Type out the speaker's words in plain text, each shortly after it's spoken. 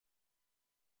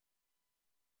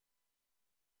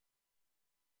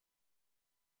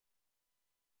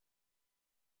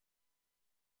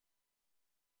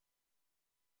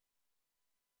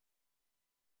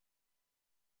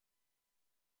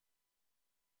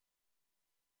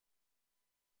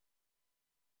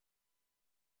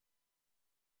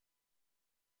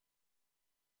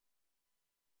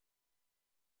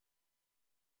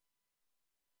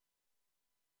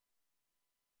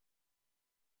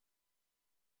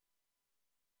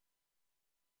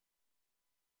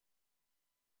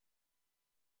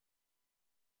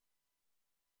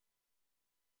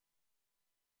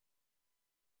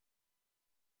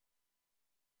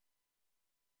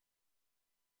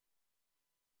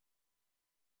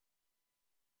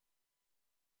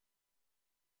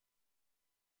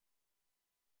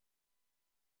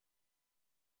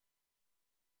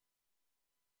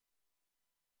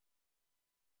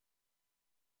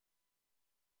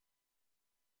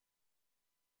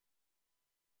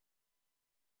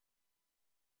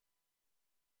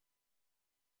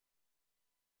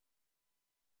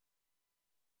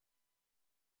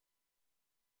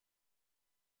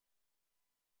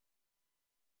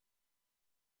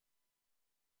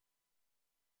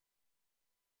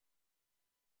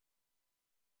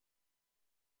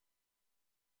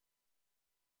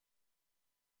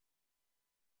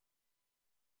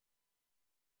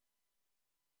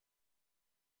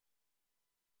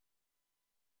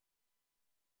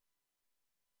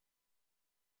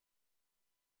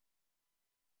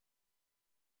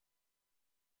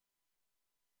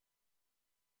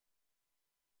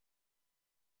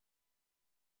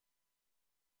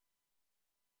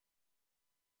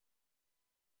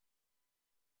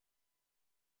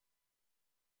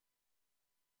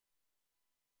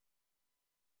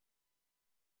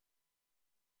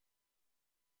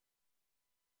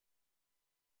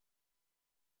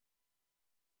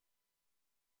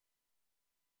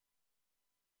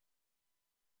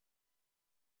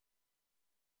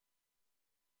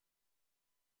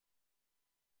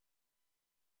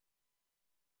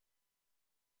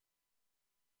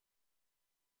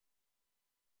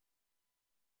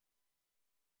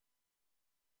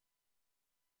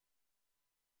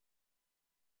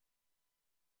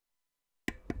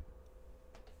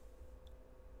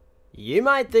You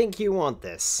might think you want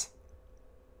this.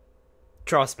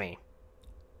 Trust me,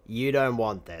 you don't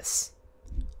want this.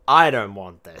 I don't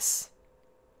want this.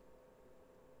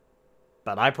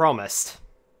 But I promised.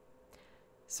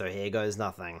 So here goes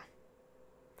nothing.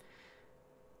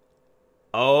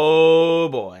 Oh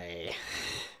boy.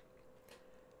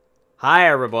 Hi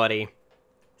everybody.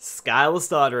 Skyler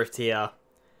Stardrift here.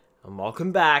 And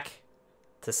welcome back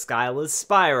to Skyler's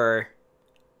Spyro,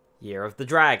 Year of the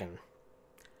Dragon.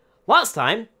 Last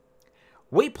time,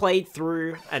 we played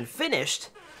through and finished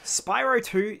Spyro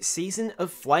 2 Season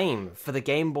of Flame for the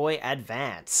Game Boy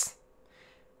Advance.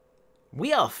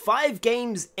 We are 5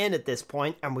 games in at this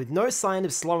point, and with no sign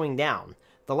of slowing down.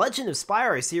 The Legend of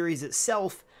Spyro series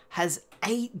itself has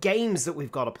 8 games that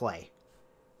we've got to play.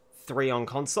 3 on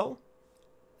console,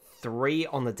 3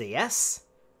 on the DS,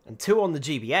 and 2 on the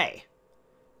GBA.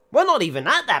 We're not even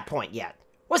at that point yet.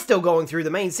 We're still going through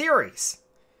the main series.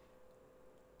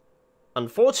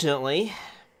 Unfortunately,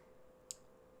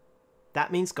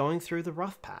 that means going through the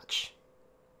rough patch.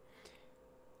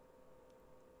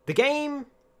 The game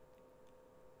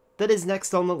that is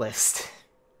next on the list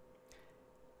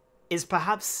is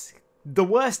perhaps the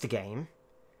worst game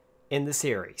in the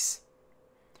series.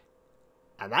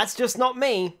 And that's just not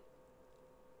me.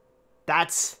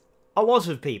 That's a lot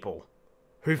of people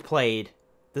who've played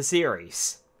the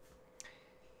series.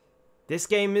 This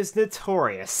game is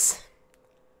notorious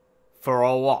for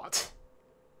a lot,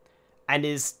 and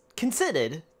is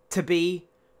considered to be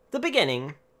the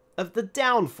beginning of the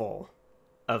downfall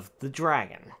of the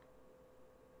dragon.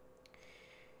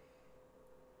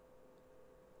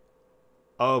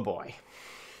 Oh boy.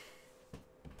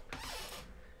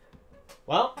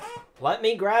 Well, let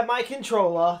me grab my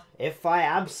controller if I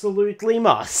absolutely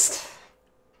must,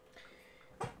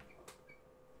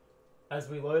 as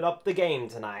we load up the game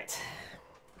tonight.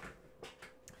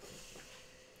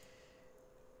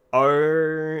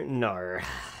 Oh no.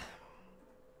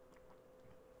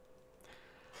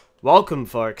 Welcome,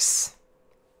 folks,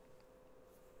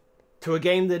 to a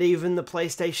game that even the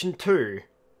PlayStation 2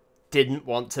 didn't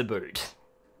want to boot.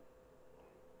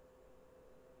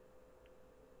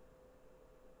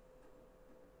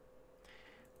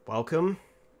 Welcome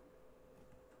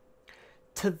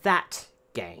to that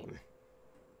game.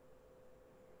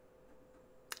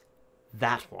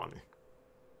 That one.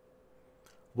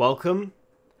 Welcome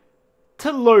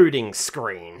to loading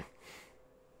screen.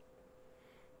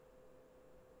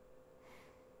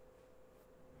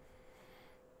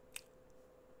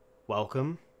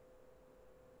 Welcome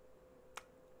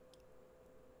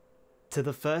to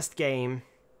the first game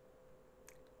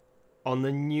on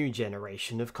the new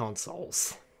generation of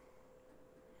consoles.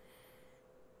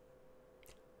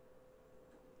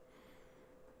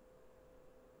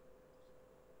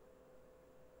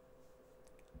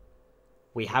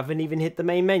 We haven't even hit the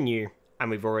main menu, and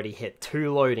we've already hit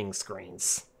 2 loading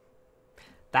screens.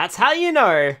 That's how you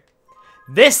know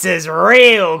this is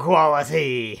real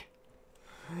quality!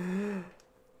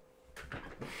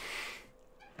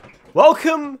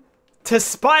 Welcome to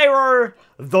Spyro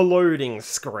the loading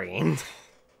screen.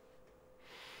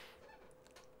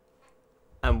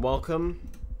 And welcome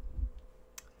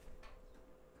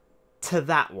to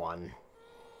that one.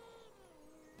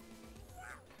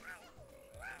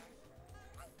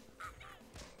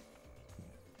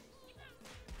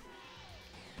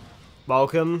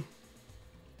 Welcome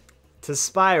to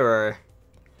Spyro,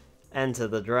 Enter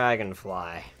the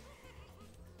Dragonfly.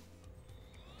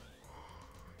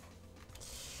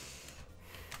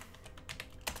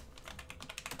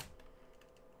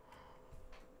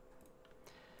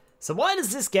 So why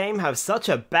does this game have such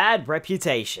a bad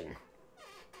reputation?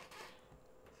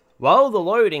 Well, the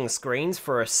loading screens,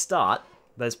 for a start,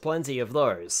 there's plenty of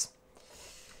those.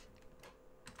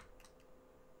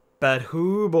 But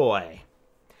hoo boy.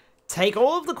 Take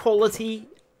all of the quality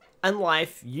and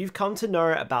life you've come to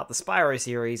know about the Spyro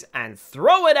series and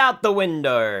throw it out the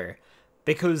window,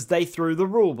 because they threw the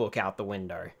rulebook out the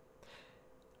window.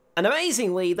 And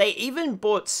amazingly, they even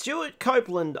brought Stuart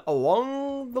Copeland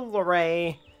along the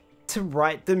way to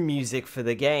write the music for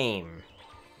the game.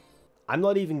 I'm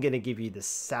not even going to give you the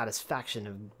satisfaction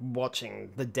of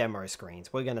watching the demo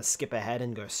screens. We're going to skip ahead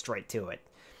and go straight to it.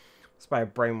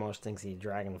 Spyro brainwash thinks he's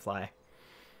Dragonfly.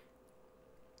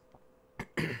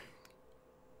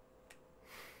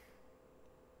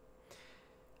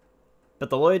 But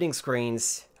the loading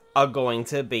screens are going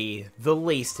to be the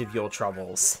least of your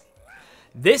troubles.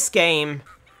 This game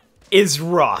is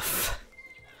rough.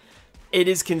 It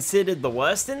is considered the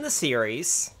worst in the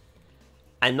series,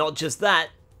 and not just that,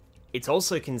 it's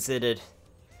also considered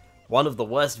one of the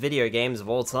worst video games of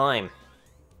all time.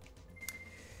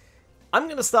 I'm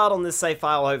gonna start on this save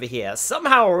file over here.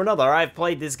 Somehow or another, I've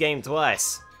played this game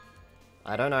twice.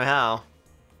 I don't know how.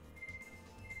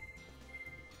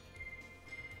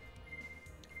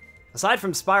 Aside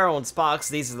from Spyro and Sparks,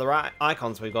 these are the right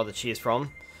icons we've got to choose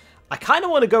from. I kind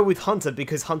of want to go with Hunter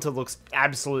because Hunter looks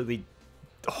absolutely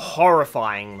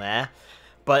horrifying there.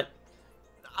 But,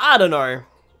 I don't know.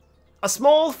 A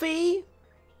small fee?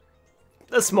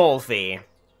 A small fee.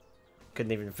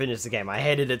 Couldn't even finish the game. I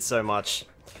hated it so much.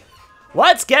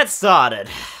 Let's get started.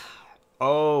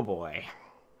 Oh boy.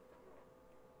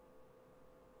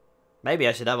 Maybe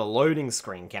I should have a loading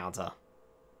screen counter.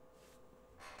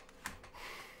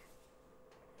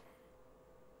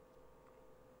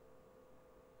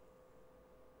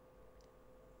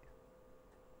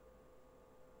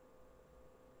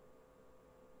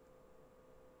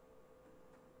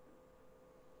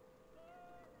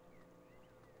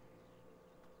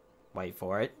 Wait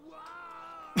for it.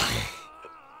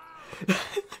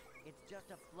 It's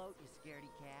just a float, you scaredy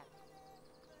cat.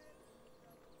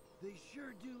 They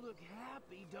sure do look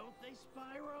happy, don't they,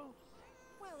 Spyro?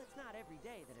 Well, it's not every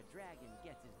day that a dragon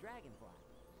gets his dragonfly.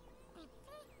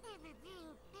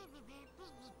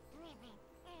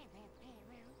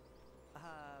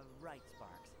 Right,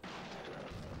 Sparks.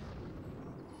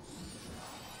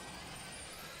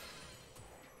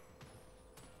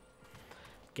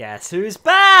 Guess who's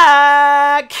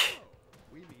back?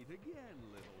 We meet again,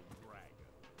 little dragon.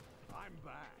 I'm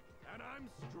back, and I'm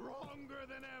stronger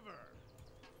than ever.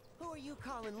 Who are you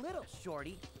calling little,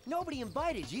 Shorty? Nobody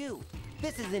invited you.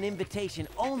 This is an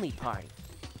invitation-only party.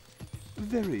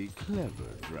 Very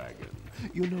clever, dragon.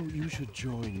 You know, you should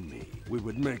join me. We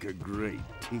would make a great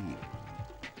team.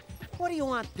 What do you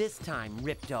want this time,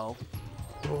 Ripto?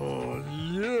 Oh,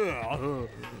 yeah.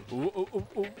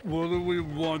 What do we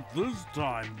want this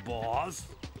time, boss?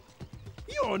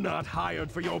 You're not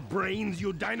hired for your brains,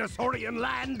 you dinosaurian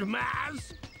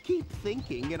landmass! Keep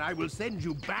thinking and I will send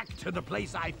you back to the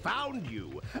place I found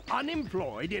you,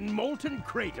 unemployed in Molten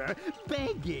Crater,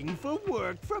 begging for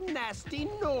work from nasty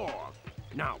North.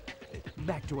 Now,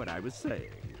 back to what I was saying.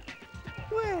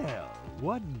 Well,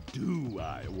 what do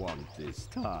I want this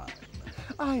time?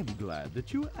 I am glad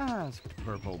that you asked,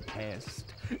 Purple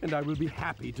Pest, and I will be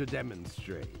happy to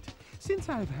demonstrate. Since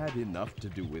I've had enough to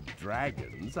do with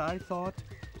dragons, I thought,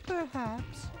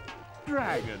 perhaps,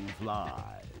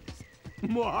 dragonflies.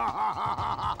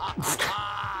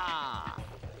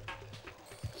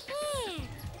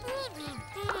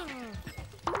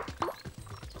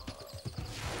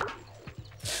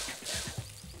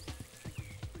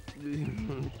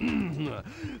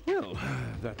 Well,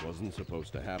 that wasn't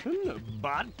supposed to happen,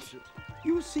 but...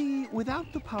 You see,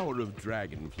 without the power of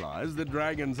dragonflies, the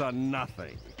dragons are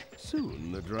nothing.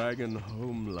 Soon, the dragon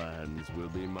homelands will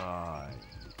be mine.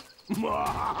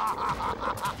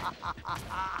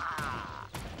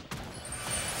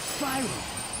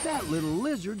 Spyro, that little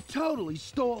lizard totally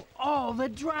stole all the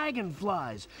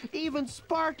dragonflies. Even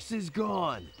Sparks is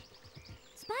gone.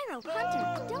 Spyro,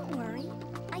 Hunter, don't worry.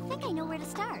 I think I know where to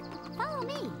start. Follow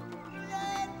me.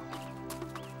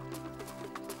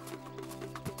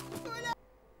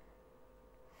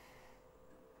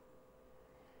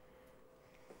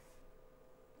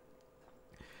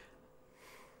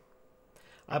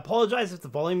 I apologize if the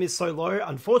volume is so low.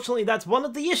 Unfortunately, that's one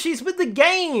of the issues with the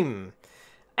game.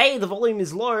 A, the volume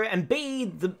is low, and B,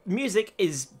 the music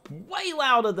is way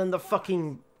louder than the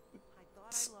fucking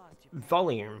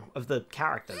volume of the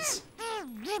characters.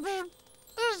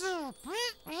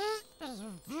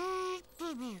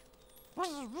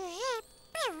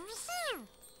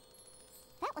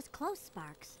 That was close,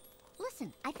 Sparks.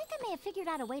 Listen, I think I may have figured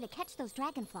out a way to catch those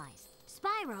dragonflies.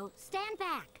 Spyro, stand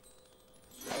back.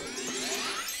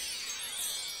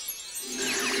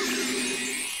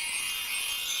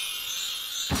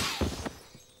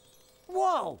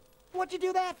 Whoa! What'd you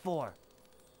do that for?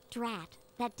 Drat,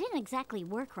 that didn't exactly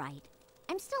work right.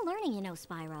 I'm still learning, you know,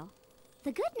 Spyro.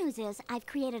 The good news is I've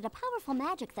created a powerful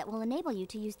magic that will enable you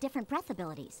to use different breath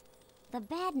abilities. The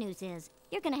bad news is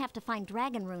you're gonna have to find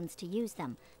dragon runes to use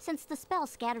them, since the spell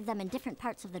scattered them in different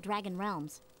parts of the dragon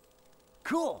realms.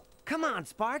 Cool. Come on,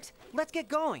 Sparks. Let's get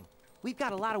going. We've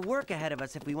got a lot of work ahead of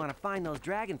us if we want to find those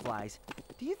dragonflies.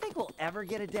 Do you think we'll ever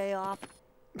get a day off?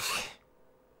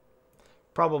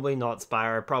 Probably not,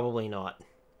 Spyro. Probably not.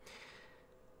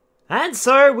 And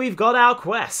so, we've got our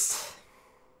quest.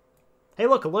 Hey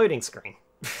look, a loading screen.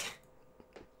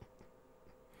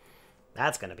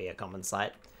 That's gonna be a common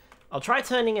sight. I'll try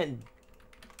turning it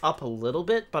up a little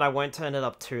bit, but I won't turn it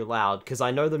up too loud, because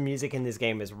I know the music in this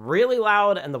game is really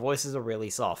loud and the voices are really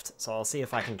soft. So I'll see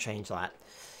if I can change that.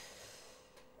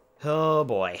 Oh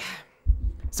boy.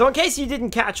 So in case you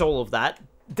didn't catch all of that,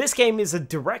 this game is a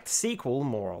direct sequel,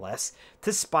 more or less,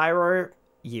 to Spyro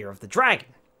Year of the Dragon.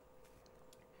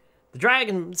 The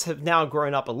dragons have now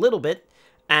grown up a little bit,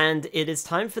 and it is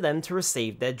time for them to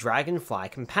receive their Dragonfly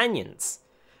companions.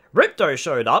 Ripto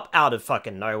showed up out of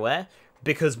fucking nowhere,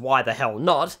 because why the hell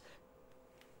not?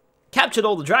 Captured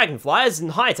all the Dragonflies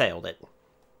and hightailed it.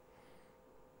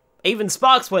 Even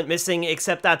Sparks went missing,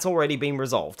 except that's already been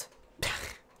resolved.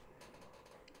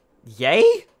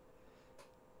 Yay?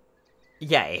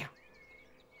 Yay.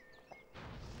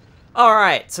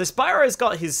 Alright, so Spyro's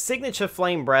got his signature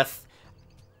flame breath,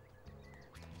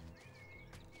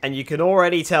 and you can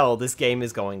already tell this game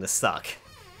is going to suck.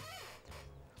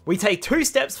 We take 2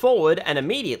 steps forward, and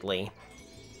immediately...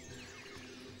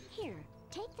 Here,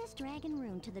 take this dragon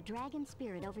rune to the dragon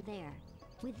spirit over there.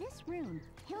 With this rune,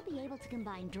 he'll be able to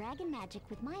combine dragon magic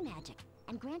with my magic,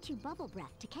 and grant you bubble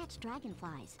breath to catch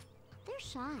dragonflies. They're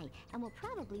shy, and will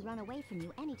probably run away from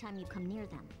you anytime you come near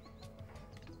them.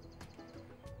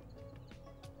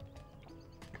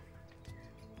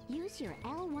 Use your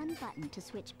L1 button to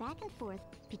switch back and forth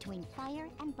between fire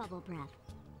and bubble breath.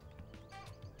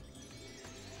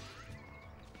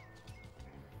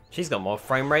 She's got more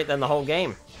frame rate than the whole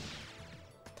game.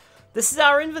 This is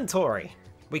our inventory.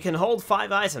 We can hold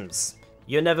 5 items.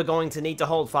 You're never going to need to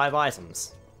hold 5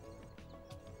 items.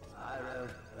 Spyro,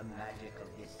 the magic of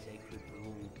this sacred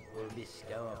rune will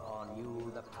bestow upon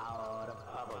you the power of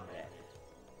bubble breath.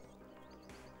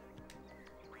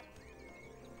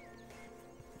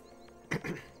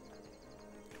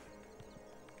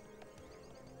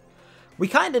 We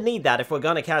kinda need that if we're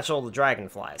gonna catch all the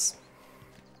dragonflies.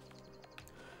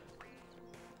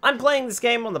 I'm playing this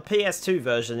game on the PS2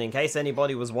 version in case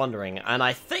anybody was wondering, and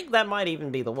I think that might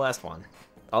even be the worst one.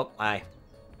 Oh, aye.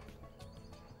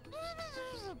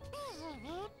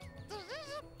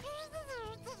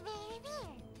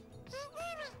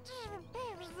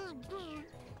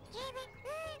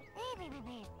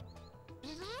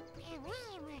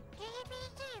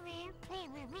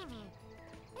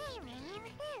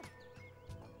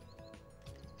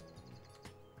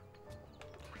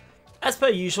 As per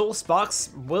usual, Sparks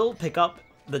will pick up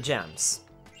the gems.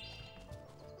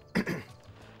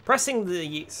 Pressing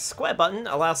the square button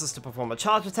allows us to perform a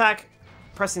charge attack,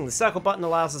 pressing the circle button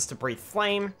allows us to breathe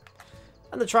flame,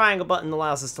 and the triangle button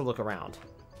allows us to look around.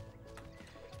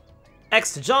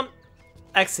 X to jump,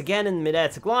 X again in midair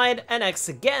to glide, and X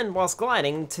again whilst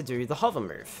gliding to do the hover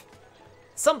move.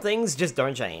 Some things just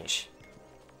don't change.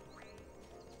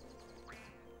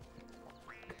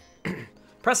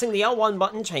 Pressing the L1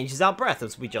 button changes our breath,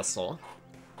 as we just saw.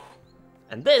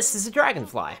 And this is a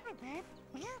dragonfly.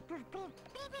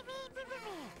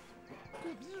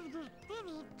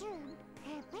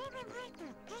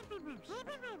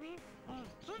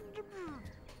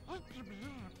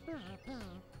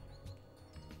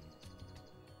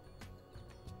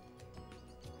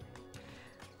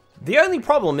 The only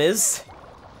problem is,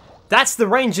 that's the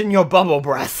range in your bubble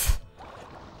breath.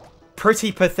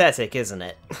 Pretty pathetic, isn't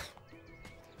it?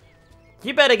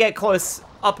 You better get close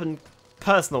up and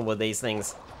personal with these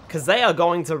things, because they are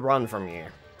going to run from you.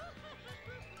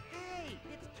 Hey,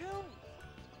 it's two.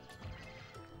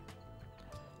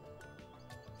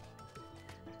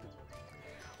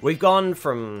 We've gone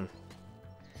from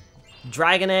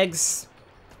dragon eggs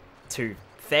to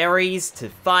fairies to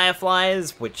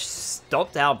fireflies, which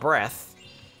stopped our breath,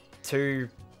 to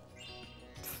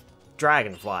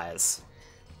dragonflies.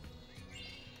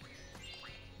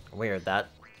 Weird,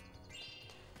 that.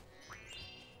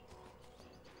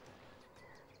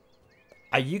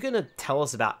 Are you gonna tell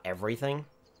us about everything?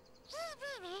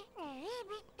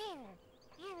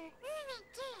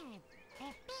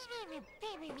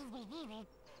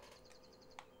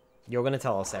 You're gonna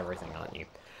tell us everything, aren't you?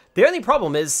 The only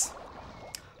problem is,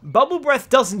 bubble breath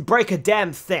doesn't break a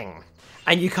damn thing,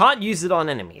 and you can't use it on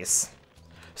enemies.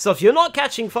 So if you're not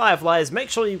catching fireflies, make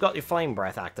sure you've got your flame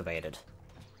breath activated.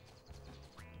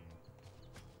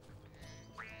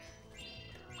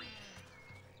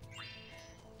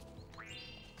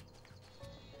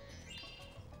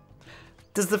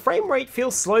 Does the frame rate feel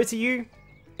slow to you?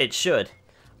 It should.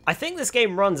 I think this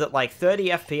game runs at like 30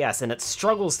 FPS and it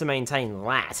struggles to maintain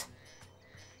that.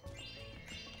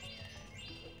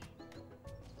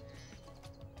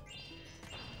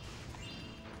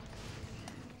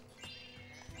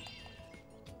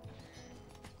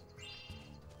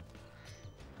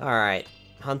 Alright,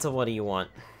 Hunter, what do you want?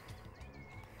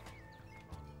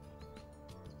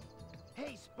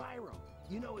 Hey, Spyro,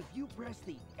 you know, if you press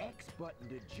the X button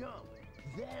to jump,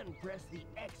 then press the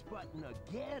X button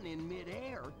again in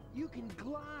midair, you can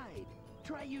glide.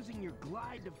 Try using your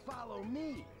glide to follow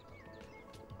me.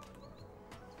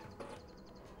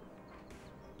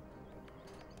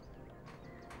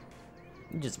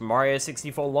 Just Mario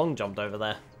 64 long jumped over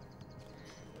there.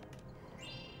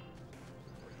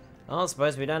 Well, I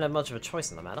suppose we don't have much of a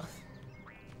choice in the matter.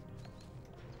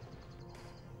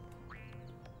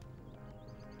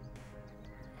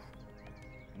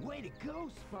 Way to go,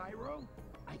 Spyro!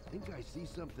 I think I see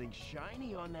something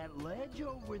shiny on that ledge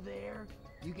over there.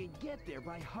 You can get there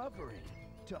by hovering.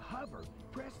 To hover,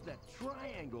 press the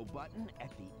triangle button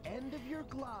at the end of your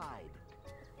glide.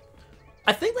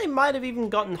 I think they might have even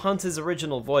gotten Hunter's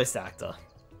original voice actor.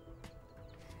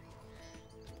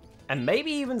 And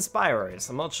maybe even Spyro's,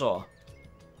 I'm not sure.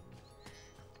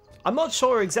 I'm not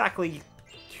sure exactly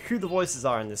who the voices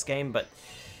are in this game, but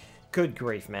good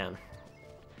grief, man.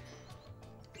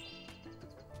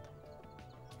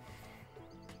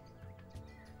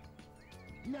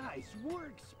 Nice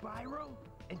work, Spyro!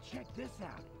 And check this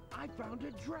out. I found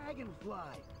a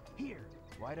dragonfly. Here,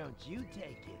 why don't you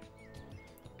take it?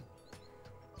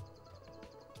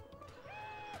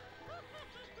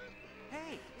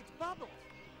 Hey, it's Bubbles.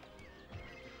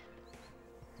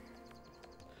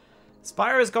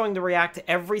 Spyro is going to react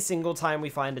every single time we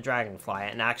find a dragonfly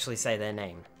and actually say their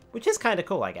name, which is kind of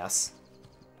cool, I guess.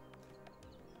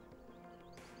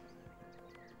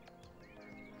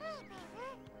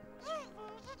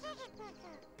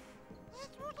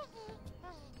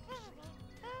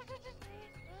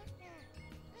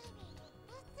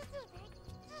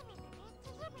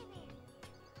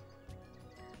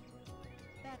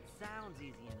 That sounds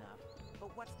easy enough,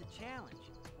 but what's the challenge?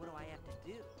 What do I have to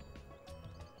do?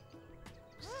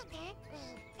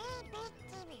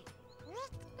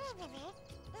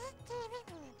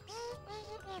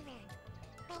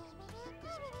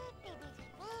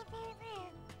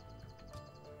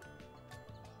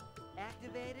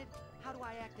 Activated? How do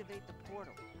I activate the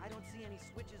portal? I don't see any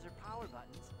switches or power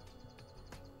buttons.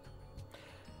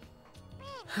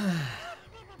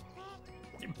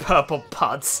 Purple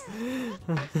putts.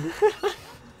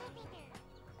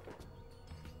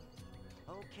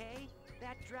 Okay,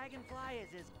 that dragonfly is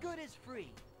as good as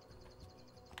free.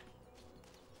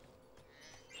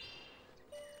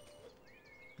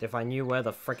 If I knew where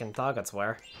the frickin' targets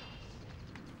were.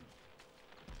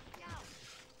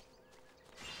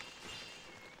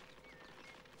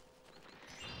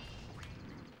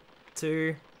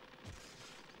 Two.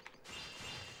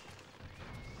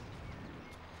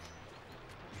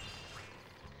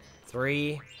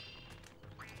 Three.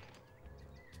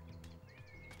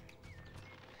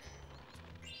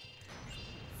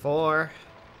 Four.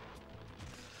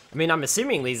 I mean, I'm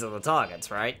assuming these are the targets,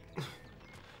 right?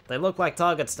 They look like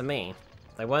targets to me.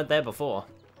 They weren't there before.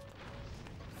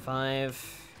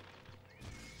 5.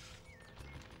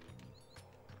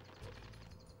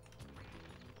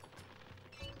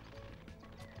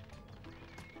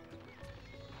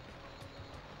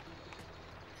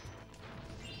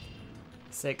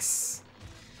 Six.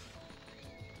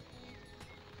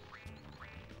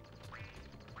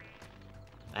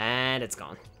 And it's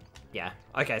gone. Yeah,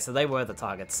 okay, so they were the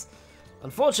targets.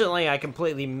 Unfortunately, I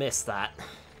completely missed that.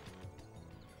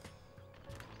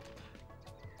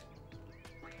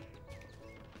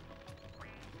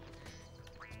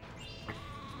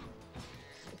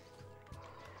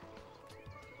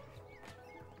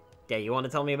 Yeah, you want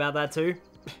to tell me about that too?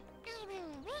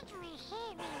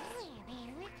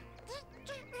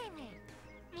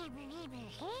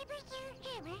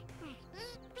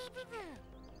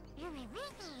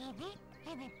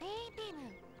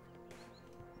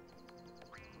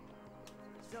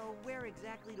 So where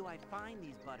exactly do I find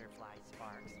these butterflies,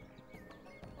 Sparks?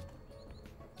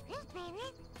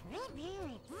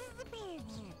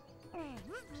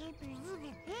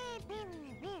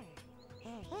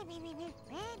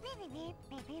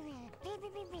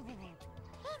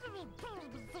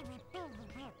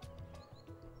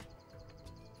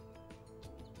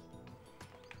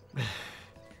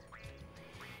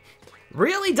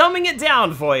 Really dumbing it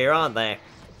down for you, aren't they?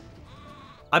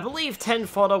 I believe 10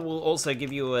 fodder will also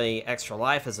give you a extra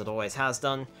life, as it always has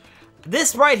done.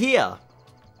 This right here!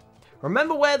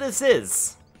 Remember where this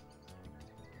is!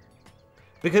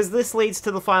 Because this leads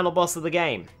to the final boss of the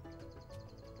game.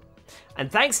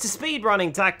 And thanks to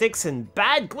speedrunning tactics and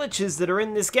bad glitches that are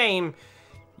in this game,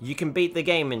 you can beat the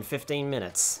game in 15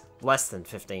 minutes. Less than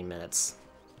 15 minutes.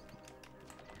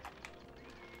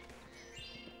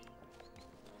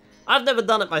 I've never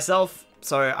done it myself,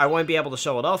 so I won't be able to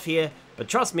show it off here, but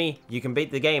trust me, you can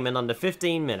beat the game in under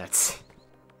 15 minutes.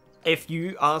 If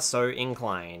you are so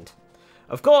inclined.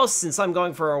 Of course, since I'm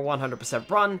going for a 100%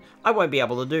 run, I won't be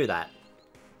able to do that.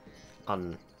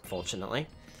 Unfortunately.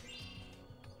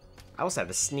 I also have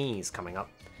a sneeze coming up.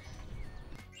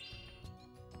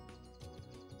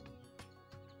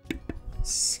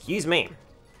 Excuse me.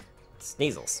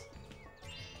 Sneasels.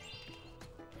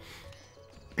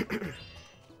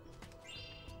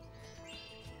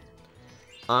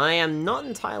 I am not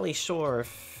entirely sure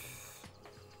if...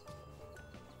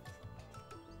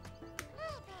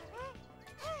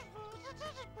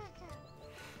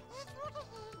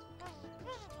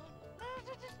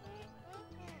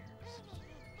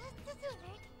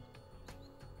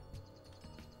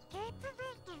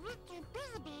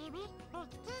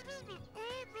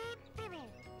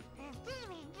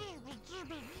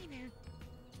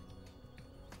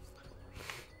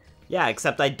 Yeah,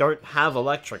 except I don't have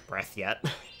electric breath yet.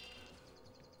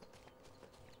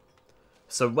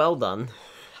 So well done.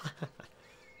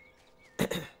 I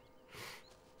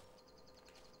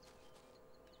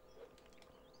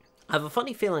have a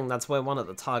funny feeling that's where one of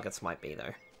the targets might be,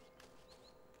 though.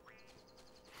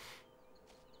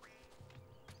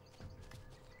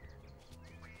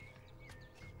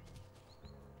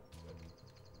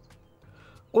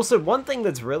 Also, one thing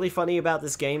that's really funny about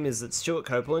this game is that Stuart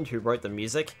Copeland, who wrote the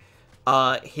music,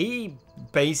 he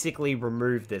basically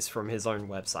removed this from his own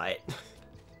website.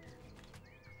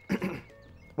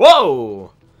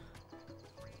 Whoa!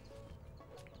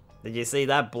 Did you see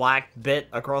that black bit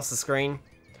across the screen?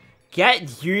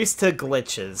 Get used to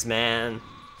glitches, man.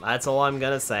 That's all I'm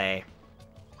gonna say.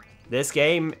 This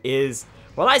game is...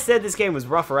 When I said this game was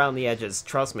rough around the edges,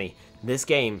 trust me, this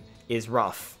game is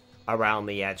rough around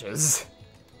the edges.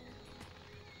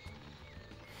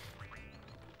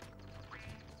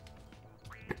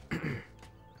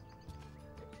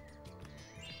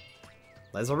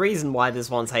 There's a reason why this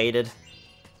one's hated.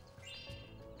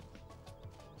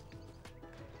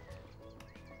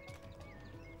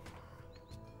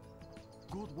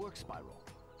 Good work, Spyro.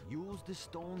 Use the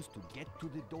stones to get to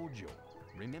the dojo.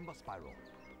 Remember, Spyro,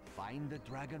 find the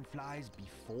dragonflies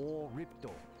before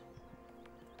Ripto.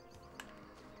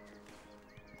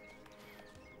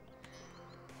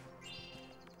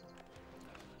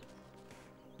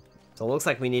 So it looks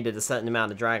like we needed a certain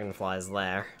amount of dragonflies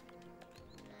there.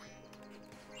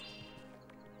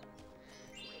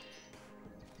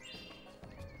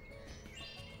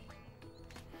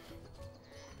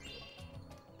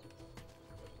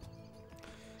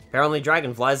 Apparently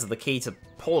dragonflies are the key to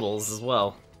portals as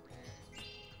well.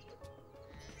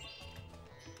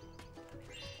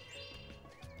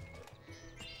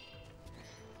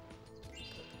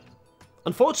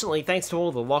 Unfortunately, thanks to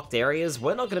all the locked areas,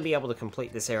 we're not going to be able to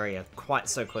complete this area quite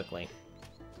so quickly.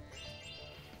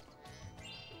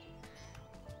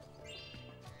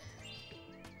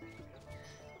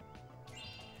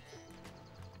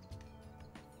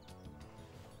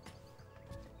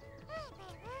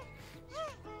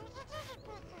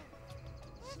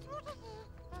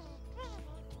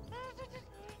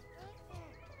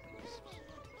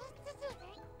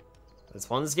 This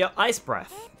one's your ice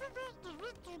breath.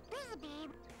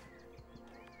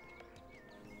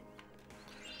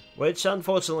 Which,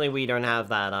 unfortunately, we don't have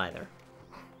that either.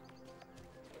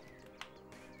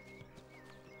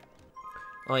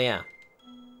 Oh, yeah.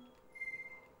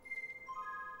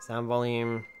 Sound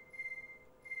volume.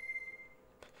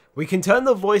 We can turn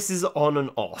the voices on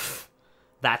and off.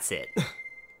 That's it.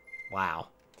 Wow.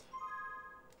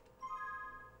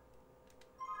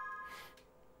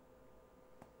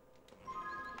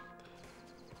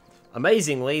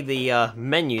 Amazingly, the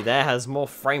menu there has more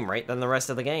frame rate than the rest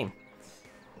of the game.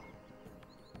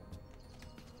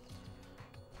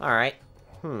 Alright.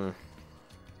 Spyro,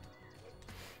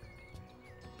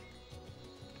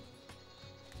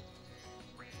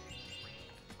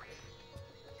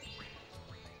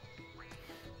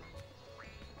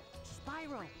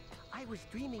 I was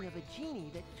dreaming of a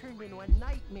genie that turned into a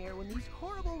nightmare when these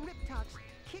horrible riptocs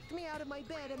kicked me out of my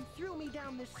bed and threw me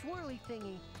down this swirly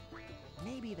thingy.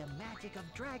 Maybe the magic of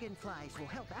dragonflies will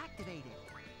help activate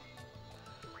it.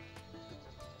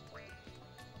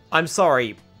 I'm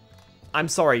sorry,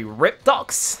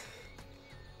 Ripdocs?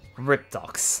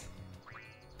 Ripdocs.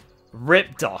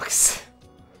 Ripdocs.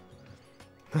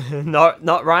 No,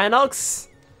 not Rhinox?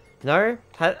 No?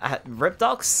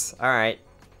 Ripdocs? Alright.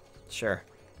 Sure.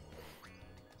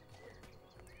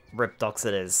 Ripdocs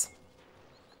it is.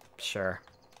 Sure.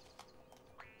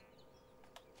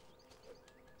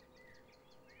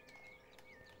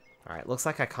 Alright, looks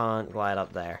like I can't glide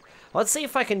up there. Let's see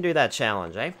if I can do that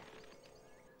challenge, eh?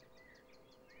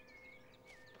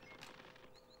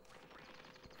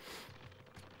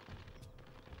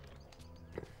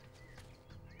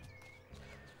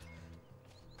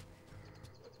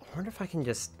 I wonder if I can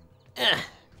just...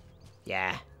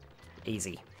 Yeah.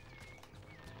 Easy.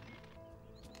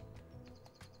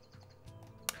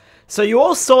 So you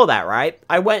all saw that, right?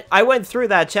 I went through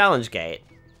that challenge gate.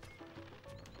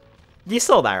 You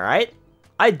saw that, right?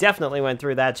 I definitely went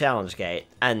through that challenge gate.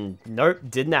 And nope,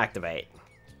 didn't activate.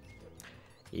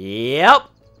 Yep.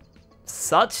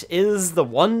 Such is the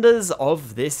wonders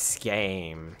of this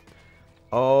game.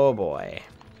 Oh boy.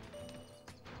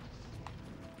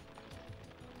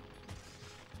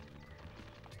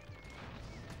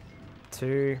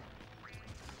 Two.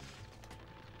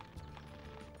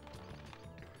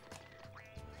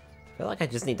 I feel like I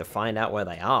just need to find out where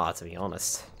they are, to be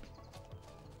honest.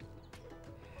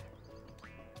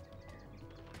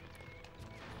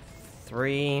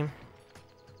 3,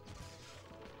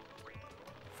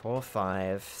 4,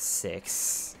 5,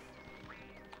 6,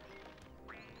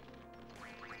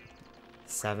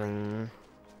 7,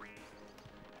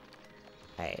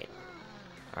 8.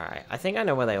 Alright, I think I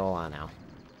know where they all are now.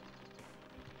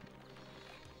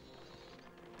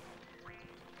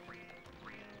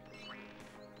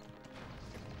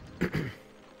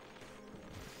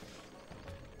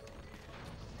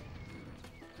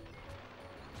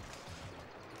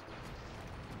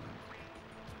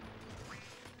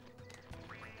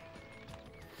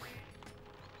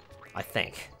 I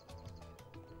think.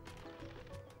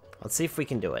 Let's see if we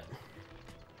can do it.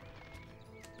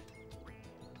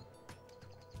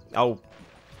 Oh.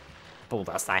 Bull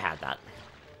dust, I had that.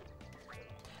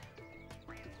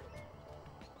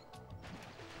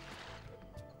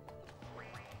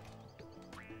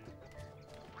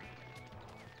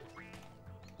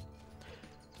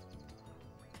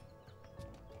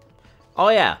 Oh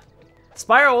yeah.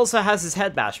 Spyro also has his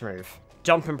head bash move.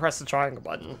 Jump and press the triangle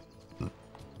button.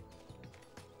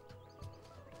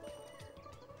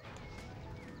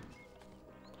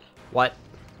 What?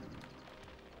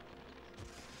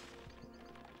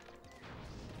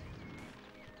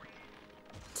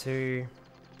 Two,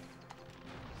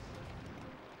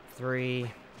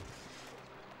 3,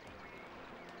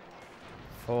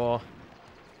 4. I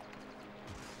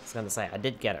was gonna say, I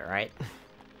did get it, right?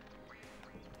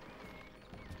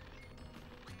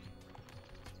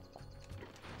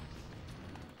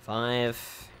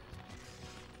 5.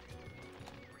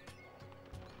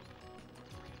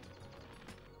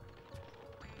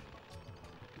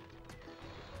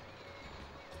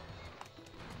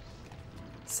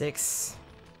 6.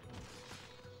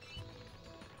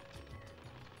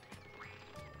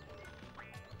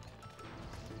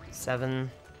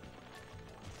 7.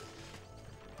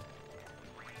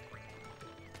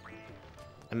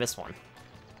 I missed one.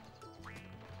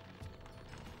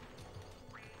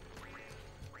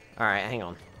 Alright, hang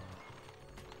on.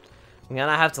 I'm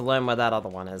gonna have to learn where that other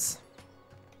one is.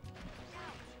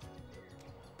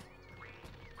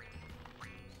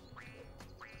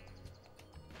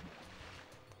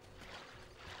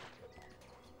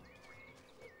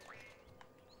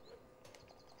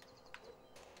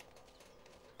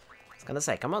 I was gonna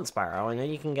say, come on, Spyro, I know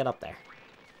you can get up there.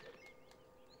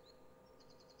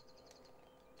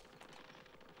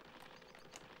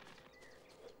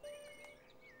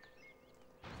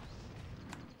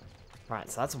 Right,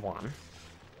 so that's 1.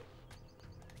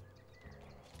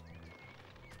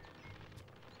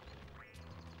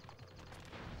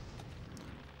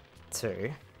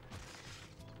 2.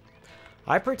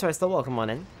 Hi, Protoaster, welcome on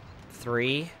in.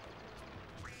 3.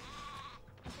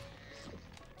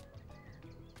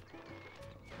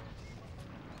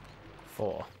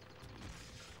 4.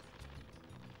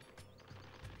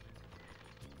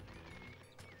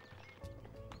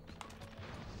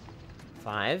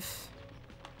 5.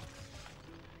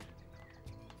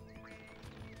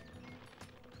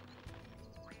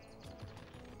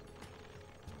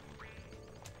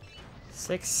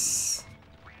 6.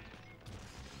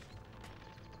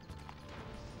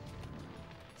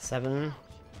 7.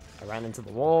 I ran into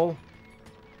the wall.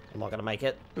 I'm not gonna make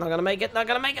it. Not gonna make it. Not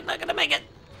gonna make it. Not gonna make it.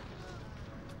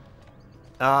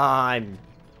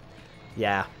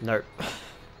 Yeah, nope.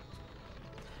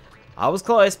 I was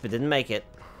close, but didn't make it.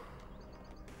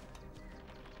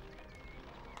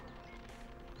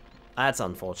 That's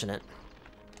unfortunate.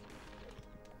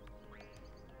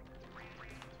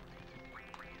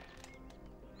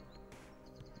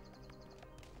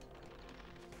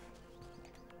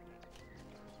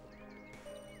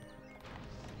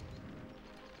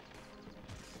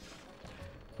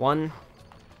 One,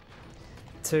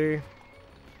 2,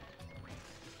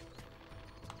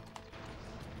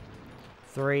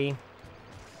 3,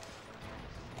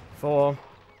 4,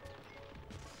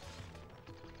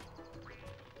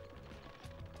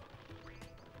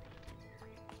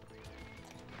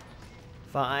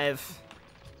 5,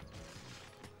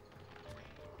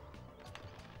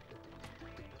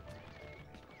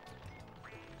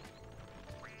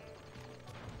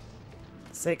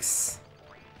 6,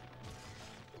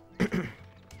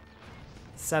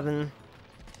 7,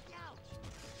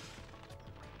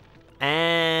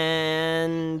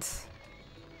 and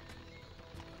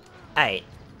 8.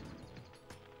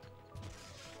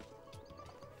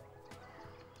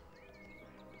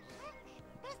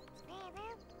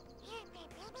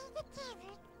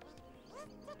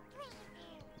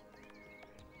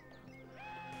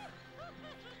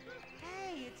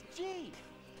 Hey, it's G.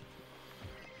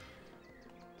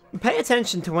 Pay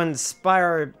attention to when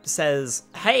Spyro says,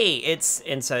 "Hey, it's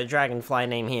insert Dragonfly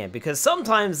name here," because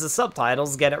sometimes the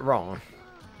subtitles get it wrong.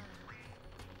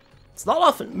 It's not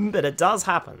often, but it does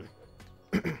happen.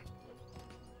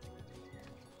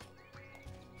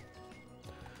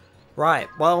 Right,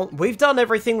 well, we've done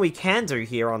everything we can do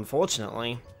here,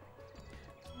 unfortunately.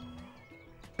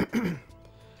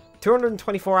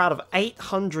 224 out of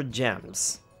 800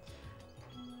 gems.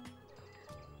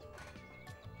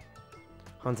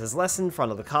 Hunter's Lesson,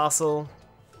 front of the castle.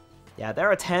 Yeah,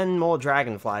 there are 10 more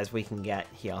dragonflies we can get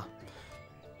here.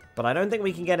 But I don't think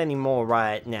we can get any more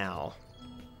right now.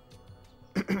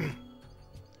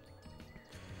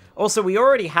 Also, we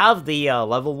already have the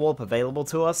level warp available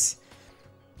to us.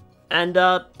 And,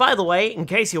 by the way, in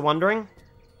case you're wondering,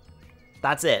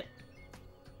 that's it.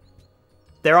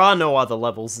 There are no other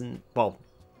levels in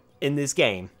this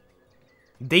game.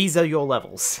 These are your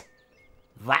levels.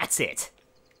 That's it.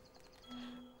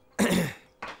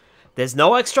 There's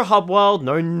no extra hub world,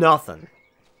 no nothing.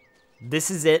 This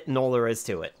is it and all there is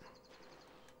to it.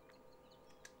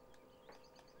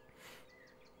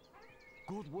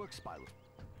 Good work, Spyro.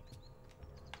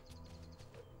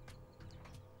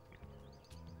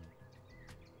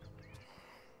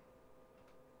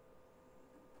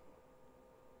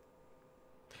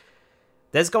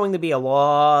 There's going to be a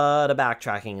lot of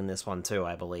backtracking in this one too,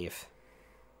 I believe.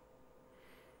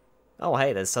 Oh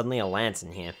hey, there's suddenly a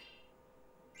lantern here.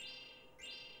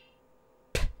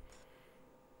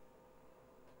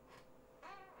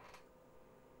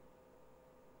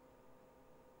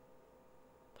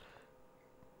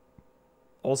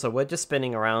 Also, we're just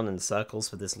spinning around in circles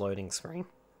for this loading screen.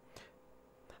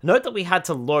 Note that we had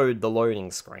to load the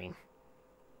loading screen.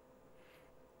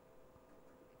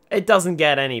 It doesn't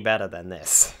get any better than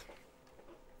this.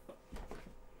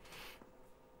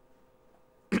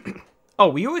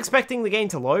 Oh, were you expecting the game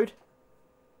to load?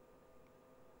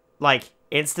 Like,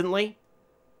 instantly?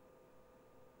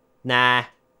 Nah.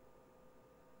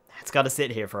 It's gotta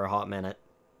sit here for a hot minute.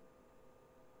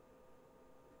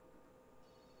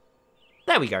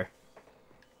 There we go.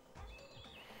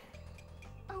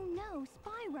 Oh no,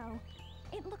 Spyro.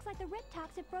 It looks like the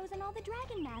Riptocs have frozen all the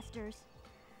Dragon Masters.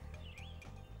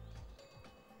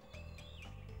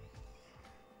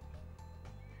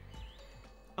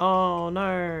 Oh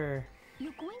no.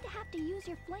 You're going to have to use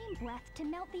your flame breath to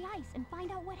melt the ice and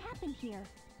find out what happened here.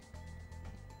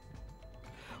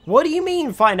 What do you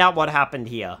mean, find out what happened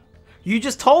here? You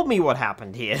just told me what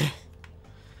happened here.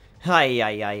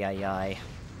 Ay.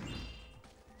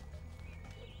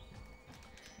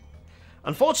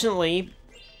 Unfortunately,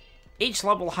 each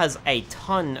level has a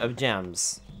ton of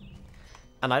gems.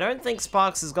 And I don't think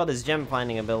Sparks has got his gem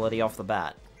finding ability off the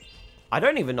bat. I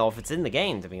don't even know if it's in the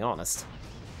game, to be honest.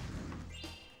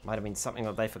 Might have been something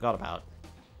that they forgot about.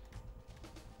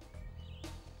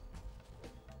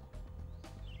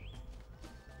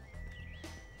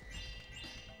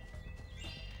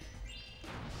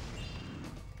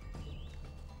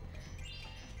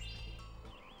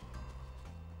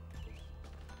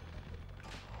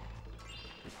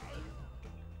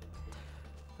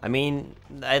 I mean,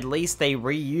 at least they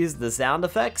reused the sound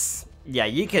effects. Yeah,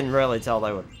 you can really tell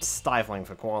they were stifling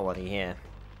for quality here.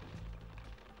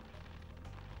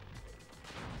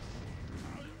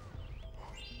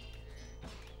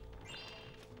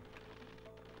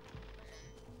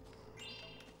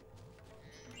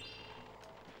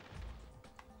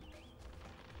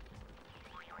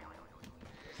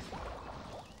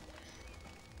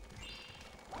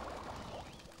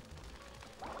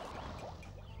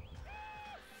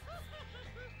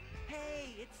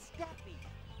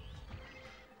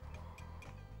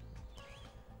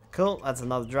 Cool, that's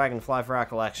another dragonfly for our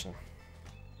collection.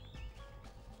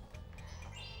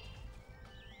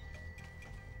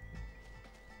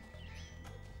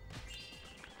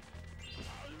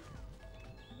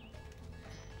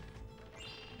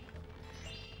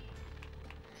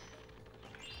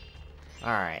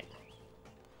 Alright.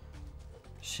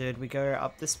 Should we go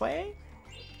up this way?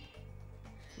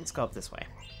 Let's go up this way.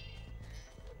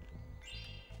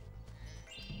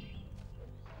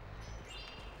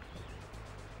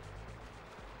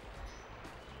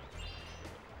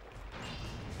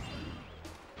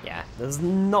 There's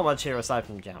not much here aside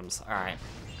from gems. Alright.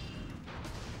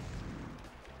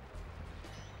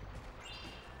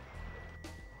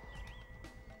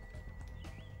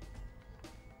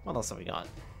 What else have we got?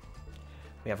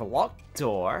 We have a locked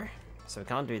door, so we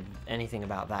can't do anything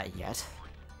about that yet.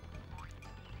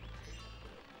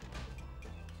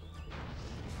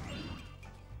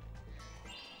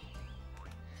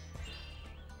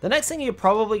 The next thing you're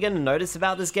probably going to notice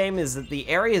about this game is that the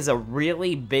areas are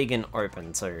really big and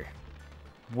open too,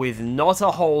 with not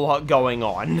a whole lot going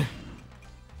on.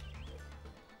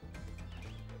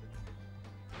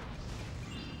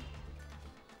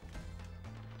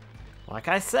 Like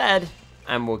I said,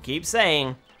 and we'll keep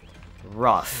saying,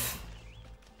 rough.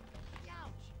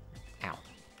 Ow.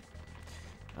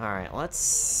 Alright,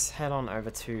 let's head on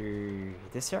over to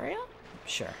this area?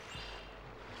 Sure.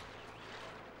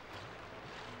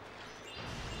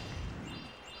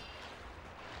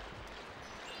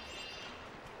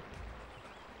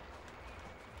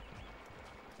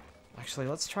 Actually,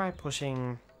 let's try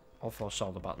pushing all 4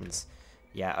 shoulder buttons.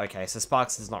 Yeah, okay, so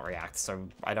Sparks does not react, so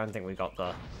I don't think we got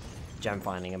the gem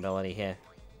finding ability here.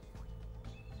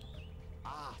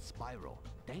 Ah, Spyro.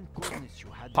 Thank goodness you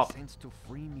had Pop. the sense to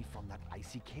free me from that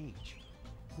icy cage.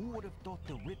 Who would have thought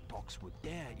the Riptocs would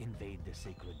dare invade the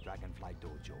sacred Dragonfly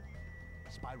dojo?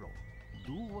 Spyro,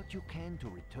 do what you can to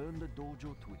return the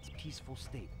dojo to its peaceful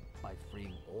state by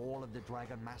freeing all of the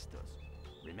Dragon Masters.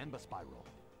 Remember, Spyro,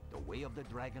 the way of the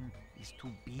dragon is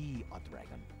to be a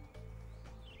dragon.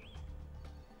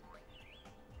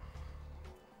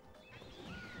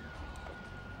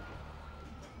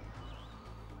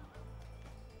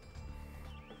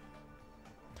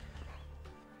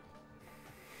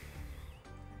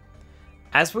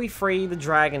 As we free the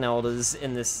Dragon Elders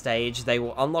in this stage, they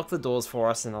will unlock the doors for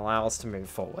us and allow us to move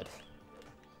forward.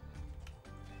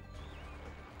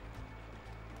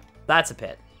 That's a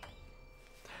pit.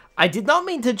 I did not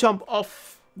mean to jump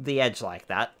off the edge like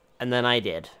that, and then I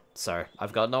did. So,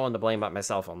 I've got no one to blame but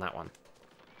myself on that one.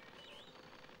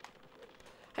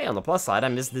 Hey, on the plus side, I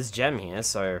missed this gem here,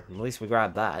 so at least we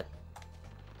grabbed that.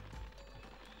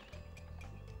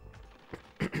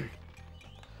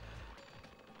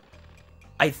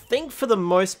 I think for the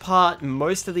most part,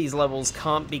 most of these levels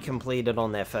can't be completed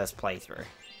on their first playthrough.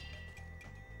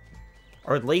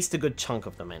 Or at least a good chunk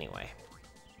of them anyway.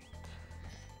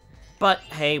 But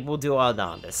hey, we'll do our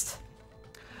darndest.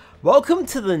 Welcome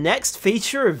to the next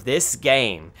feature of this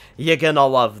game. You're gonna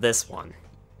love this one.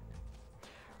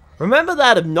 Remember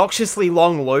that obnoxiously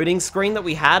long loading screen that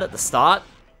we had at the start?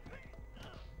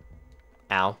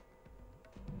 Ow.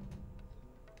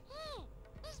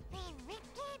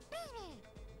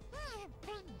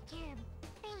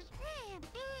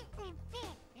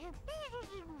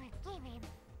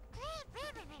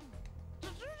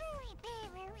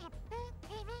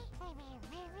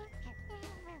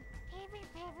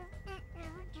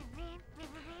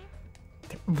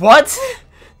 What?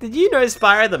 Did you know,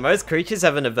 Spyro, that most creatures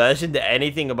have an aversion to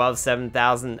anything above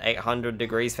 7,800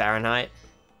 degrees Fahrenheit?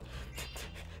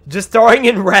 Just throwing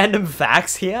in random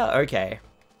facts here? Okay.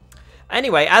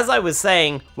 Anyway, as I was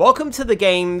saying, welcome to the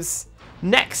game's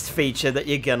next feature that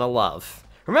you're gonna love.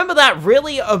 Remember that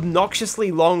really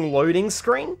obnoxiously long loading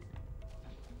screen?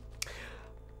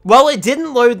 Well, it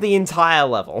didn't load the entire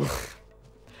level.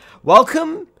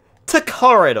 Welcome to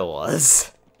corridors.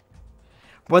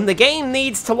 When the game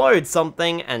needs to load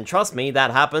something, and trust me,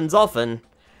 that happens often,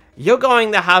 you're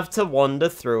going to have to wander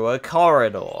through a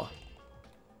corridor.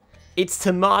 It's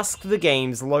to mask the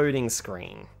game's loading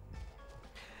screen.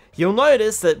 You'll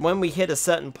notice that when we hit a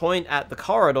certain point at the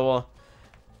corridor,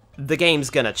 the game's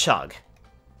gonna chug.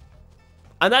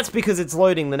 And that's because it's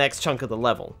loading the next chunk of the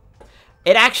level.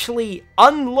 It actually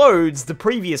unloads the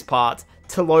previous part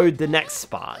to load the next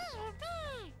part.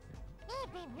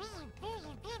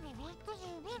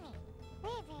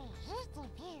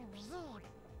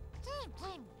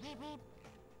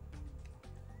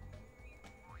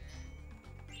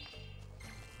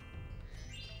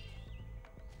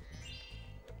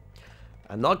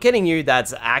 I'm not kidding you,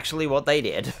 that's actually what they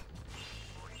did.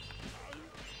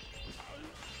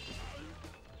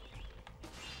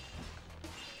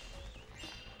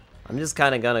 I'm just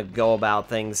kind of gonna go about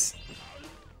things.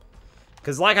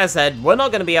 Because like I said, we're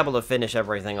not gonna be able to finish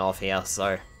everything off here,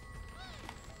 so...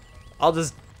 I'll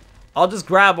just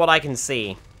grab what I can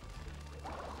see.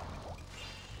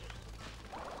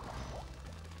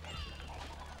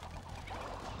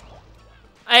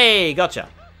 Hey, gotcha.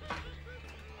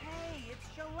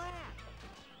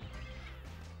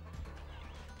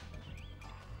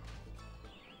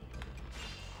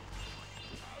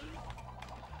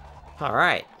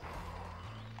 Alright.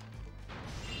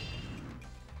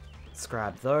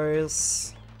 grab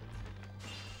those.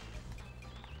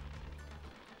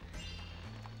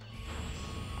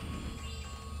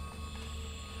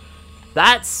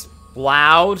 That's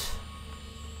loud.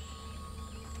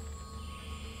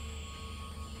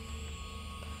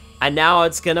 And now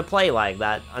it's gonna play like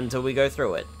that until we go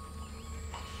through it.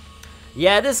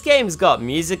 Yeah, this game's got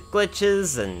music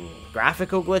glitches and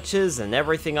graphical glitches and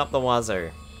everything up the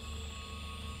wazoo.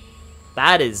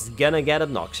 That is gonna get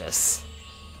obnoxious.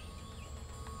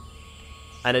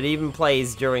 And it even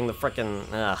plays during the frickin'...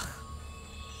 ugh.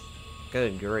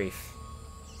 Good grief.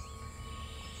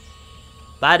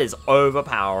 That is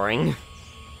overpowering.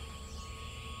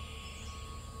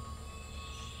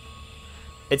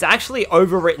 It's actually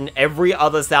overwritten every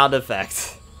other sound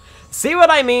effect. See what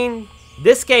I mean?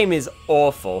 This game is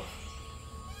awful.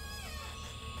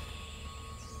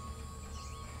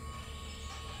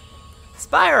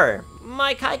 Spyro!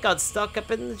 My kite got stuck up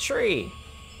in the tree.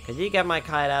 Could you get my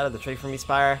kite out of the tree for me,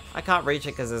 Spyro? I can't reach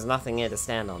it because there's nothing here to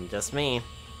stand on, just me.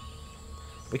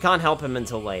 We can't help him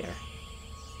until later.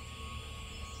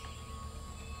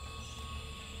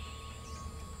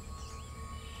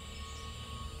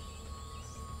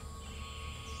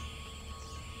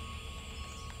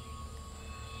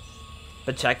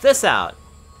 But check this out.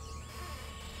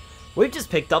 We've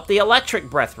just picked up the electric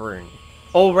breath rune.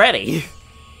 Already.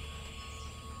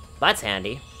 That's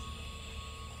handy.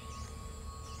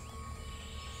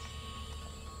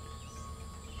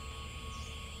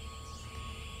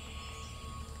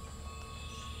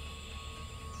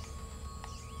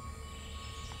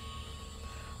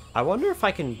 I wonder if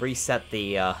I can reset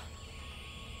the,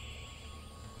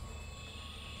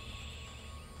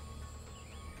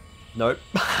 Nope.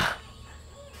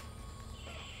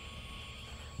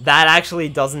 That actually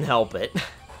doesn't help it.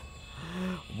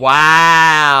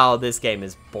 Wow, this game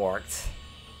is borked.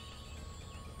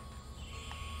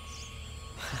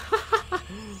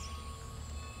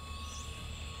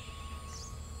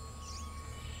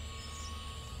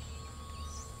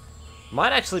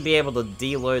 Might actually be able to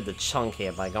deload the chunk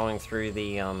here by going through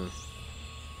the,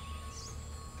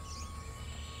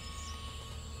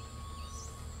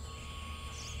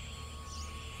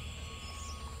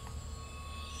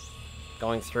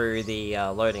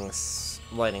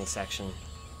 loading section.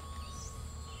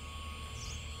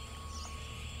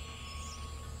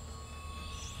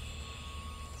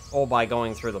 Or by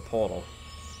going through the portal.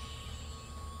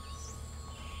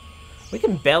 We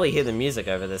can barely hear the music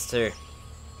over this too.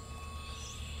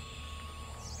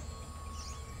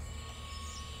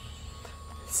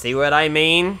 See what I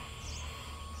mean?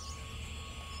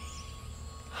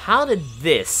 How did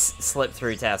this slip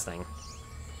through testing?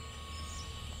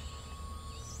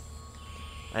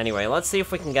 Anyway, let's see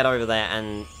if we can get over there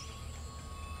and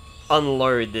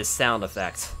unload this sound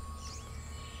effect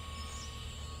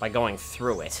by going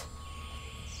through it.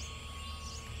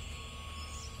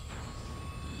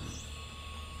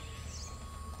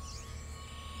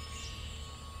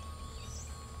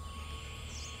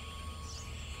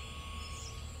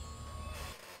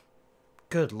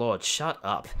 Good lord, shut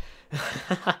up.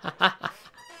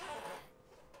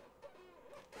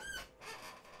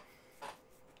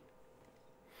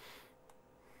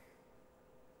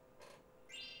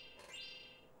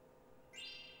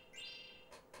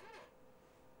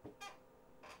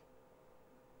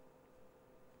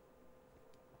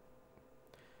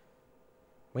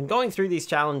 When going through these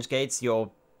challenge gates, your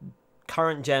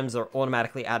current gems are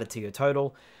automatically added to your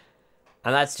total.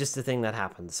 And that's just the thing that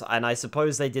happens. And I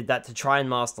suppose they did that to try and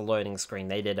mask the loading screen.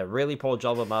 They did a really poor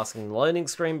job of masking the loading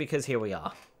screen because here we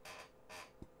are.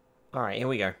 Alright, here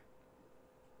we go.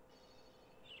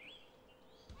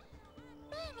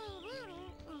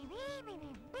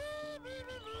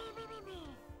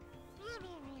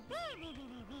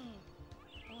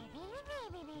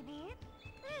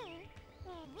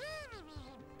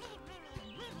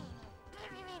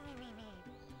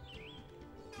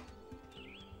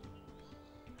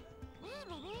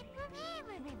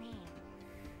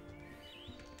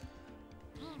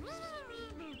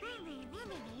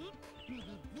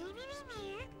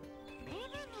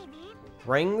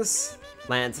 Rings,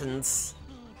 lanterns,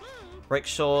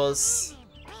 rickshaws,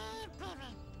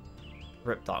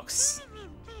 ripdocks.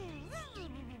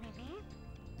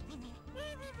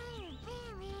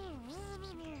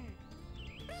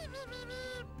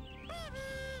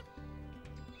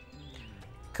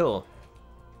 Cool.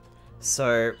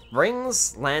 So,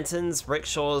 rings, lanterns,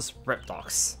 rickshaws,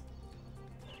 ripdocks.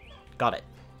 Got it.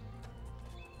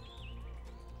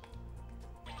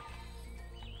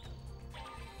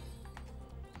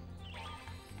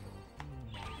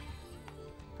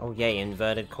 Oh yay,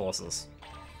 inverted courses.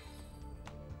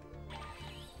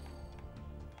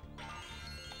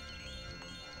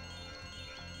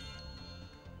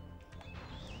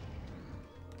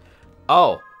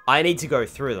 Oh, I need to go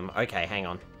through them. Okay, hang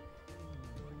on.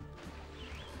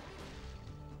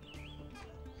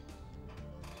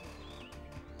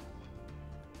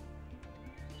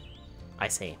 I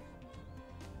see.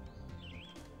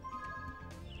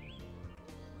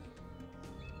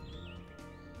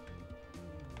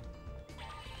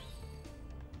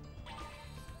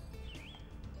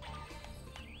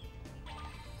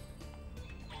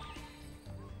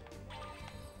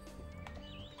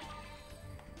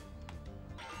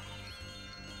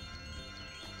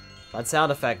 That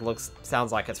sound effect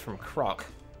sounds like it's from Croc.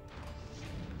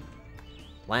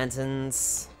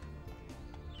 Lanterns.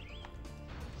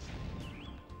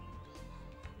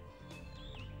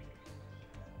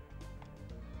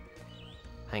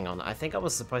 Hang on, I think I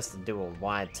was supposed to do a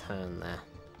wide turn there.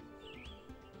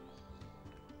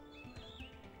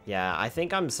 Yeah, I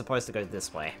think I'm supposed to go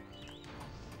this way.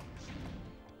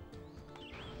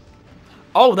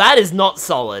 Oh, that is not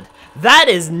solid. That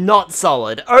is not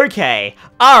solid. Okay.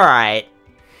 Alright.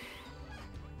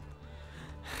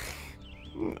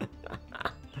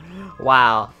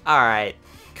 Wow. Alright.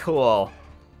 Cool.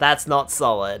 That's not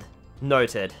solid.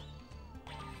 Noted.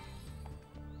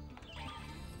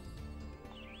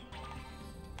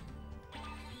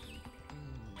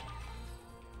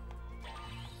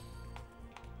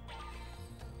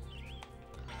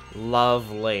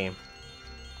 Lovely.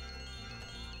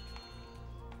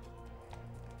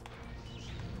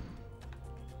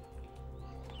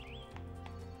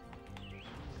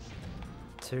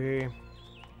 Two.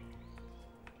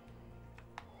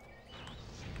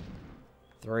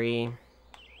 3.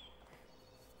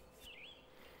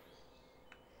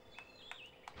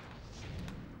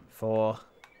 4.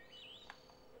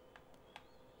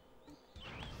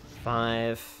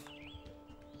 5.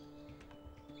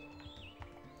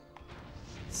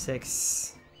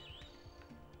 6.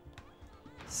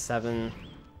 7.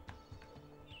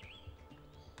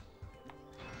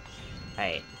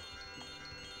 8.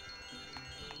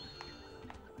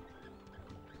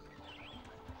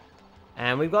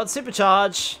 And we've got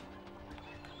supercharge.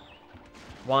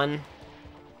 1.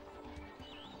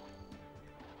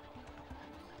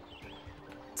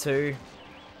 2.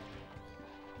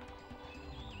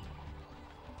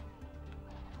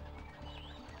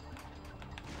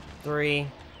 3.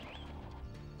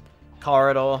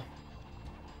 Corridor.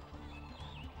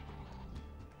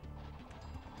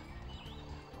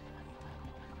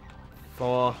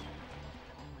 4.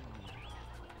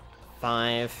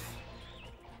 5.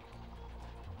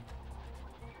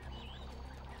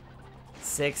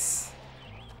 6.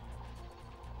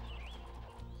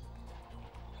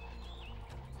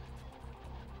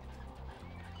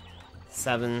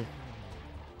 7.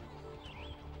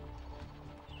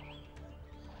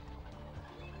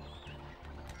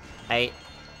 8.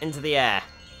 Into the air.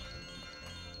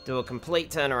 Do a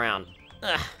complete turnaround.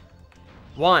 Ugh.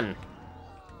 1.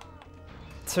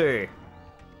 2.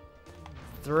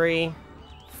 3.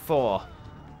 4.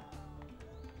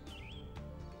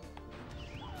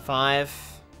 5.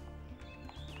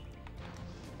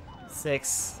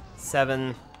 6.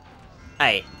 7.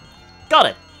 8. Got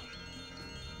it!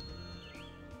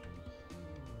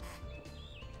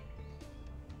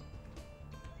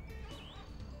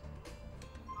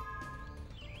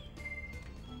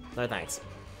 No thanks.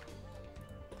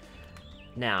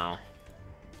 Now.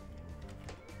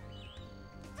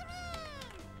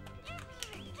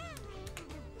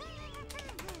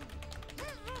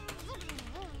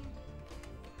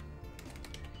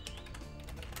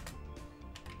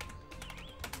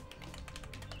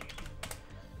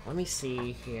 Let me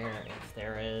see here if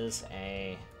there is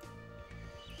a...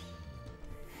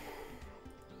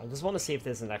 I just want to see if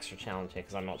there's an extra challenge here,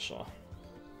 because I'm not sure.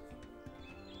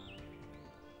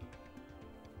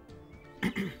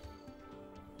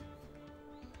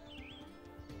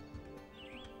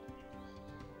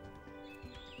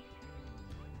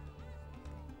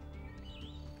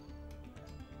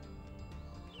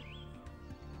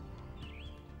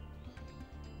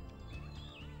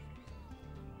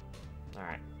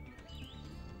 Alright.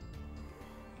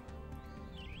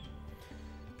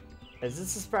 Is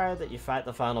this the Spyro that you fight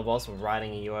the final boss with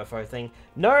riding a UFO thing?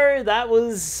 No, that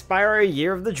was Spyro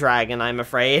Year of the Dragon, I'm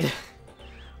afraid.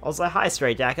 Also, hi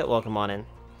Stray Jacket, welcome on in.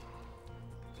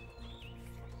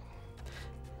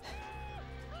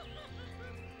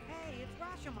 Hey, it's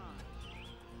Rashomon.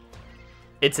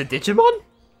 It's a Digimon?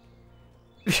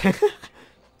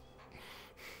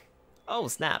 Oh,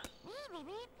 snap.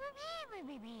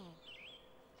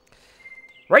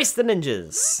 Race the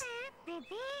ninjas!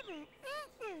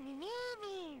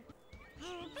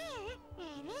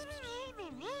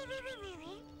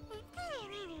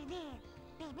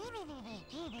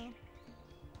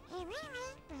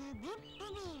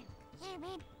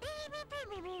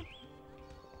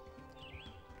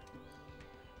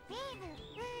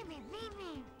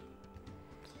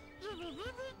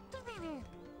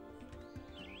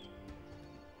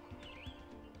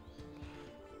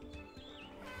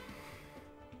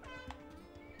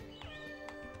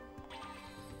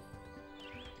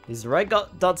 Use the right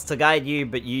dots to guide you,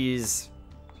 but use,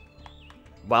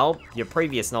 well, your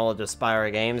previous knowledge of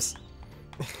Spyro games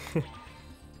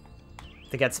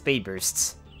to get speed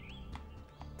boosts.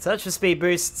 Search for speed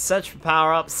boosts, search for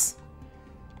power-ups,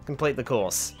 complete the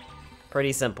course.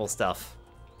 Pretty simple stuff.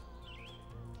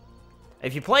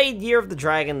 If you played Year of the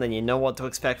Dragon, then you know what to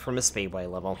expect from a Speedway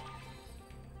level.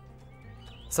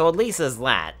 So at least there's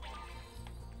that.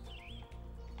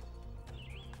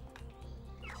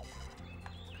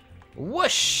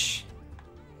 Whoosh!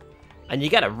 And you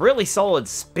get a really solid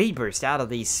speed boost out of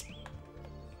these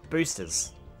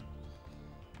boosters.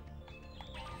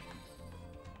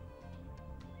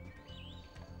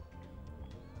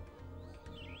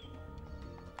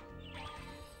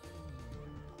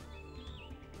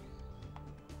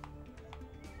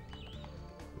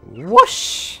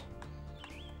 Whoosh!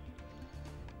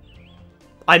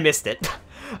 I missed it.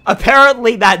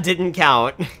 Apparently that didn't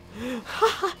count.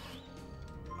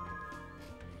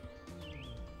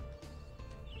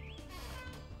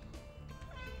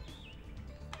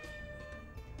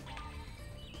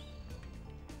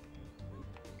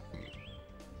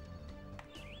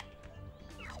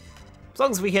 As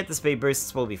long as we hit the speed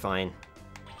boosts, we'll be fine.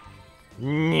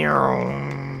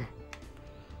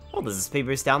 Oh, there's a speed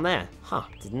boost down there. Huh,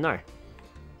 didn't know.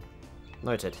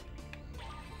 Noted.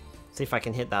 See if I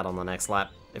can hit that on the next lap.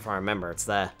 If I remember, it's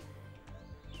there.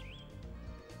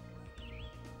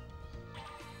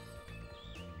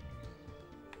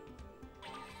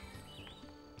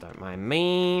 Don't mind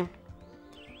me.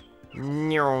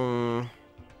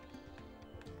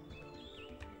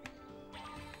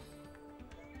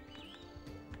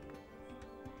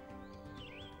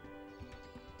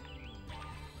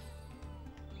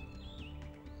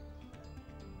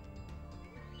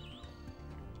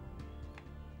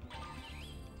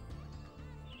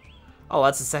 Oh,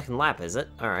 that's the second lap, is it?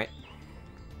 Alright.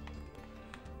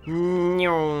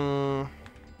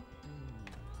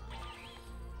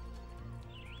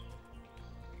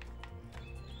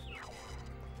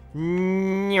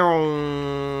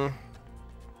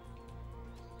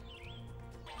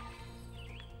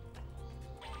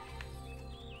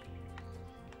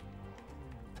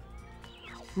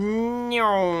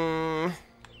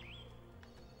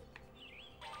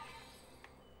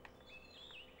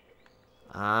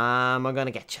 I'm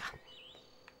gonna get ya.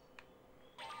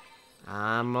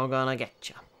 I'm gonna get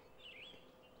ya.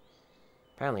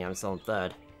 Apparently I'm still in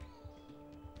third.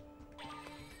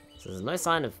 So there's no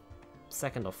sign of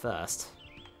second or first.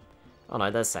 Oh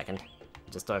no, there's second.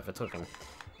 Just overtook him.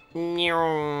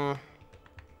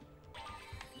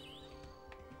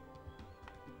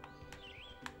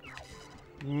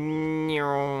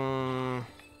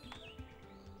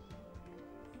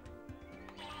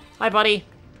 Hi, buddy.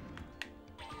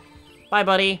 Bye,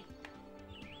 buddy.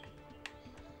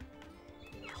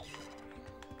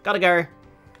 Gotta go.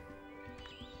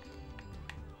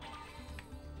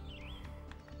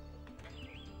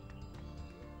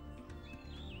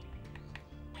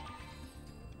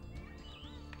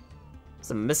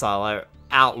 There's a missile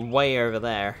out way over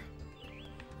there.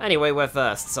 Anyway, we're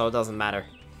first, so it doesn't matter.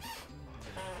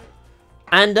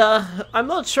 And, I'm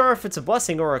not sure if it's a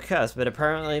blessing or a curse, but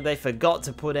apparently they forgot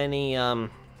to put any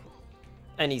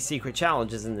secret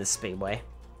challenges in this speedway.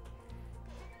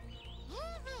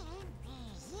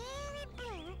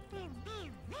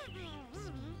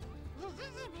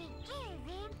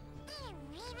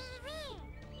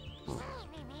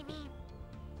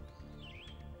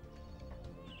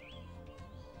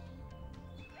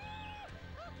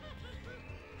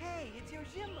 Hey, it's your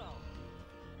Jimbo.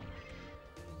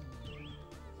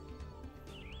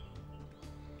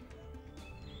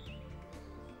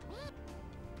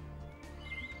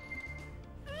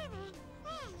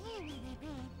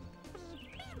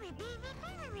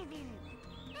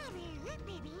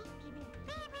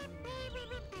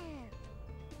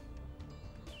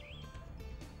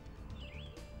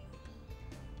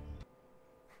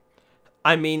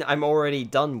 I mean, I'm already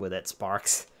done with it,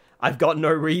 Sparks. I've got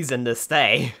no reason to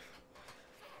stay.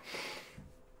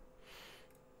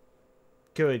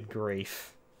 Good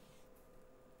grief.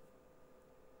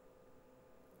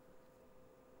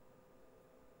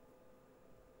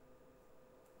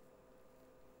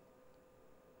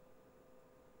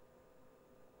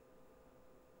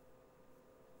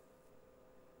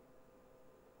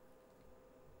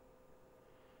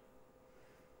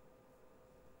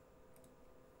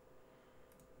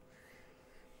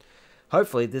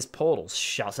 Hopefully this portal's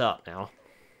shut up now.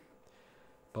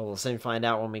 But we'll soon find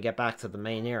out when we get back to the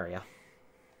main area.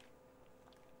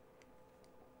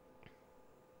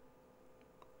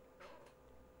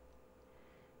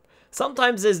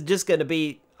 Sometimes there's just going to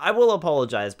be... I will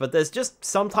apologize, but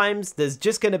sometimes there's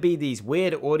just going to be these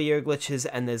weird audio glitches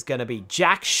and there's going to be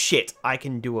jack shit I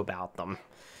can do about them.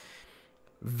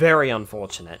 Very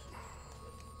unfortunate.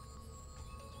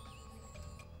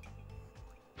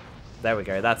 There we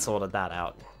go, that sorted that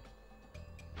out.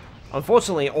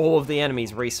 Unfortunately, all of the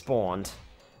enemies respawned,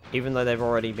 even though they've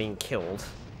already been killed.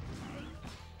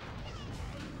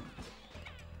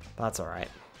 That's alright.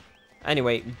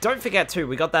 Anyway, don't forget too,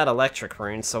 we got that electric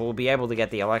rune, so we'll be able to get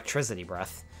the electricity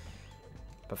breath.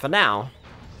 But for now...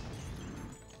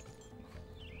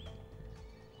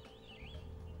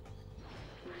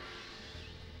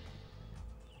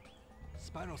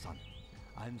 Spyro-san,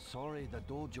 I'm sorry the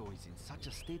dojo is in such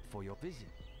a state for your visit.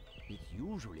 It's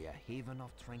usually a haven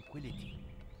of tranquility.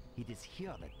 It is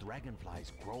here that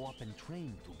dragonflies grow up and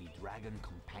train to be dragon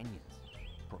companions.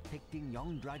 Protecting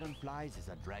young dragonflies is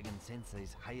a dragon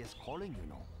sensei's highest calling, you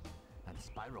know. And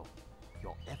Spyro,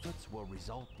 your efforts will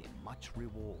result in much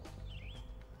reward.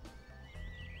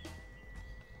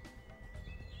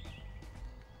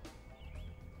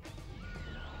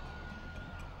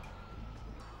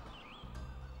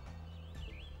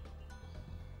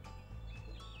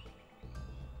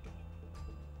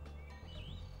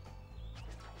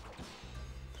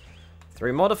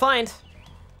 Three more to find.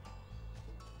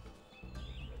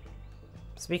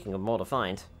 Speaking of more to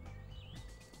find.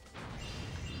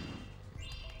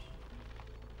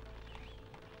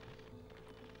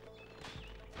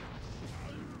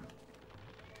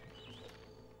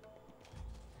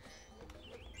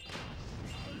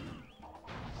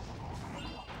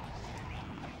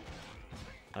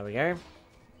 There we go.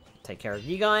 Take care of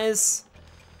you guys.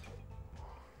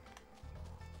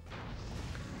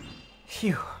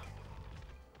 Phew.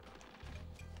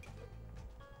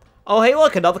 Oh, hey,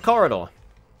 look, another corridor.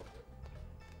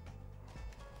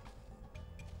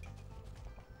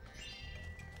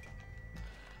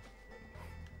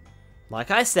 Like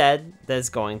I said, there's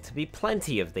going to be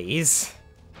plenty of these.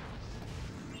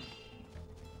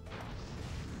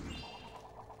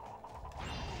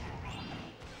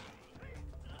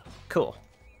 Cool.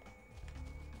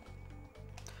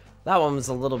 That one was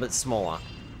a little bit smaller.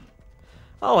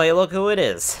 Oh, hey, look who it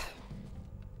is.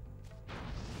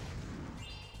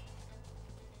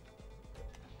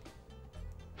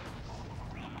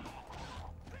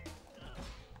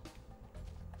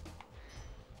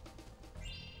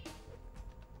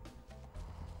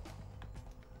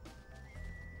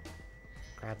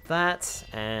 Grab that,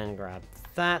 and grab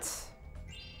that.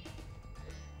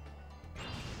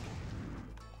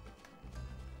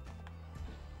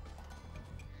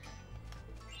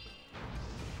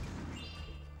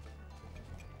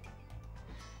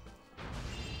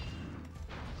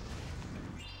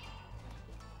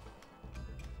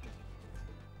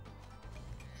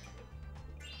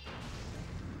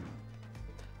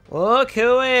 Look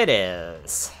who it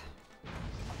is.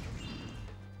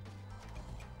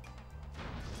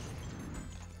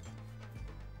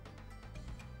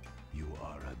 You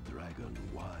are a dragon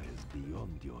wise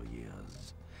beyond your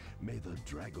years. May the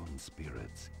dragon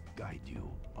spirits guide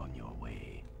you on your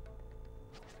way.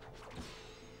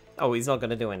 Oh, he's not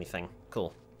gonna do anything.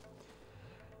 Cool.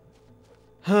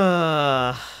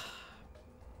 Spyro.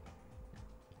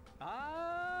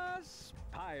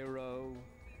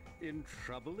 In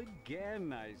trouble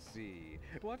again, I see.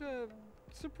 What a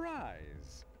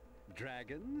surprise.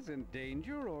 Dragons in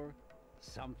danger or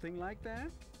something like that?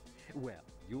 Well,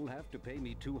 you'll have to pay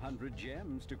me 200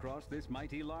 gems to cross this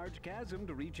mighty large chasm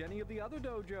to reach any of the other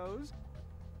dojos.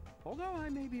 Although I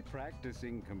may be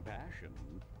practicing compassion,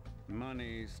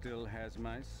 money still has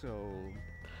my soul.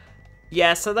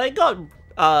 Yeah, so they got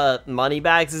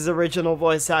Moneybags' original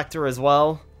voice actor as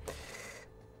well.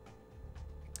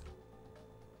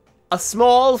 A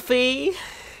small fee.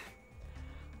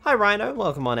 Hi, Rhino.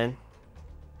 Welcome on in.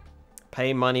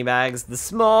 Pay Moneybags the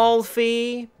small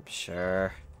fee.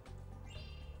 Sure.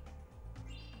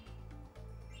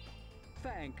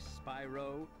 Thanks,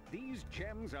 Spyro. These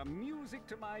gems are music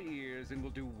to my ears and will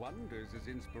do wonders as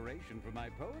inspiration for my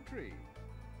poetry.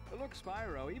 Look,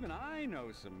 Spyro, even I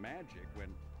know some magic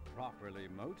when properly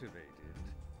motivated.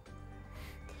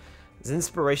 It's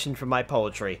inspiration from my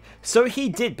poetry. So he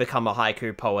did become a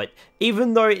haiku poet,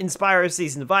 even though in Spyro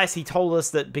Season of Ice he told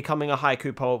us that becoming a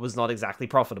haiku poet was not exactly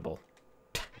profitable.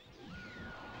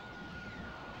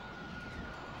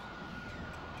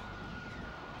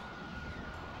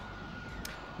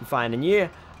 I'm fine, and you?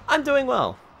 I'm doing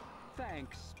well.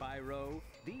 Thanks, Spyro.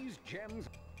 gems.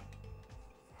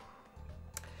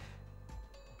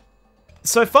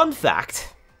 So, fun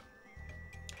fact.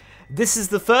 This is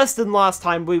the first and last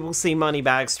time we will see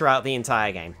moneybags throughout the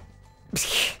entire game.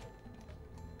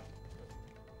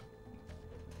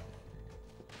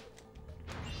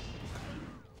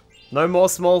 No more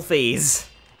small fees.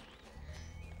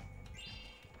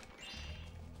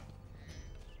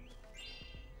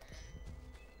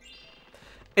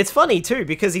 It's funny too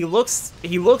because he looks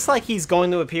like he's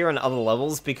going to appear in other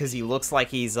levels because he looks like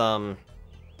he's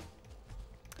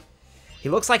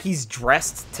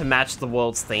dressed to match the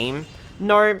world's theme.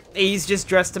 No, he's just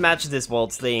dressed to match this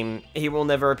world's theme. He will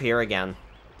never appear again.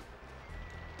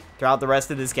 Throughout the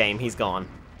rest of this game, he's gone.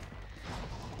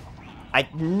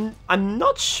 I'm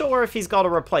not sure if he's got a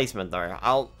replacement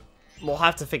though. We'll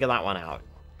have to figure that one out.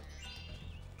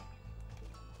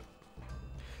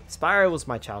 Spyro was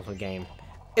my childhood game.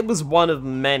 It was one of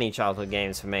many childhood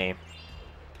games for me.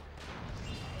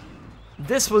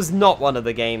 This was not one of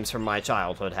the games from my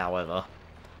childhood, however.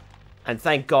 And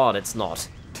thank God it's not.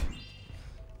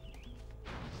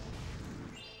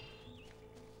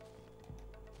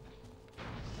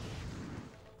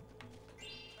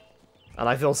 And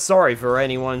I feel sorry for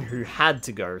anyone who had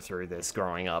to go through this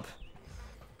growing up.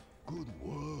 Good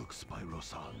work,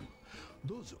 Spyro-san.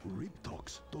 Those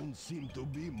Riptocs don't seem to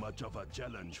be much of a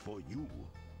challenge for you.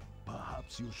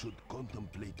 Perhaps you should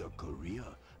contemplate a career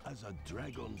as a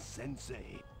dragon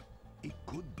sensei. It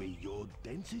could be your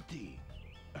density.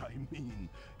 I mean,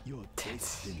 your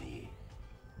destiny.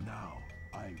 Now,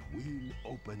 I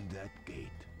will open that gate.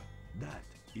 That,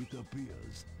 it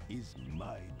appears, is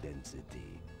my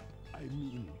density. I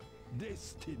mean,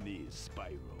 destiny,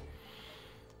 Spyro.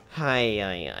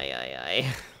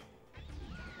 Hi.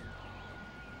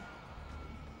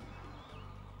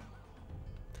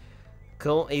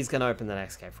 Cool, he's gonna open the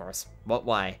next gate for us. What,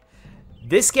 why?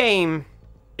 This game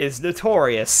is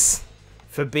notorious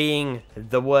for being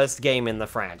the worst game in the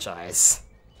franchise.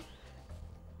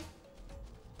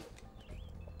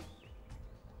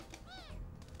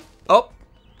 Oh!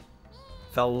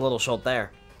 Fell a little short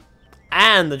there.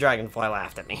 And the Dragonfly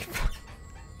laughed at me.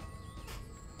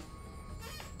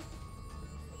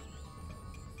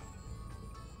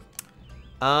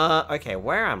 Okay,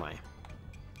 where am I?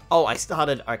 Oh, I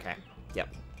started, okay.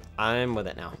 Yep, I'm with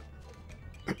it now.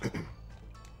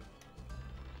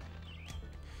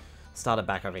 Started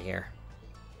back over here.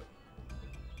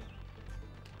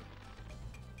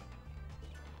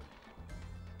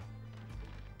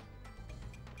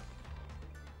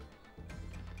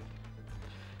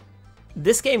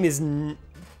 This game is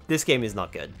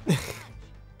not good.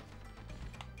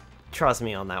 Trust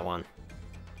me on that one.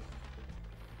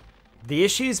 The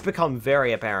issues become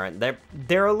very apparent.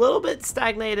 They're a little bit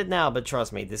stagnated now, but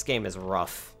trust me, this game is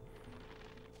rough.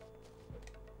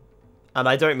 And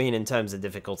I don't mean in terms of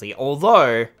difficulty,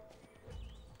 although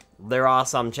there are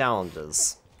some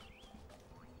challenges.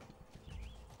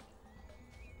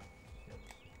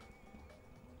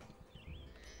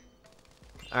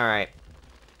 Alright.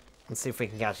 Let's see if we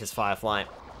can catch this Firefly.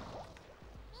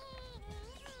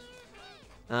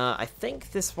 I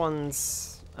think this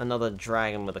one's another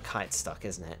dragon with a kite stuck,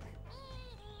 isn't it?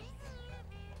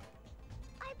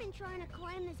 I've been trying to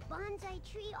climb this bonsai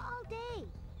tree all day.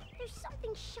 There's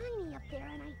something shiny up there,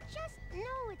 and I just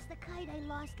know it's the kite I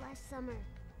lost last summer.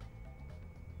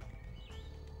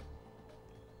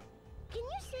 Can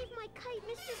you save my kite,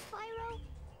 Mr. Spyro?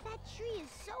 That tree is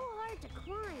so hard to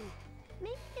climb.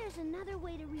 Maybe there's another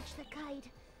way to reach the kite.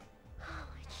 Oh,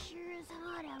 it sure is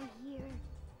hot out here.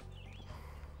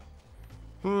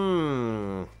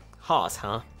 Hot,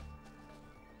 huh?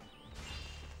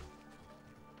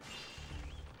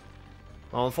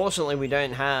 Well, unfortunately, we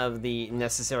don't have the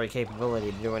necessary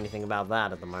capability to do anything about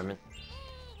that at the moment.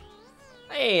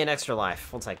 Hey, an extra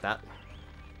life. We'll take that.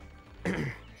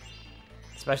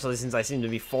 Especially since I seem to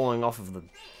be falling off of the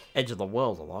edge of the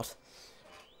world a lot.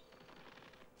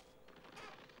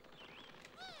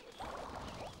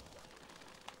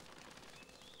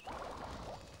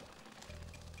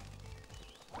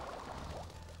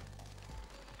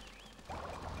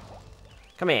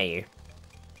 Come here, you.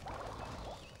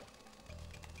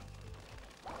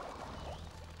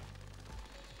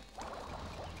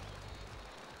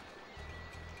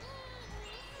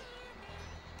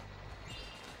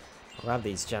 I'll grab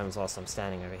these gems whilst I'm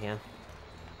standing over here.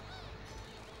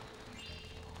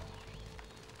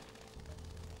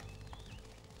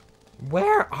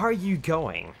 Where are you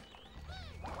going?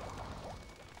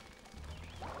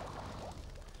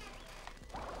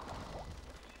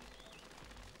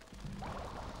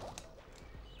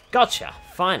 Gotcha,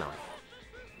 finally.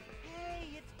 Hey,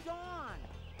 it's Dawn.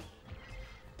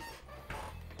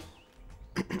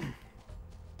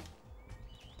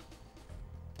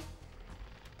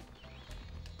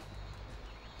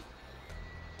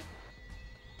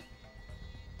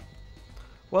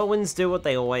 Whirlwinds do what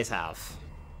they always have.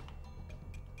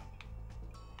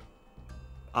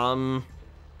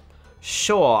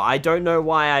 Sure, I don't know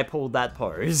why I pulled that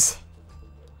pose.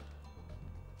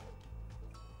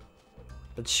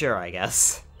 But sure, I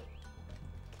guess.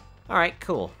 Alright,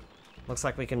 cool. Looks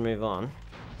like we can move on.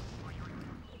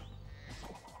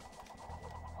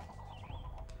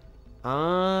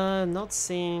 Not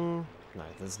seeing... No,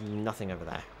 there's nothing over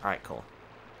there. Alright, cool.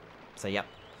 So, yep.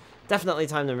 Definitely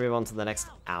time to move on to the next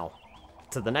owl.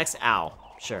 To the next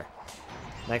owl. Sure.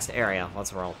 Next area.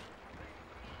 Let's roll.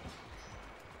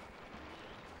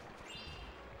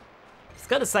 I was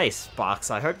gonna say, Sparks,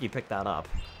 I hope you picked that up.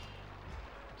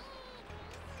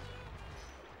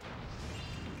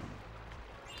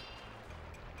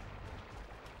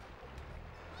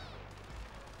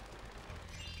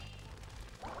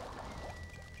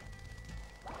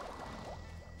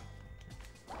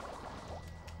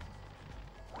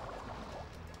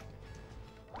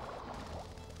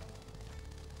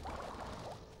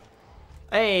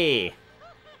 Hey!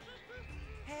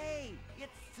 Hey,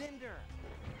 it's Cinder.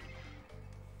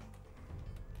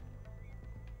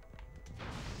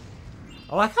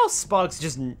 I like how Sparks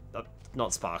just...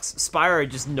 not Sparks. Spyro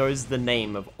just knows the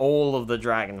name of all of the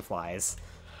dragonflies.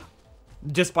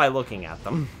 Just by looking at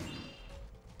them.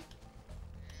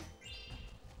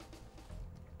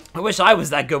 I wish I was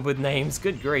that good with names.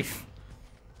 Good grief.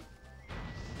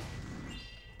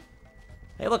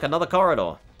 Hey look, another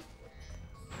corridor.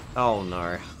 Oh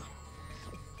no.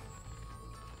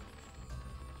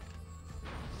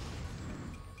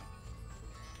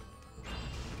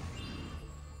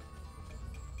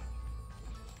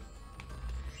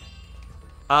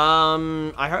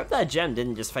 I hope that gem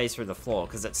didn't just phase through the floor,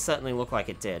 because it certainly looked like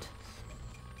it did.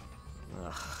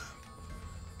 Ugh.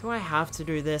 Do I have to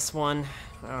do this one?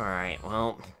 Alright,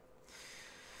 well...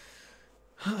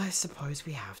 I suppose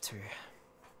we have to.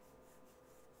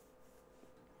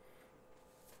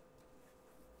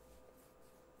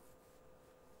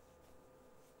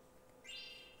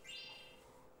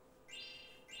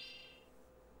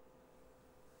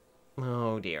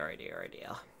 Oh dear, oh dear, oh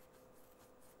dear.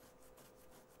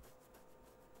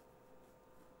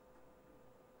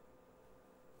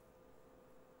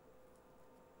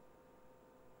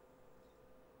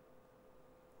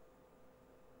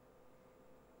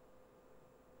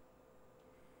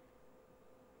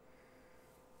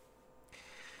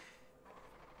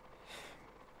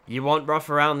 You want rough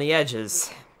around the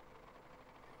edges.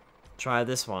 Try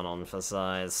this one on for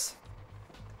size.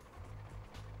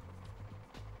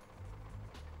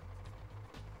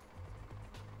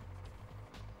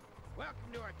 Welcome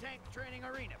to our tank training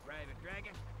arena, Private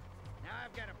Dragon. Now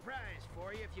I've got a prize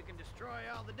for you if you can destroy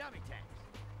all the dummy tanks.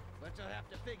 But you'll have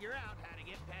to figure out how to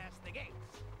get past the gates.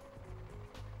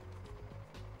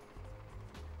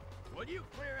 Will you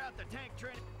clear out the tank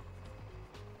training?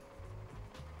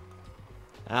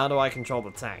 How do I control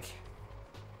the tank?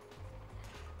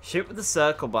 Shoot with the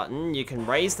circle button. You can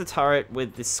raise the turret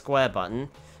with the square button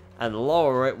and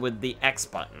lower it with the X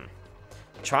button.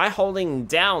 Try holding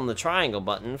down the triangle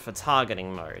button for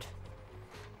targeting mode.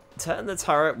 Turn the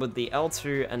turret with the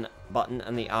L2 button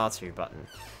and the R2 button.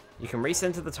 You can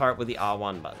recenter the turret with the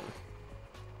R1 button.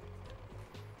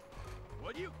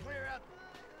 Will you clear out?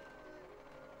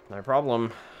 No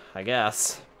problem, I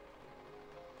guess.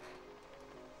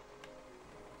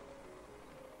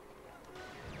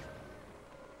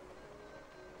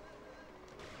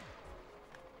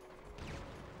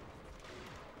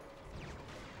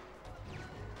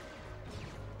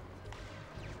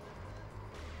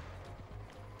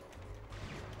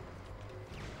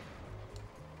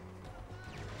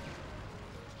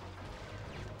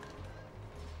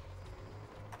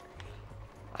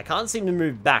 I can't seem to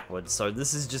move backwards, so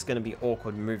this is just going to be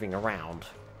awkward moving around.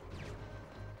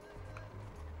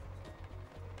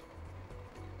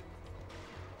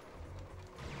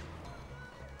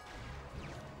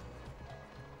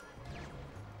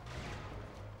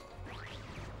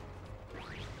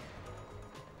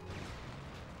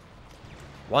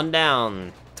 One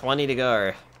down, 20 to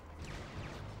go.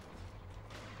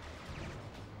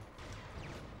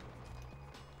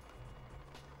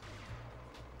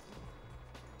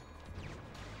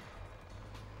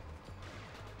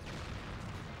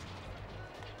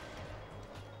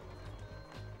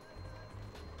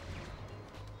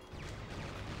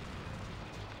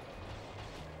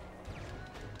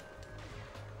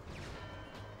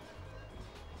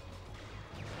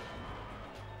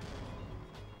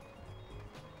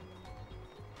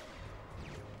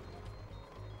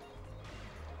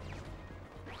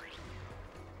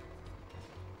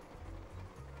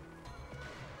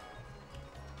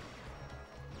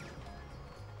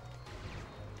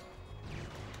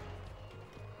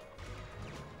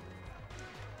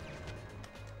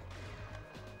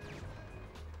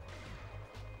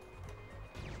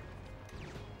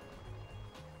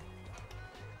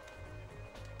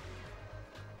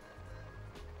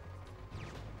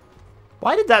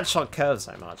 Why did that shot curve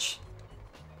so much?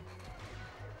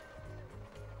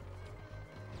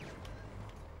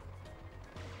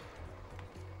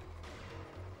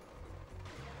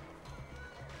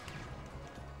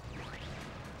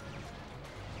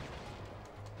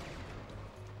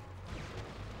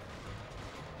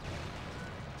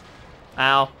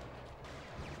 Ow.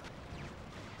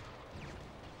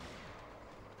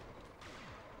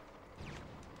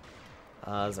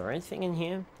 Is there anything in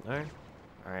here? No?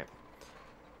 Alright.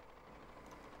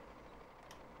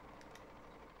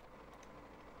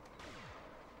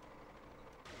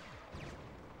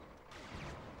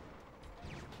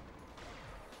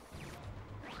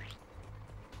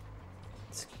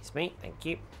 Excuse me, thank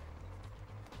you.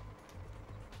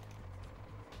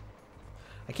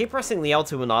 I keep pressing the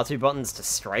L2 and R2 buttons to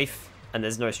strafe, and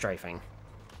there's no strafing.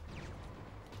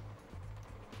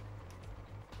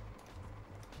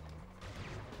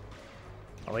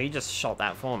 Oh, you just shot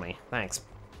that for me. Thanks.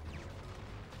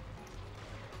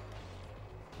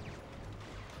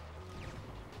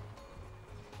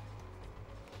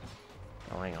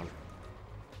 Oh, hang on.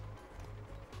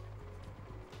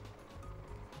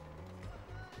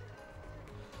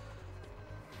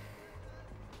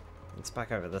 It's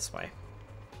back over this way.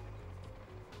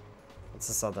 What's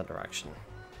this other direction?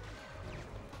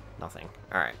 Nothing.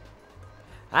 Alright.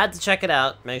 I had to check it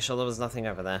out, make sure there was nothing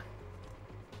over there.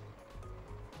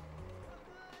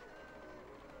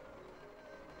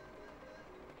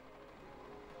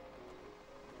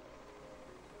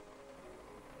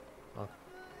 Oh.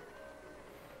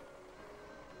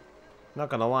 Not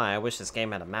gonna lie, I wish this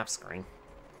game had a map screen.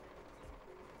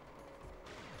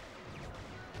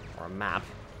 Or a map.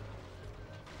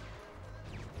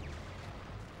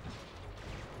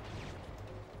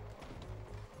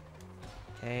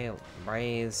 Okay,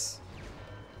 raise.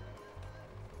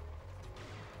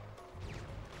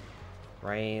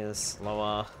 Raise,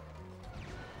 lower.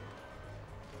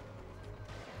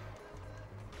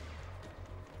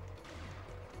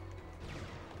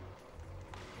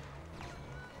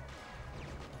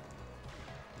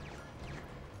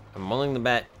 I'm willing to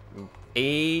bet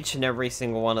each and every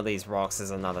single one of these rocks is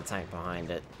another tank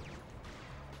behind it.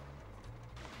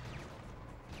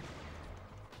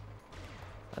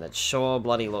 And it sure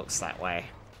bloody looks that way.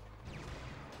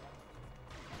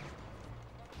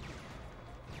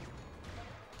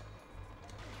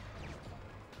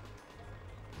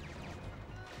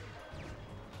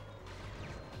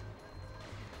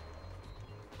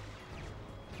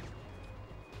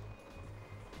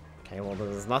 Okay, well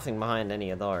there's nothing behind any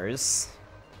of those.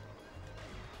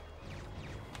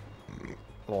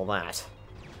 Or that.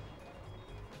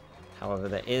 However,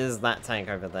 there is that tank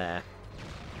over there.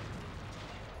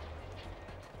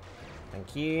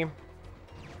 Thank you.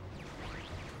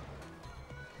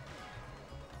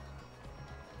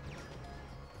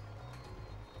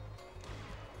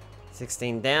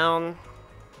 $16 down.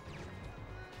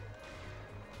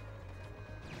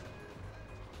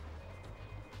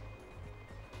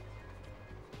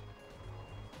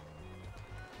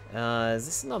 Is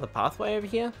this another pathway over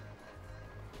here?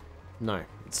 No,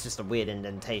 it's just a weird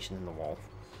indentation in the wall.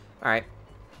 Alright.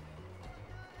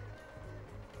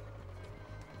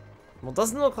 Well,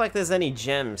 doesn't look like there's any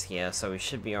gems here, so we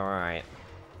should be alright.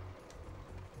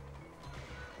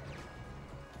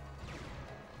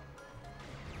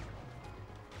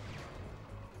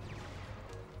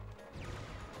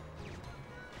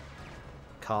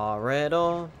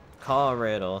 Corridor,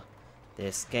 corridor.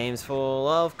 This game's full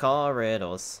of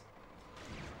corridors.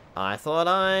 I thought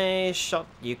I shot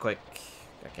you quick.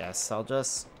 I guess I'll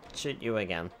just shoot you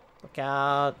again. Look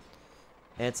out.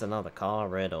 It's another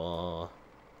corridor.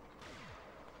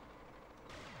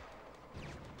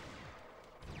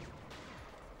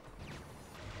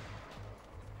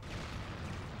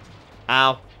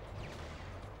 Ow.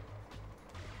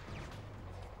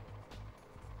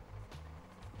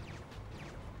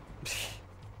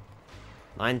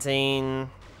 $19.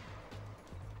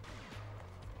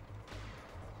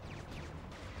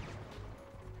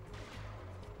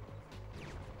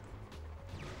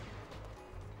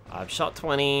 I've shot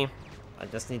 20. I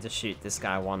just need to shoot this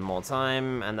guy one more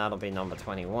time, and that'll be number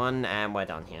 21, and we're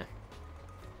done here.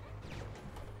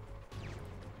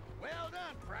 Well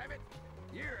done, Private.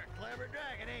 You're a clever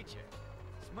dragon, ain't you?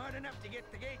 Smart enough to get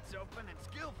the gates open and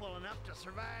skillful enough to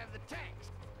survive the tanks.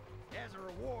 As a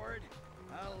reward,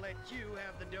 I'll let you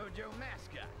have the dojo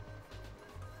mascot.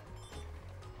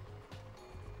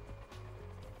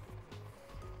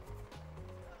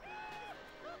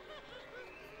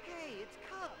 Hey, it's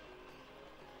Cub.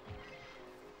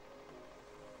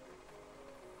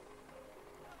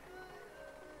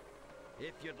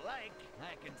 If you'd like,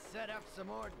 I can set up some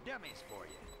more dummies for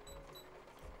you.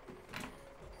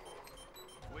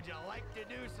 Would you like to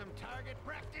do some target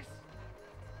practice?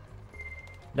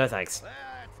 No thanks. Well,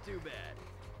 that's too bad.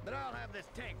 But I'll have this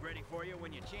tank ready for you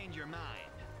when you change your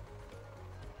mind.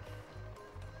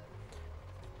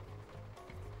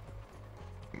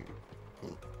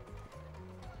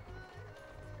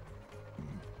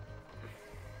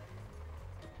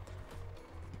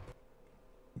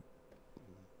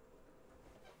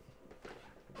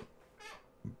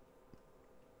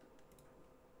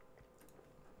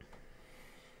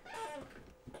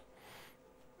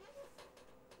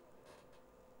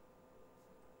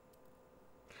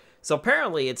 So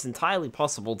apparently it's entirely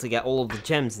possible to get all of the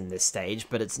gems in this stage,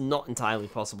 but it's not entirely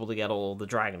possible to get all of the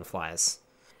dragonflies.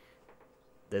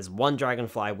 There's one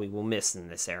dragonfly we will miss in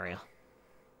this area.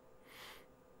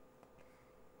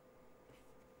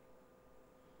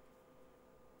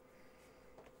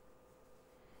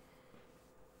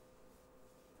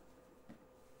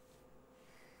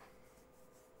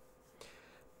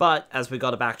 But, as we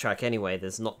gotta backtrack anyway,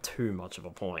 there's not too much of a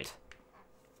point.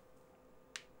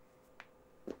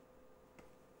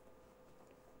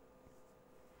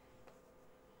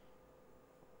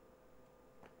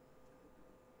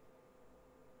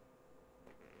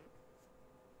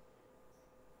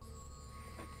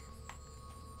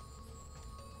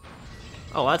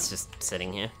 Oh, that's just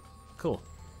sitting here. Cool.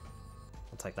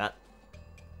 I'll take that.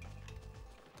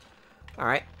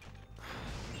 Alright.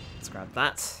 Let's grab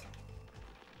that.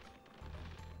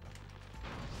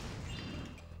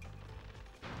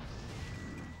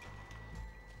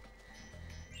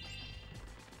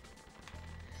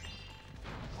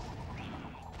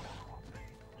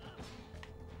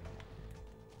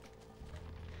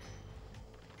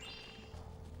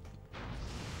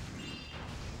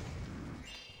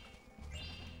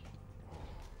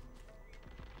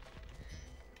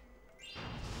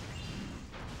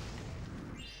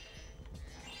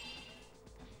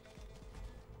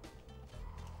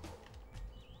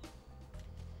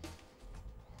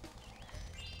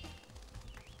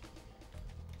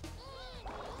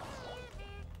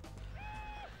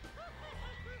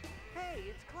 Hey,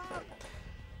 it's Cloud.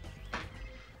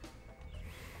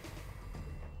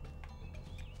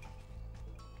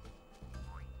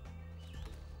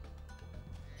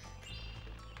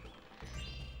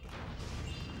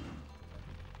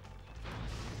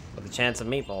 With a chance of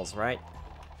meatballs, right?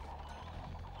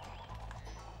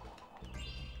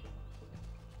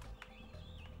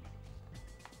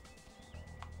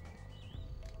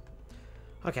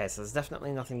 Okay, so there's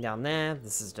definitely nothing down there.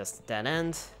 This is just a dead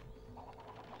end.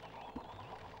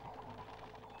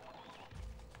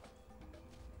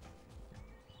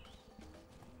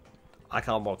 I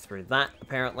can't walk through that,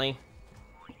 apparently.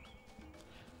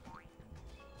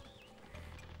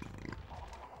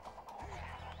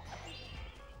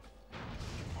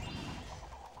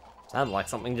 Sounded like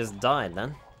something just died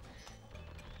then.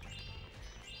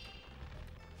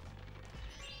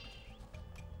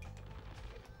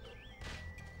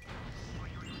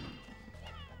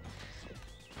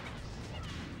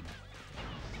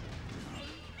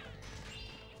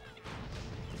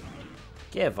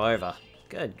 Give over.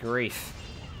 Good grief.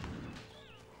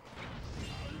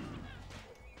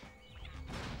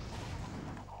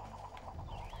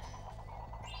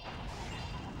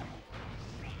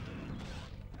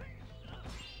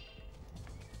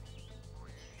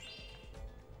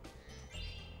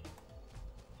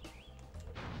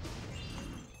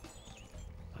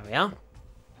 There we are.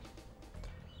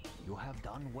 You have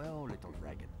done well, little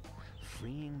dragon.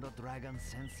 Freeing the dragon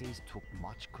senses took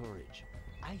much courage.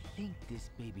 I think this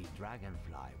baby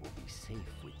dragonfly will be safe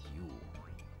with you.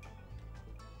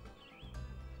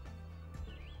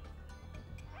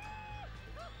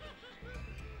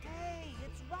 Hey,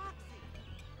 it's Roxy.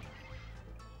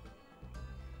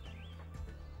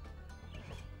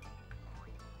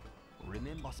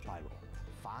 Remember, Spyro,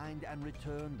 find and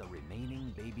return the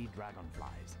remaining baby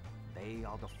dragonflies. They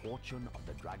are the fortune of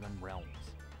the Dragon Realms.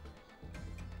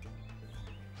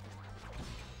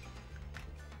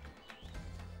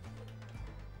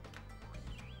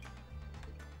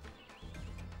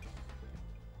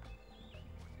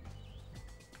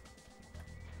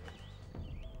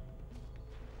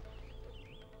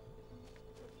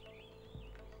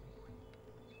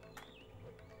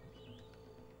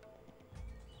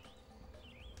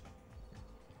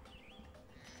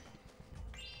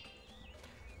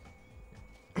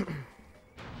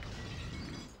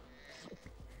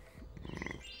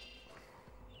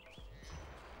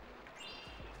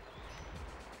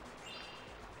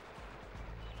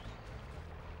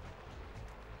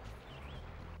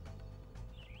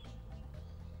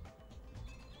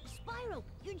 Spyro,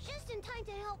 you're just in time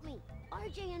to help me.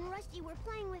 RJ and Rusty were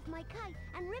playing with my kite,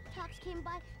 and Riptox came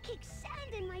by, kicked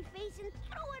sand in my face, and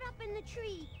threw it up in the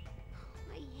tree.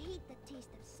 I hate the taste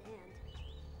of sand.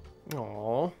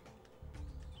 Aww.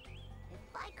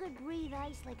 If I could breathe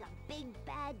ice like a big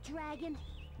bad dragon,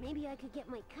 maybe I could get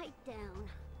my kite down.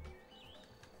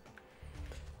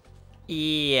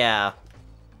 Yeah.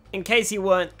 In case you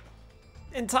weren't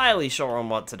entirely sure on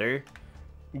what to do,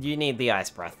 you need the ice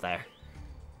breath there.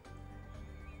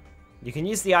 You can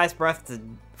use the ice breath to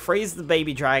freeze the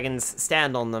baby dragons,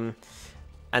 stand on them,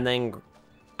 and then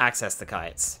access the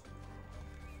kites.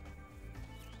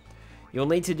 You'll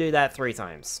need to do that 3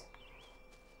 times.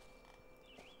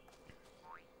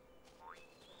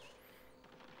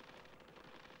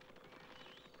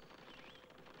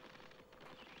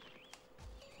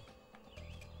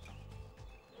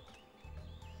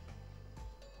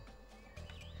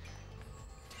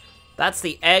 That's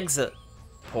the exit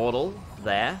portal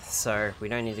there, so we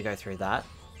don't need to go through that.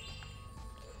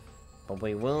 But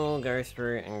we will go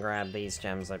through and grab these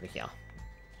gems over here.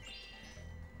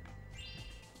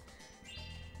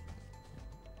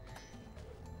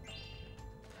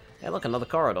 Hey, look, another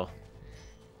corridor.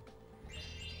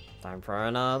 Time for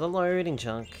another loading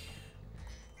chunk.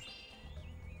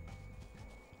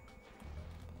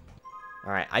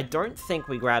 Alright, I don't think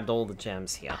we grabbed all the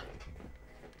gems here.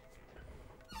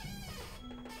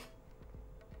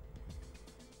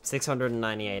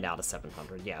 $698 out of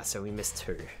 700. Yeah, so we missed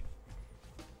 2.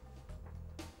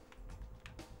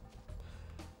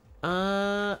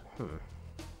 I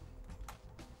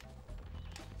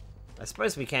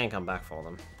suppose we can come back for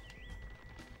them.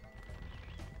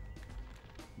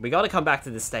 We gotta come back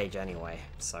to this stage anyway,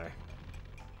 so...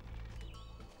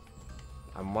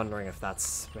 I'm wondering if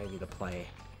that's maybe the play.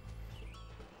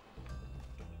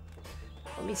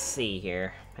 Let me see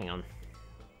here. Hang on.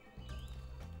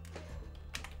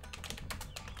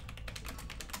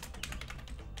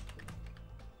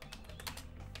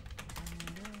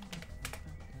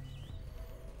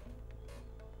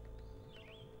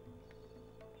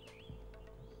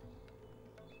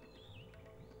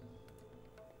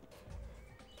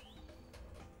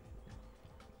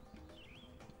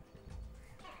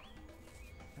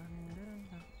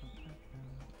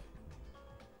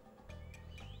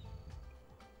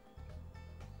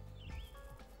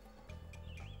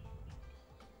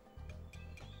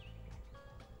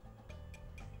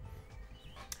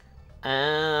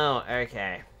 Oh,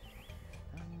 okay.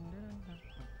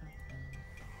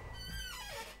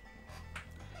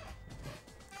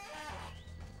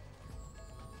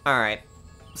 Alright.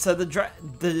 So the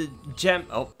gem...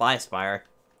 Oh, bye, Spyro.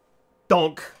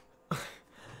 Donk.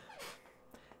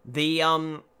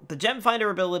 The gem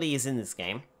finder ability is in this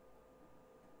game.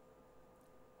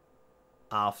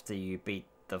 After you beat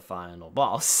the final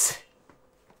boss.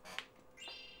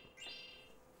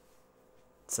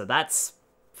 So that's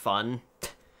fun.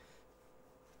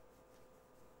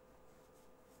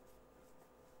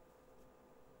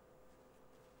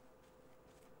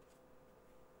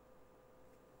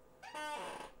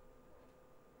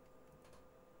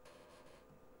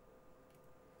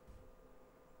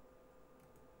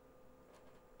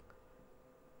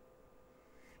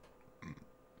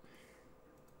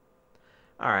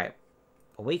 Alright,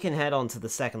 we can head on to the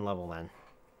second level then.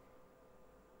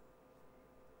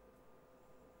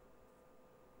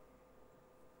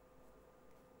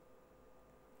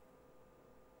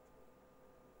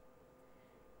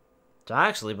 Which I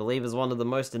actually believe is one of the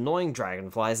most annoying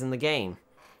dragonflies in the game.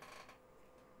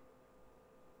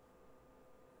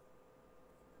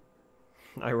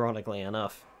 Ironically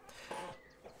enough.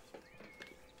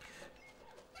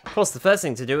 Of course, the first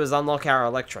thing to do is unlock our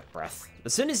electric breath.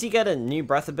 As soon as you get a new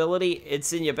breath ability,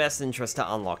 it's in your best interest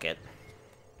to unlock it.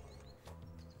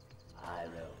 Spyro,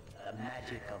 the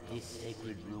magic of this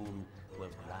sacred rune will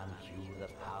grant you the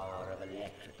power of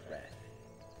electric breath.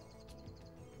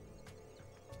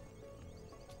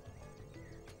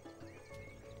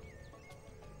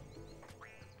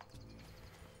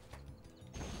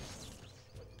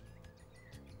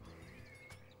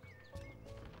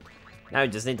 Now we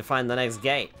just need to find the next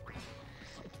gate.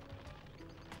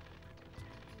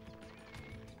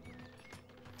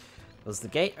 Was the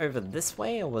gate over this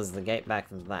way, or was the gate back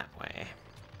that way?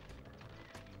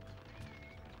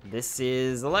 This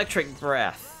is electric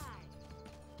breath.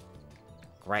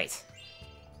 Great.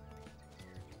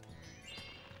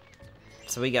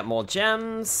 So we get more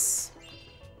gems.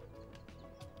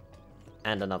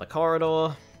 And another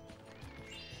corridor.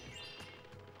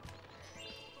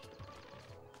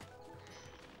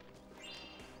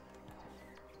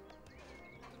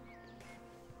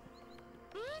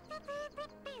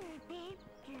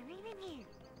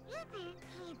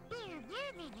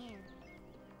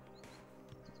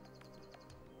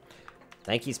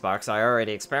 Thank you, Sparks. I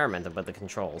already experimented with the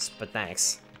controls, but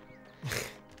thanks.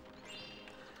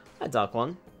 Hi, Dark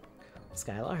One.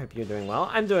 Skyler, hope you're doing well.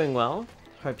 I'm doing well.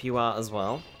 Hope you are as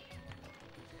well.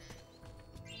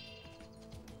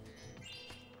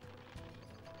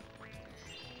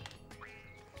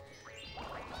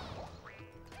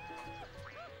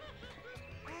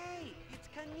 Hey, it's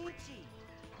Kanichi.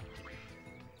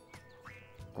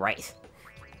 Great.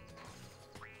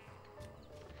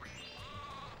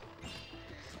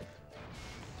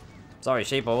 Sorry,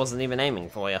 Sheep, I wasn't even aiming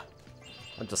for you.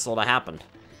 It just sort of happened.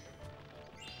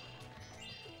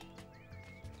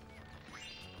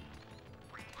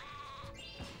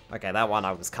 Okay, that one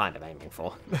I was kind of aiming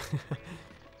for.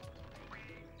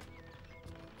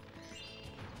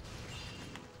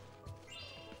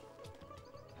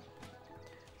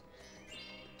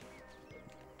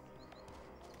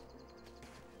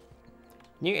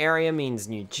 New area means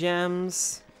new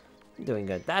gems. I'm doing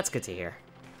good. That's good to hear.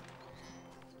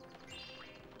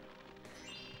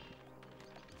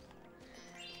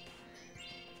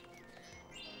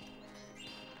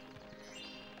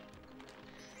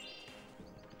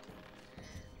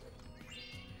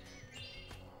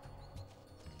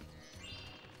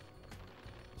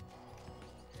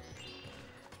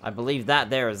 I believe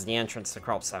that there is the entrance to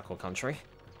Crop Circle Country.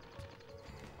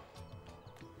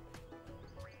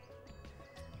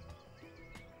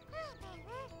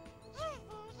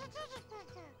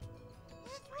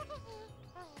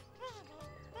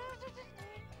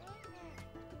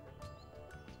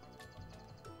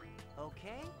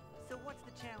 Okay, so what's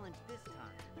the challenge this time?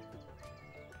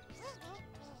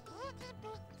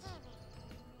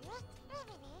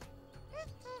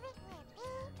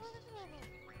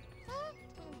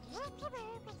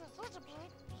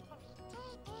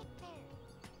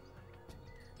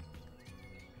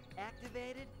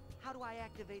 Activated? How do I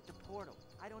activate the portal?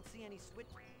 I don't see any switch.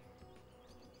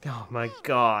 Oh my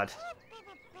god.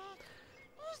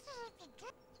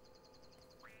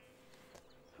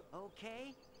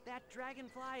 Okay, that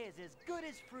dragonfly is as good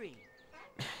as free.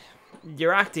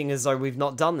 You're acting as though we've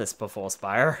not done this before,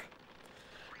 Spyro.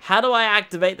 How do I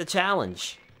activate the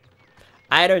challenge?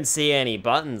 I don't see any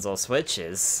buttons or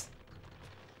switches.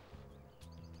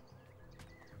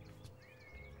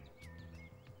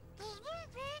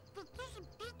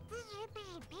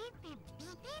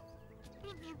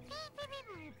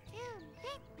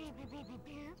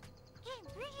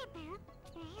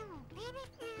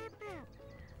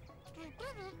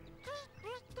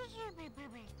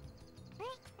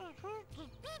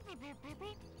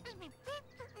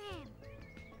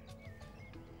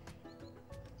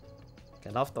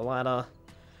 Get off the ladder,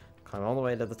 climb all the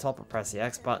way to the top and press the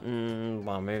X button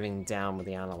while moving down with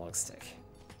the analog stick.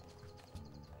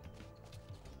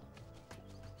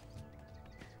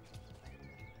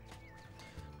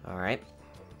 Alright.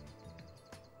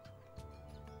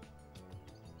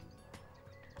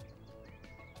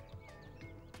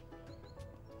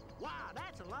 Wow,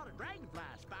 that's a lot of dragonflies,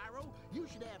 Spyro. You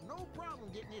should have no problem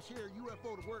getting this here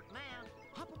UFO to work now.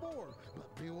 Hop aboard,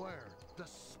 but beware. The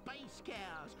space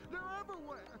cows, they're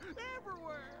everywhere,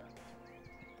 everywhere.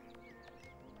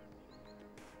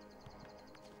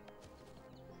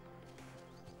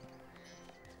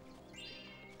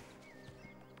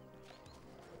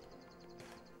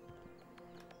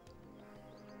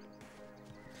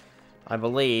 I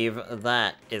believe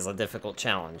that is a difficult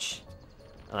challenge.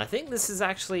 And I think this is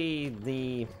actually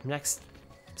the next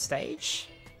stage?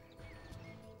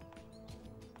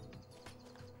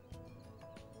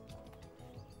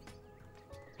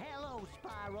 Hello,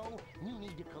 Spyro. You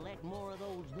need to collect more of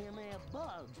those them there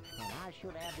bugs, and I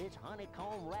should have this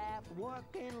honeycomb raft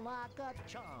working like a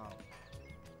charm.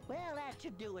 Well, that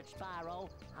should do it, Spyro.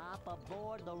 Hop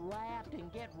aboard the raft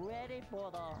and get ready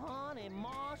for the Honey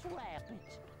Moss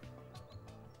Rapids.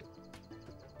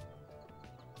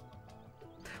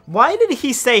 Why did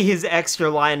he say his extra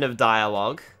line of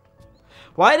dialogue?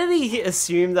 Why did he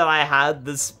assume that I had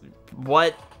this?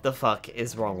 What the fuck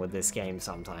is wrong with this game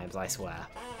sometimes, I swear.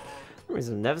 For some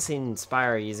reason, I've never seen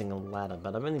Spyro using a ladder,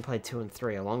 but I've only played 2 and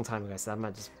 3 a long time ago, so that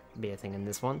might just be a thing in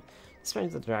this one.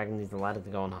 Strange that the dragon needs a ladder to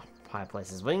go on higher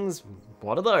places. Wings?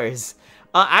 What are those?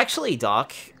 Actually,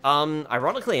 Doc,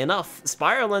 ironically enough,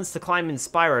 Spyro learns to climb in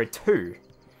Spyro 2.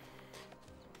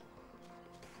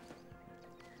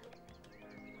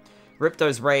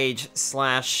 Ripto's Rage /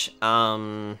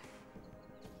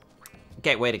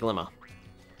 Gateway to Glimmer.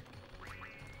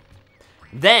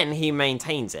 Then he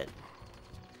maintains it.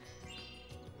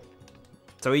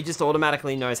 So he just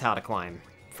automatically knows how to climb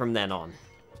from then on.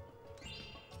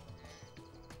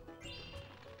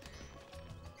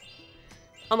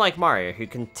 Unlike Mario, who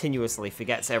continuously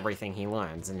forgets everything he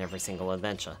learns in every single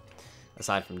adventure.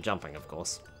 Aside from jumping, of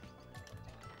course.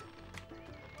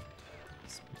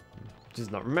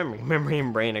 Just not remembering. Memory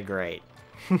and brain are great.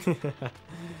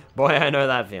 Boy, I know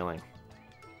that feeling.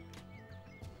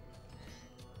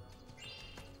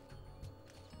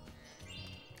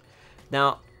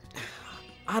 Now,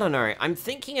 I don't know, I'm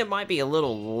thinking it might be a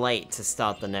little late to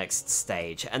start the next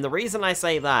stage, and the reason I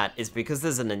say that is because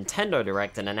there's a Nintendo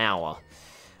Direct in an hour,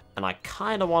 and I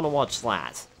kinda wanna watch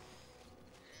that.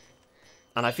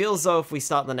 And I feel as though if we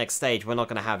start the next stage, we're not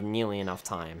gonna have nearly enough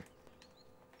time.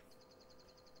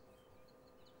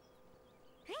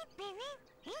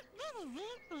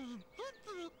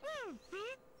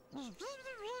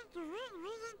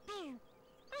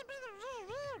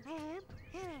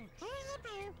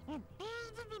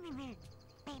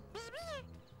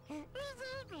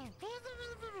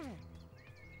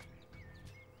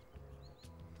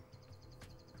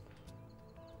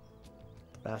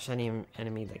 Bash any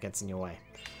enemy that gets in your way.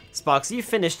 Sparks, you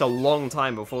finished a long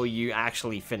time before you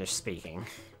actually finished speaking.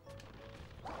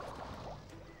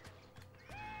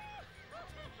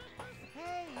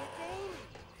 Hey,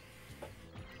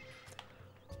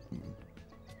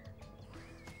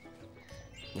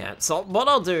 Yeah, so what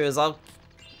I'll do is I'll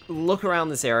look around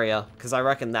this area, because I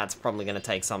reckon that's probably going to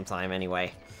take some time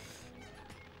anyway.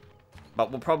 But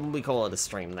we'll probably call it a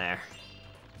stream there.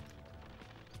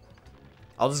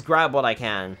 I'll just grab what I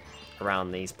can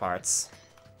around these parts.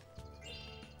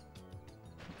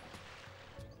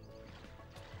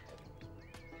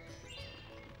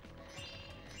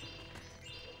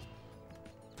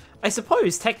 I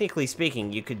suppose, technically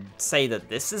speaking, you could say that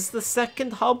this is the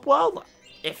second hub world,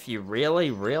 if you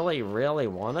really, really, really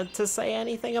wanted to say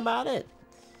anything about it.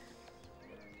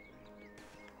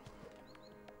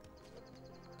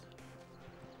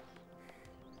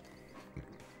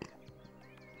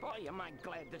 Boy, am I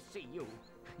glad to see you.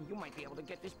 You might be able to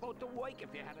get this boat to work if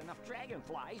you had enough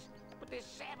dragonflies. But there's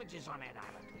savages on that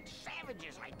island.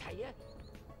 Savages, I tell you.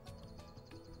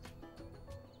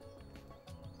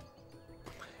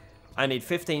 I need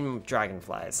 15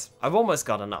 dragonflies. I've almost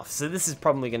got enough, so this is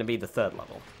probably going to be the third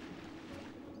level.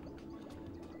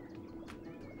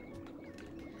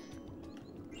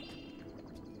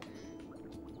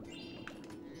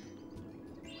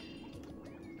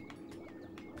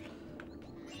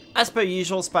 As per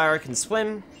usual, Spyro can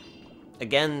swim.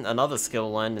 Again, another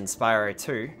skill learned in Spyro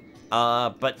 2.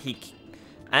 But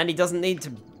he doesn't need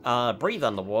to breathe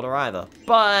underwater either.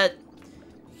 But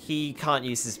he can't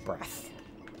use his breath.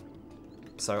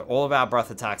 So all of our breath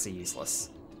attacks are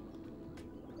useless.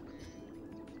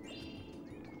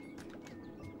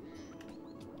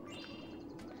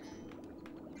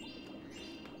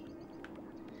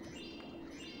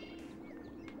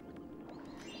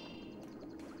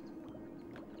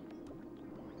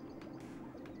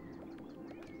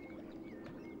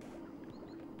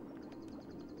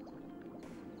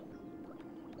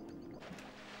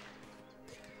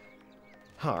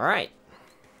 All right.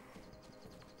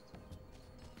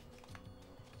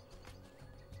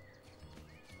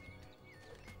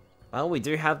 Well, we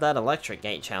do have that electric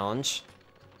gate challenge.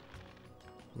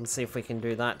 Let's see if we can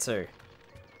do that too.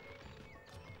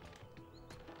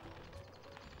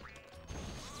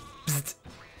 Psst.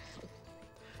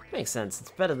 Makes sense.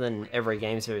 It's better than every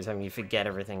game series having you forget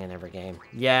everything in every game.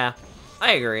 Yeah,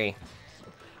 I agree.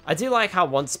 I do like how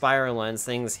once Spyro learns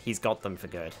things, he's got them for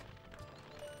good.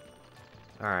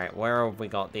 Alright, where have we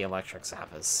got the electric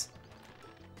zappers?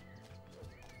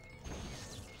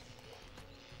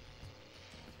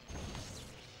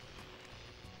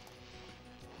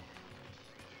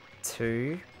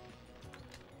 Two.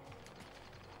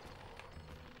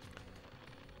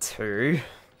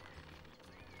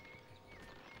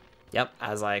 Yep,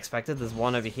 as I expected, there's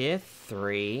one over here.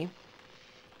 3.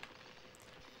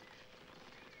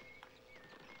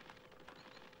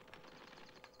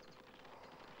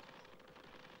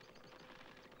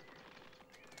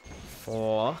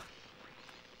 4.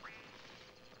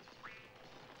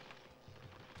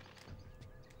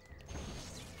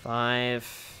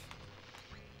 5.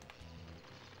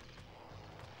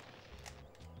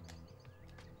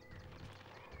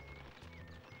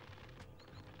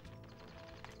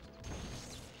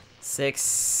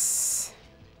 6.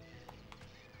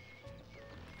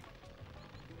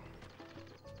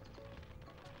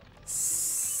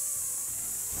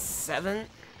 7.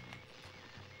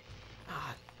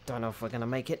 Don't know if we're gonna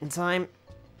make it in time.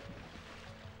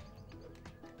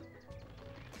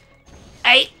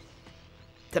 8.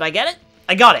 Did I get it?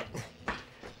 I got it.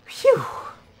 Phew.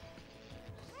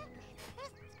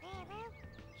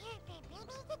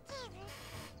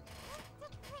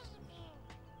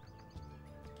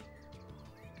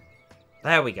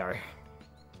 There we go.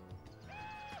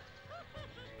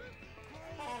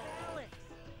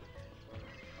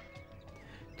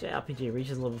 JRPG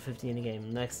reaches level 50 in the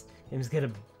game. Next game's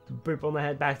gonna boop on the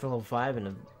head back to level 5,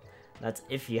 and that's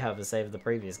if you have a save of the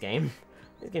previous game.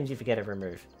 These games you forget every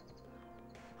move.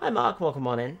 Hi Mark, welcome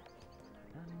on in.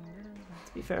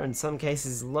 To be fair, in some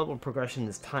cases, level progression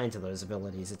is tied to those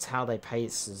abilities. It's how they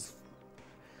pace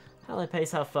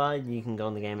how far you can go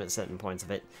in the game at certain points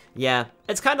of it. Yeah,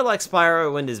 it's kind of like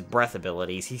Spyro and his breath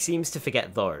abilities. He seems to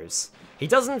forget those. He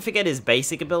doesn't forget his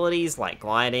basic abilities, like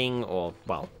gliding, or,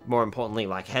 well, more importantly,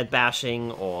 like head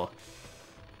bashing, or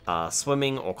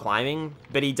swimming, or climbing,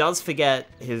 but he does forget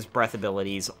his breath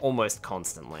abilities almost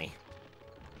constantly.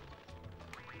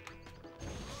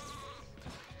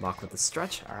 Mark with the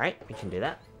stretch. Alright, we can do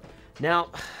that. Now,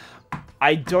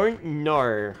 I don't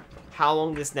know how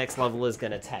long this next level is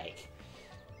going to take.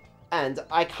 And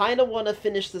I kind of want to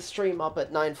finish the stream up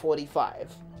at 9:45.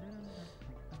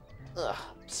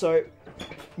 So,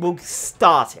 we'll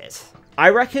start it. I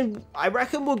reckon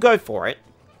we'll go for it.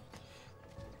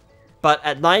 But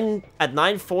at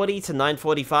 9:40 to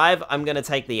 9:45, I'm going to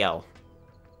take the L.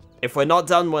 If we're not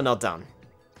done, we're not done.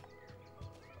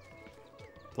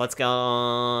 Let's go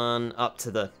on up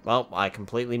to the... Well, I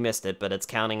completely missed it, but it's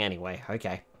counting anyway.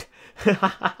 Okay.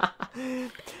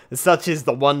 Such is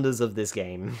the wonders of this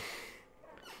game.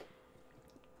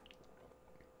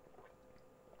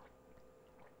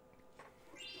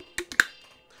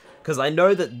 Because I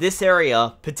know that this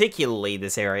area, particularly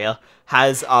this area,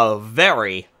 has a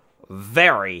very,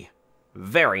 very,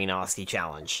 very nasty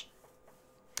challenge.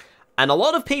 And a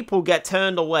lot of people get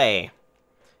turned away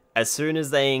as soon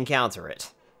as they encounter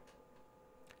it.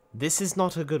 This is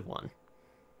not a good one.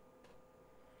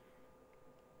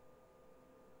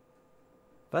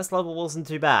 First level wasn't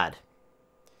too bad.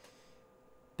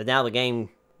 But now the game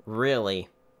really,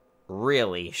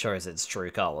 really shows its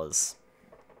true colors.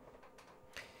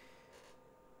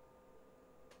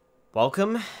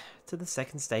 Welcome to the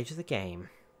second stage of the game.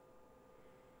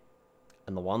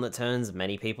 And the one that turns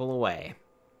many people away.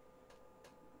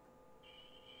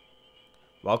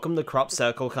 Welcome to Crop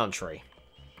Circle Country.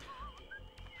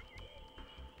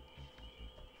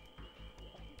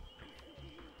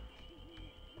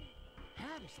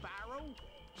 Howdy, Spyro.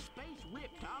 Space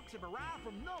Riptocs have arrived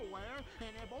from nowhere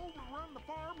and have overrun the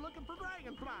farm looking for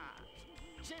dragonflies.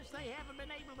 Since they haven't been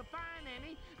able to find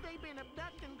any, they've been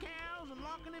abducting cows and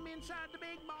locking them inside the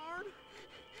big barn.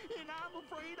 And I'm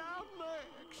afraid I'm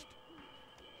next.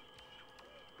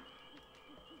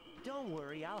 Don't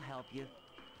worry, I'll help you.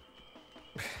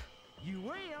 You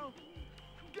will?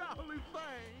 Golly,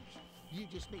 thanks. You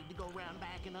just need to go round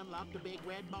back and unlock the big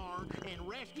red barn and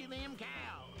rescue them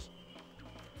cows.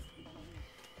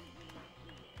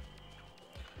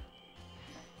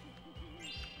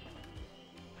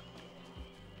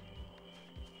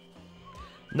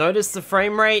 Notice the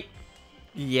frame rate?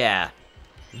 Yeah,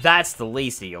 that's the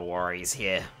least of your worries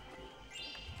here.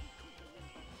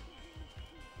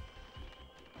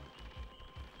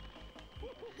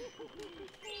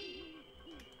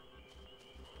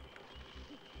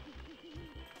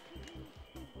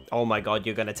 Oh my god,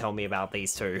 you're gonna tell me about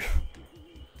these two.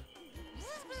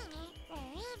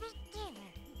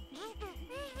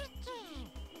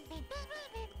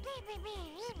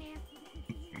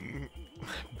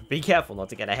 Be careful not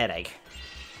to get a headache.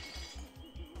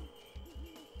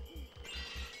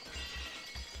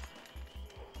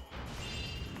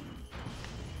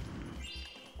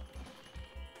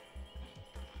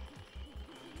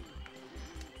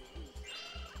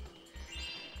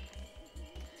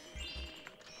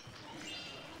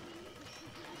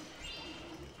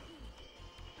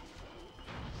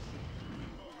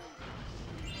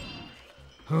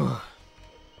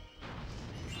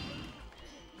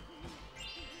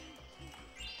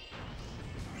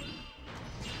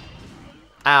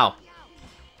 Ow.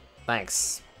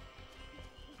 Thanks.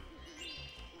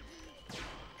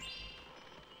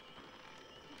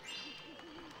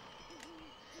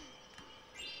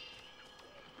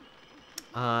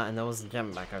 And there was a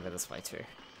gem back over this way too.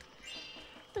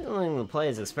 Letting the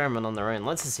players experiment on their own,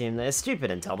 let's assume they're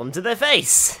stupid and tell them to their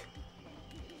face!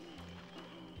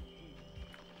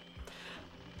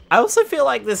 I also feel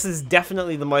like this is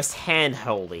definitely the most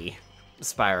handholdy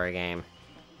Spyro game.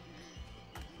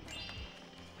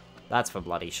 That's for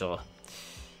bloody sure.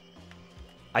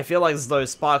 I feel like as though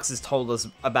Sparks has told us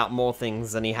about more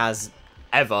things than he has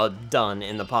ever done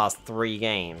in the past 3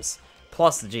 games.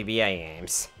 Plus the GBA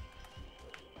games.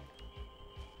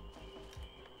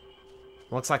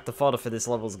 Looks like the fodder for this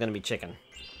level is going to be chicken.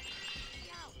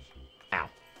 Ow.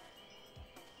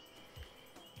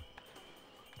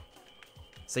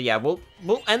 So yeah, we'll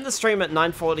end the stream at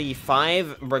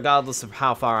 9:45, regardless of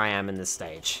how far I am in this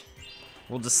stage.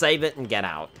 We'll just save it and get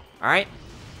out, alright?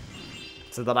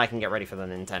 So that I can get ready for the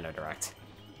Nintendo Direct.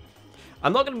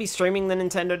 I'm not going to be streaming the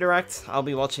Nintendo Direct. I'll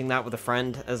be watching that with a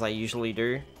friend, as I usually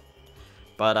do.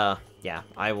 But, yeah,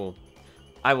 I will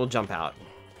jump out.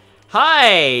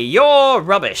 Hi! You're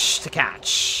rubbish to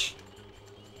catch.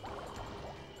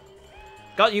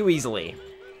 Got you easily.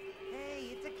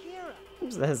 Hey, it's Akira.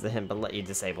 Oops, there's the hint, but let you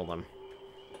disable them.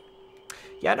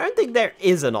 Yeah, I don't think there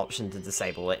is an option to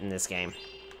disable it in this game.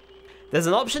 There's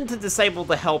an option to disable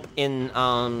the help in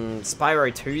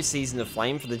Spyro 2 Season of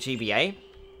Flame for the GBA,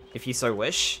 if you so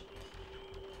wish.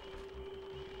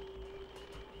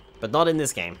 But not in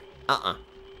this game.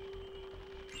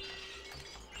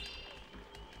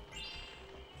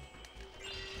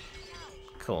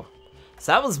 Cool.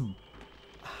 So that was...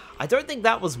 I don't think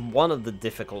that was one of the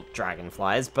difficult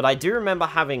Dragonflies, but I do remember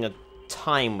having a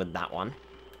time with that one.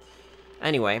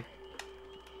 Anyway.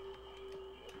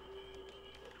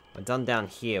 We're done down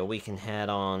here. We can head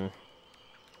on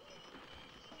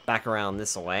back around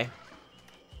this way.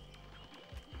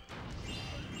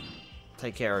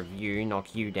 Take care of you,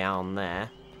 knock you down there.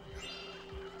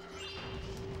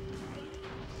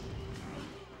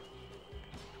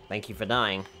 Thank you for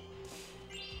dying.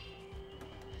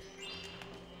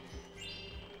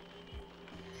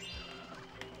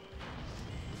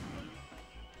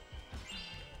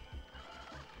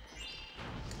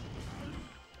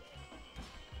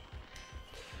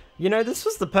 You know, this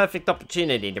was the perfect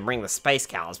opportunity to bring the space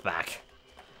cows back.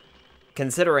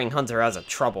 Considering Hunter has a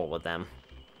trouble with them.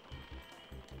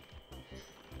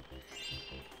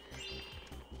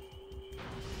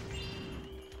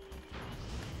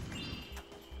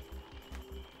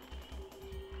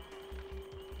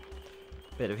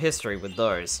 Bit of history with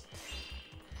those.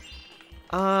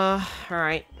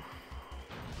 Alright.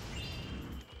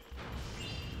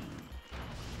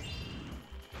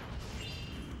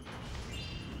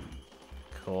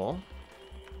 Cool.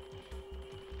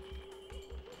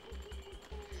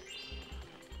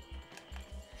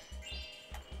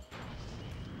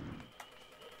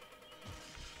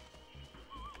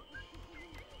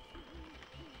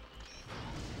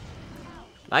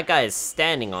 That guy is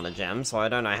standing on a gem, so I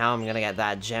don't know how I'm gonna get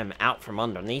that gem out from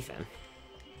underneath him.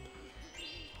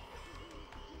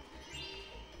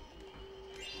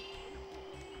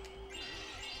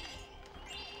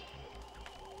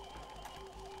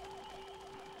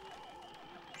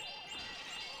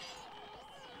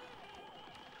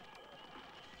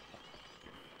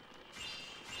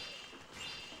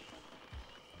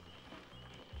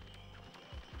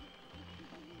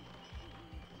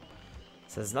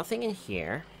 So there's nothing in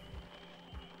here.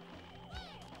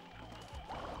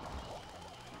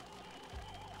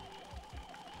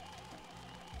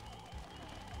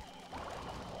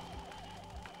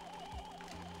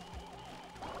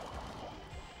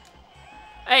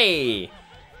 Hey! Hey,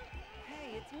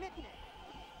 it's Mitnick.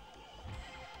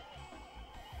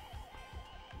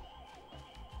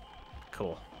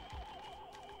 Cool.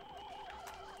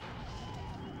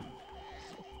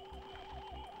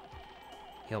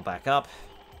 Heal back up.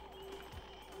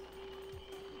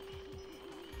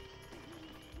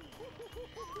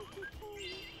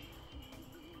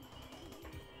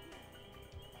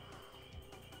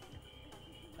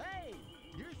 Hey,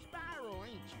 you're Spyro,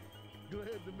 ain't you?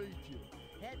 Glad to meet you.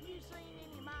 Have you seen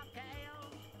any of my cows?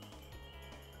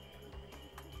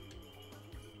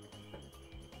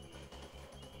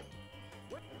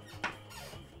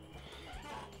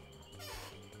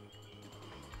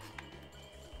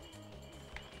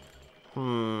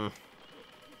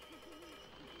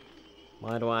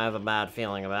 Why do I have a bad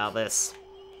feeling about this?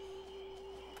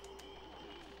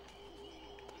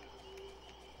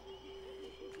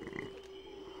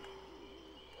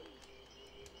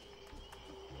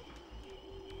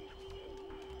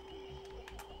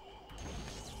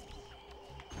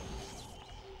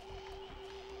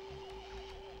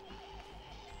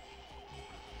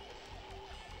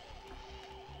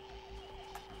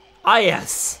 Ah,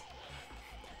 yes!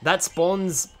 That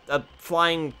spawns a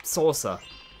flying saucer.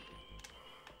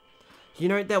 You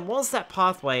know, there was that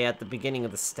pathway at the beginning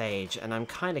of the stage, and I'm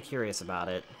kind of curious about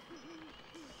it.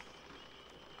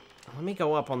 Let me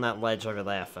go up on that ledge over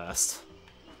there first.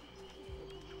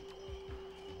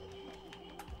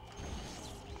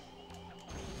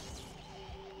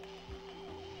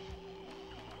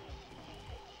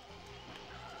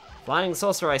 Flying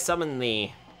saucer, I summon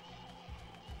thee.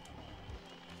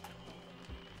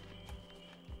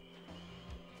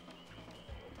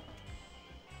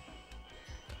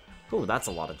 Ooh, that's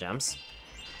a lot of gems.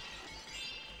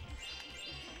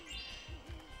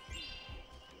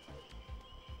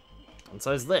 And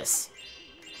so is this.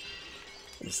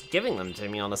 Just giving them to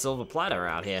me on a silver platter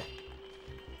out here.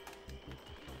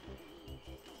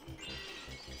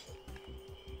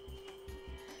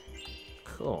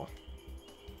 Cool.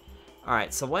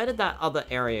 Alright, so where did that other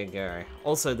area go?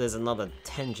 Also, there's another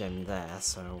 10 gem there,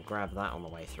 so I'll grab that on the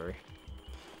way through.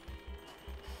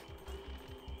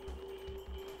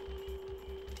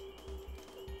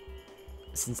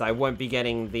 Since I won't be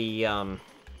getting the,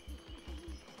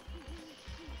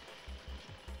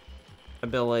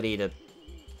 ability to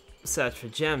search for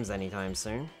gems anytime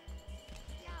soon.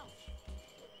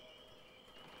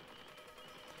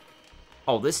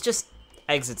 Oh, this just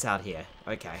exits out here.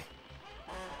 Okay.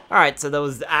 Alright, so there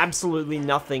was absolutely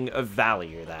nothing of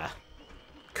value there.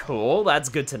 Cool, that's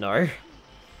good to know.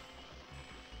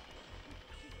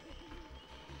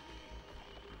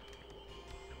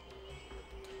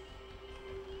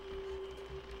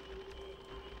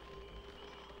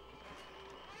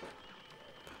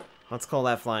 Let's call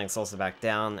that flying saucer back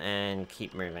down and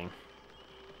keep moving.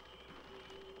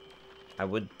 I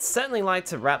would certainly like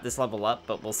to wrap this level up,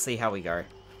 but we'll see how we go.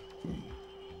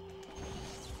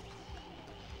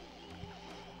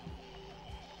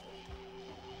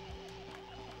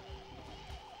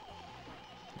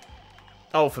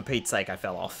 Oh, for Pete's sake, I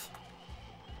fell off.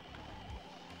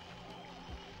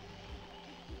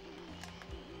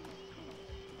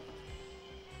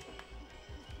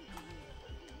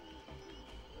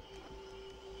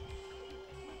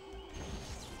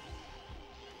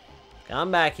 Come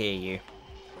back here, you.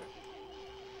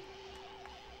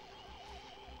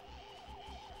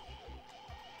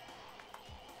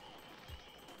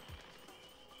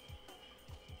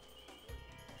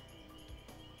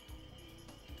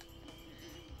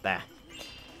 There.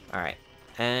 Alright.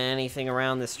 Anything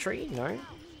around this tree? No?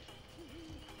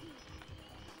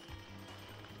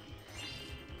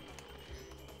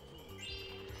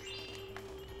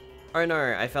 Oh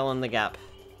no, I fell in the gap.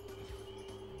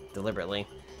 Deliberately.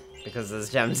 Because there's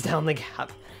gems down the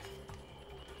gap.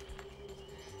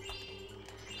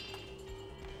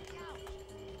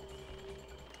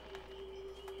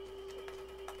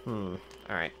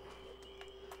 Alright.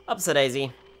 Upsa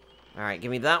daisy. Alright,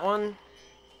 give me that one.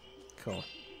 Cool.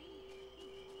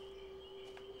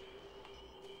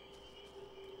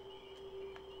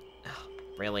 Oh,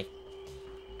 really?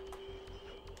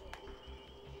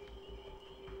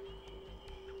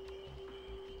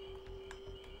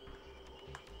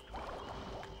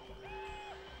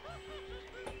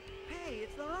 Hey,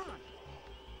 it's the rock.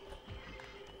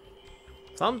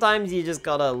 Sometimes you just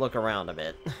gotta look around a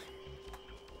bit.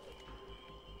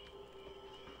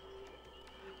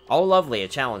 Oh, lovely, a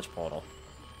challenge portal.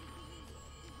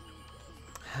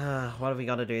 What have we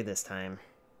got to do this time?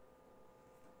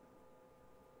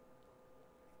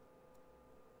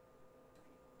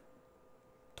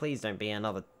 Please don't be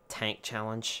another tank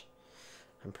challenge.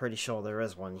 I'm pretty sure there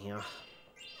is one here.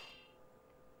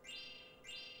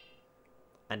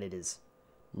 And it is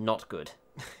not good.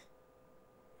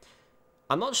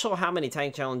 I'm not sure how many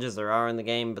tank challenges there are in the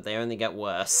game, but they only get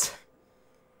worse.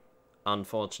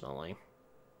 Unfortunately.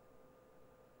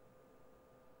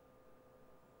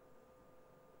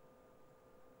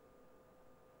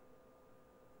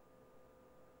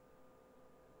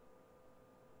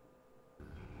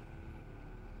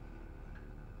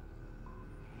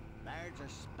 There's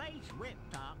a space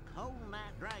riptop holding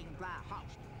that Dragonfly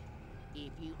hostage.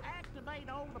 If you activate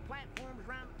all the platforms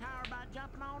around the tower by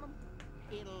jumping on them,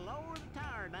 it'll lower the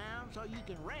tower down so you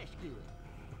can rescue it.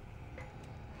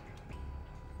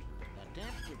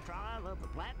 Attempt the trial of the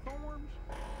platforms?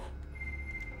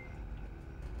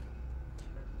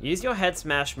 Use your head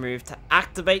smash move to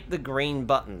activate the green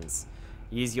buttons.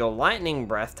 Use your lightning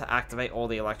breath to activate all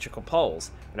the electrical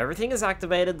poles. When everything is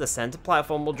activated, the center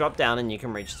platform will drop down and you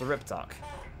can reach the Riptop.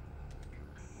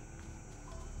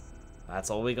 That's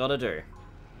all we gotta do.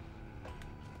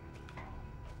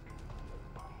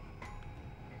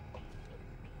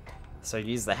 So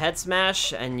use the head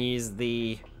smash and use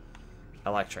the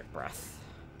electric breath.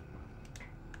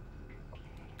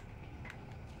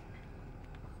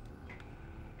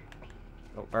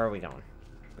 Oh, where are we going?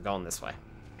 We're going this way.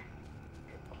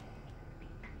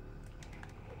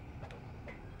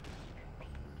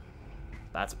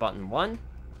 That's button 1.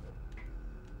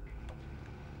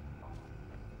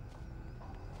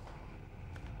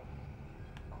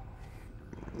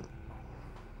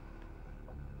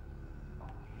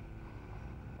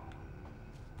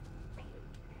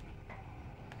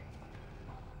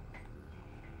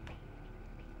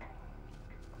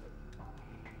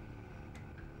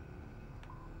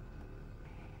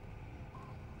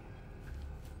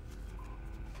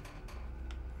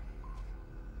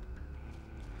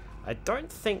 I I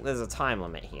don't think there's a time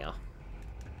limit here.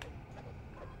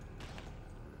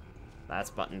 That's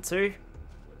button 2.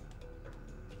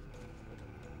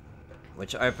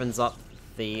 Which opens up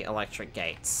the electric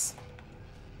gates.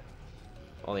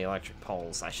 Or the electric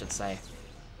poles, I should say.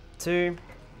 2.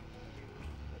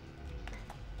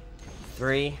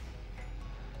 3.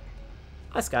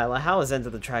 Hi Skyler, how is Enter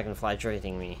the Dragonfly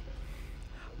treating me?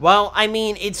 Well, I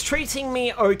mean, it's treating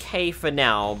me okay for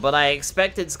now, but I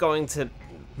expect it's going to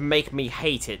make me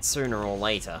hate it sooner or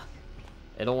later.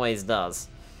 It always does.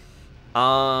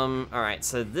 Alright,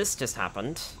 so this just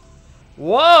happened.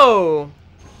 Whoa!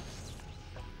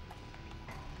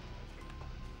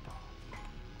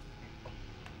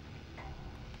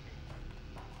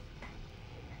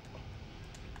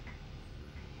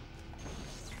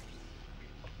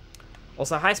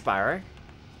 Also, hi Spyro.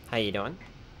 How you doing?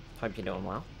 Hope you're doing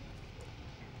well.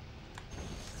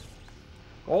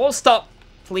 Oh, stop!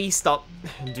 Please stop.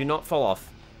 Do not fall off.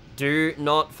 Do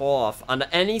not fall off. Under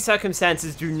any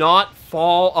circumstances, do not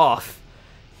fall off.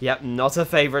 Yep, not a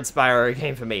favorite Spyro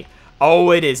game for me.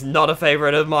 Oh, it is not a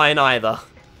favorite of mine either.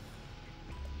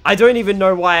 I don't even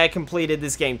know why I completed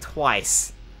this game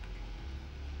twice.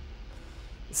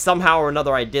 Somehow or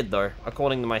another I did, though,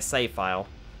 according to my save file.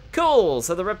 Cool!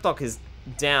 So the Ripdoc is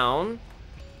down.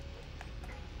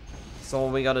 So all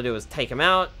we gotta do is take him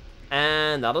out,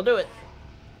 and that'll do it.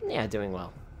 Yeah, doing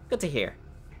well. Good to hear.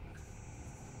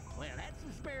 Well, that's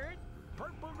the spirit.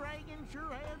 Purple Dragon sure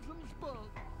has some spunk.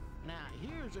 Now,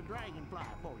 here's a dragonfly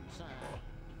for you, son.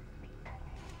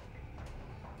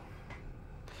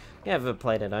 Yeah, I've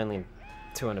played it only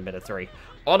 2 and a bit of 3.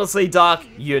 Honestly, Dark,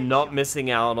 you're not missing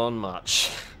out on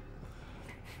much.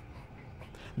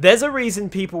 There's a reason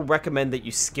people recommend that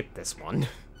you skip this one.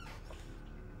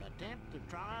 Attempt the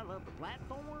trial of the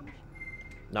platforms?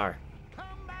 No.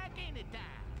 Come back anytime.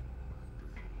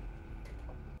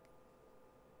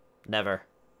 Never.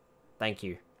 Thank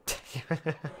you.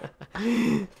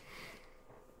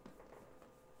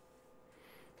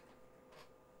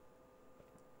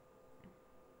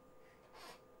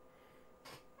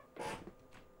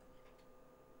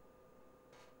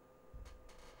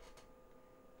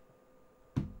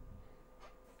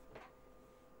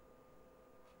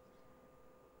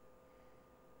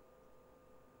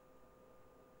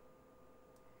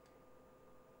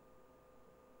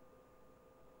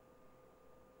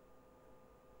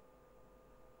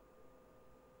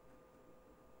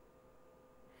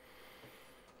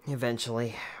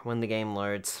 Eventually, when the game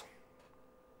loads.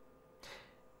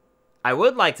 I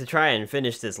would like to try and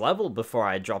finish this level before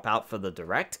I drop out for the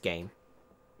direct game.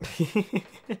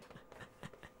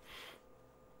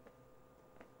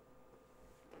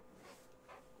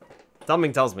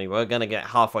 Something tells me we're gonna get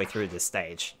halfway through this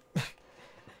stage.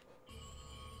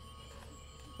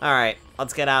 Alright,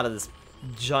 let's get out of this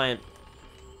giant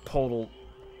portal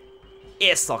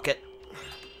ear socket.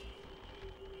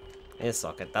 Ear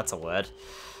socket, that's a word.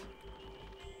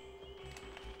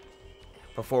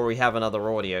 Before we have another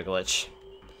audio glitch.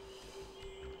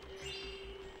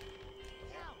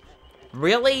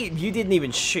 Really? You didn't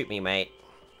even shoot me, mate.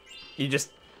 You just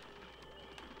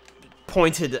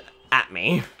pointed at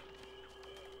me.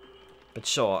 But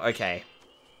sure, okay.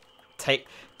 Take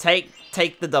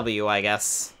the W, I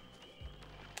guess.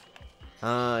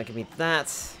 Give me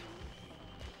that.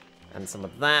 And some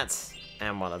of that.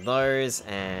 And one of those.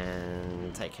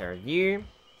 And take care of you.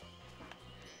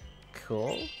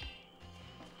 Cool.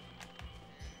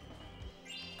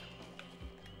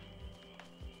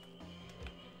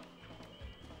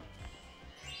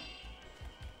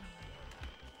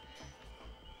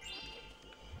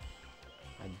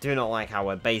 I do not like how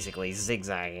we're basically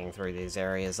zigzagging through these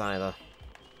areas either.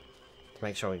 To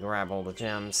make sure we grab all the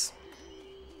gems.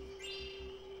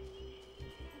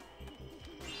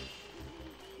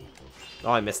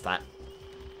 Oh, I missed that.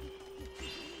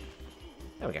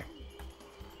 There we go.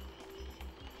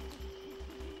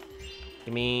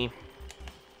 Gimme.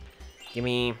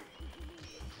 Gimme.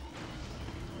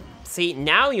 See,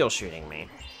 now you're shooting me.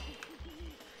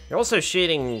 You're also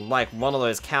shooting, like, one of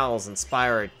those cows in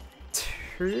Spyro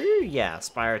 2? Yeah,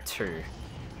 Spyro 2.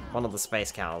 One of the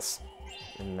space cows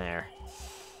in there.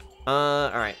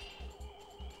 Alright.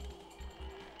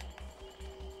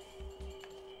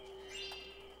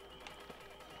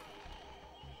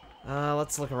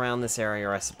 Let's look around this area,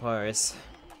 I suppose.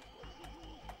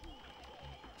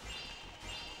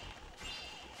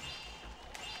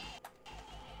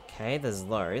 Okay, there's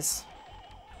those.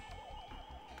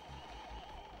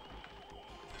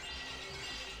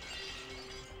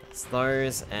 That's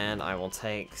those, and I will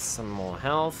take some more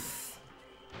health.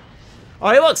 Oh,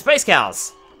 hey look, space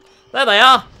cows! There they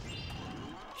are!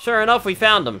 Sure enough, we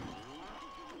found them.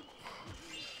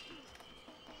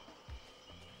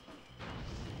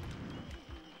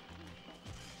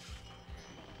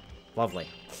 Lovely.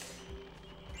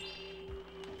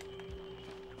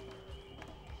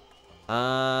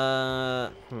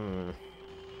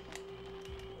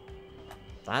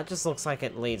 That just looks like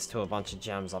it leads to a bunch of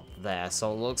gems up there,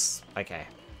 so it looks... Okay.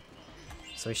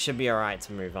 So we should be alright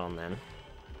to move on then.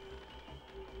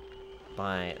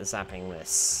 By zapping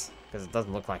this. Because it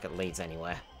doesn't look like it leads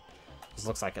anywhere. It just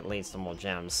looks like it leads to more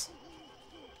gems.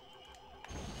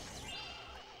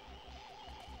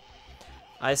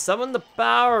 I summoned the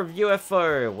power of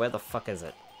UFO! Where the fuck is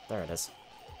it? There it is.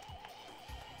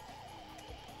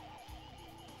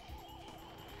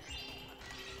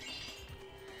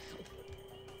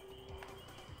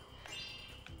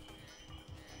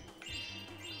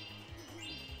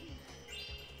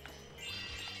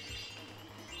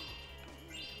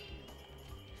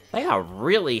 They are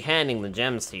really handing the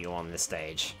gems to you on this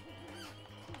stage.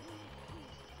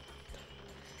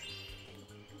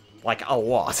 Like, a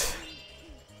lot.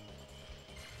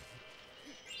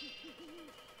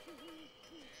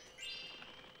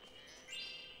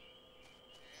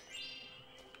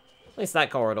 At least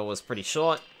that corridor was pretty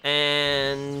short,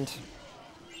 and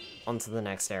onto the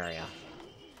next area.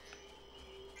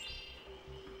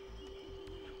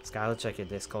 Skyler, check your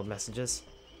Discord messages.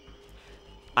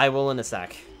 I will in a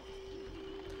sec.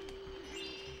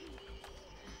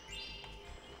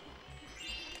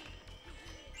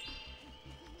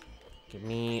 Give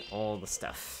me all the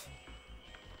stuff.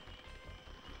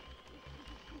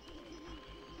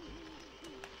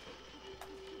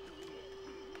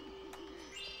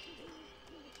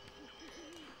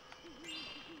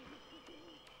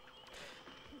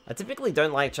 I typically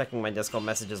don't like checking my Discord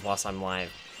messages whilst I'm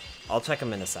live. I'll check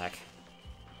them in a sec.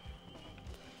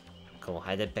 Cool,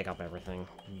 I did pick up everything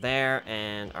there,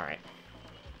 and alright.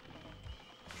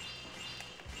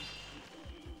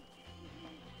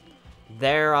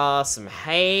 There are some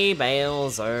hay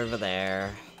bales over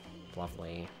there.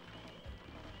 Lovely.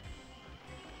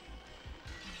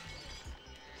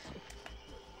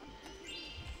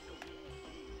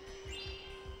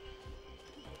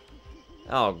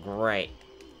 Oh, great.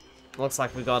 Looks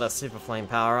like we got a Super Flame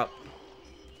power-up.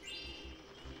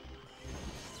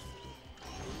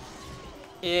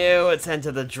 Ew, it's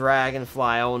entered the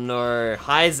Dragonfly, oh no.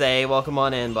 Hi Zay, welcome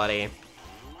on in, buddy.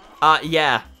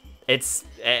 Yeah. It's,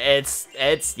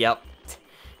 yep.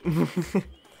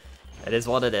 It is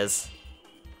what it is.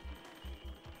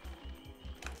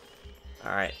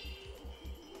 Alright.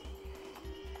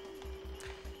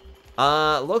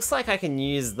 Looks like I can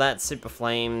use that Super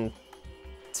Flame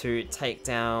to take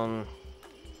down...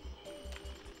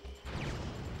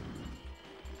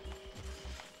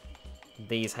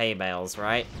 these hay bales,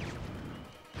 right?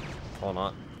 Or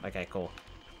not. Okay, cool.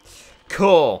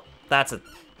 Cool! That's a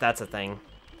thing.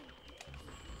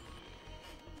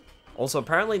 Also,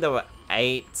 apparently there were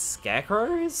 8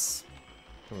 scarecrows?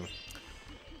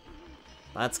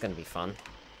 That's gonna be fun.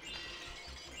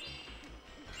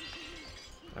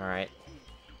 Alright.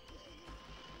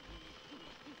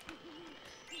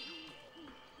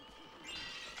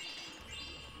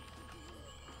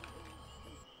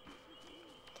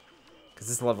 Because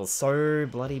this level's so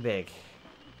bloody big.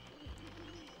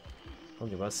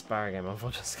 Told you, most Spyro game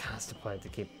I've just cast to play to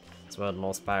keep this world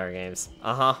more Spyro games.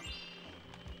 Uh-huh.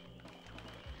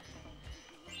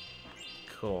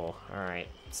 Cool. Alright.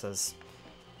 It says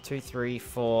 2, 3,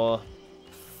 4,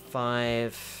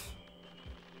 5.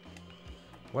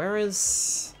 Where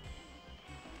is...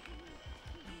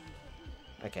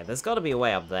 Okay, there's got to be a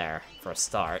way up there for a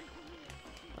start.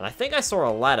 And I think I saw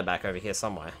a ladder back over here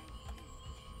somewhere.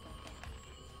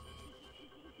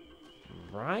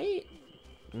 Right?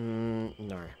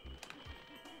 No.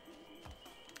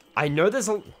 I know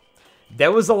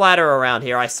there was a ladder around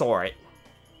here, I saw it.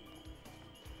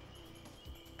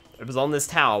 It was on this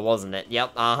tower, wasn't it?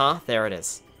 Yep, uh-huh, there it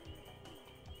is.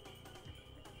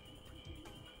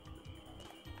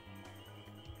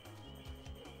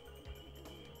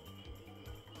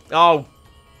 Oh.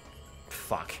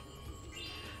 Fuck.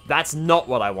 That's not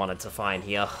what I wanted to find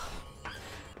here.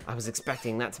 I was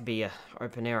expecting that to be an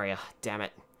open area. Damn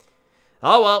it.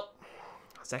 Oh well.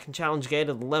 Second challenge gate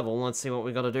of the level. Let's see what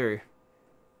we gotta do.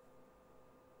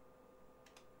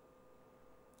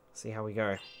 See how we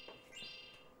go.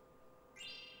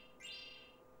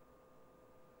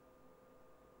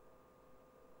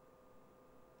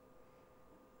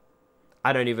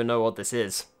 I don't even know what this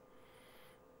is.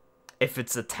 If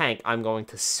it's a tank, I'm going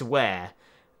to swear.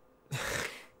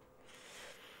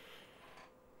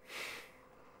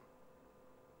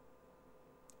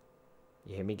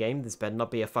 You hear me, game? This better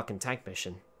not be a fucking tank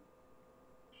mission.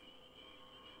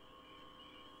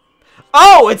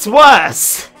 Oh, it's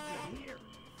worse!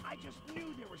 I just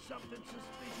knew there was something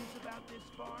suspicious about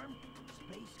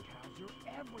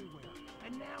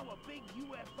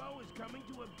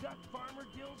abduct Farmer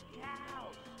Dill's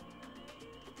cows.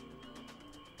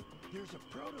 There's a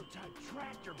prototype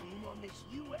tractor beam on this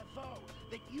UFO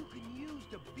that you can use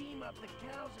to beam up the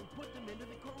cows and put them into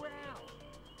the corral.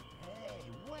 Hey,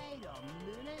 wait a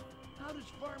minute. How does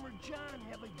Farmer John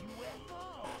have a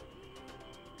UFO?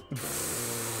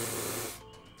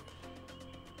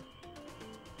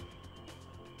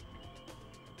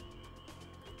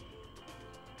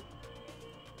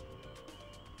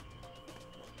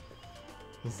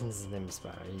 This is him,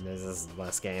 Spyro. He knows this is the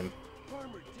last game.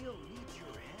 Farmer Dill needs your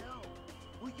help.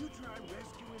 Will you try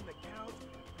rescuing the cows from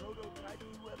the prototype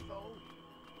UFO?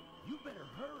 You better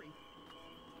hurry.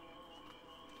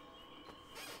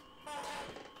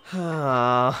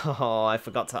 Oh, I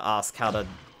forgot to ask how to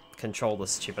control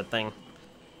this stupid thing.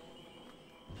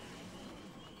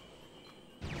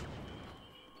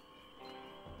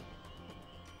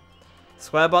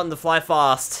 Square button to fly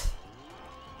fast.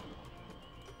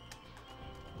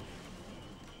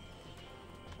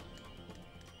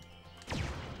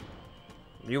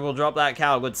 You will drop that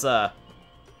cow, good sir.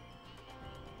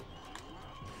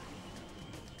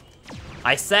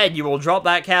 I said you will drop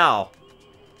that cow.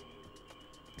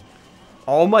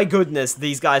 Oh my goodness,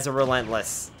 these guys are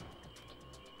relentless.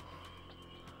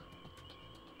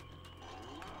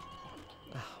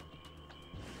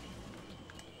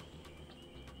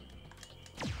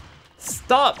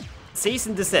 Stop! Cease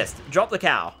and desist. Drop the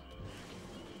cow.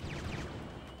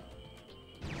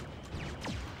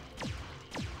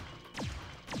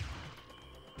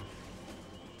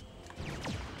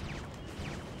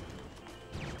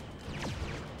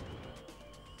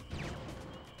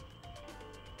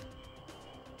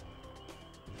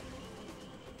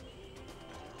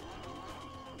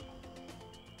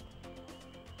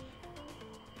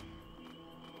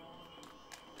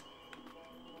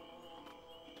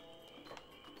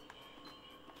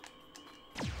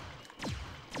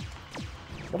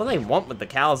 What do they want with the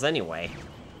cows anyway?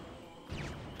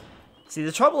 See,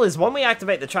 the trouble is, when we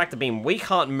activate the tractor beam, we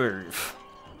can't move.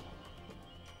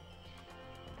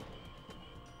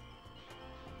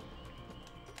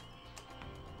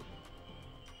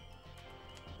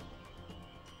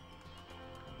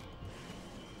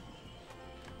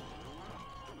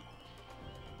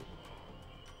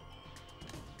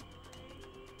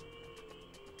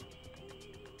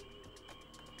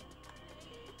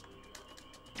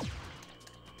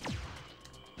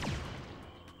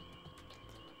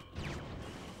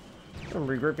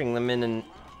 Regrouping them in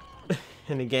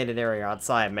a gated area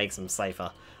outside makes them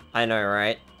safer. I know,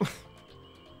 right?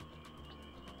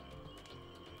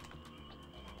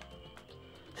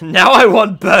 Now I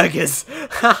want burgers!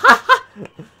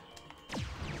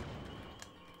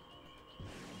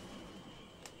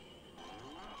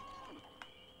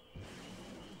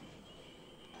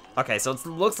 Okay, so it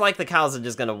looks like the cows are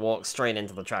just gonna walk straight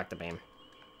into the tractor beam.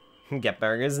 Get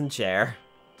burgers and share.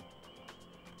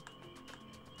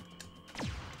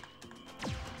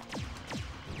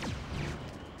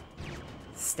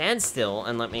 Stand still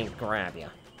and let me grab you.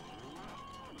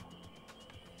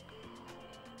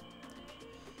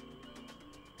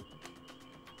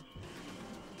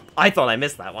 I thought I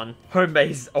missed that one. Home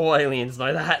base, all aliens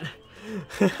know that.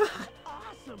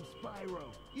 Awesome, Spyro!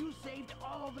 You saved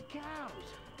all the cows!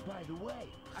 By the way,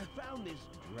 I found this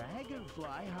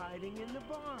dragonfly hiding in the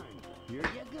barn. Here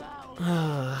you go!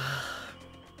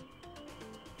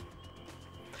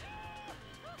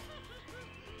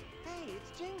 Hey,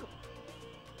 it's Jingle.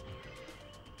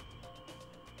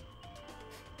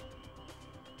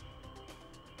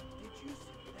 Did you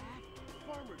see that?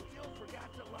 Farmer Dill forgot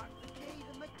to lock the gate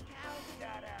and the cows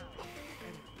got out.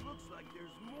 And it looks like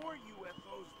there's more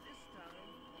UFOs this time.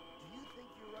 Do you think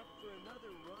you're up for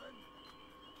another run?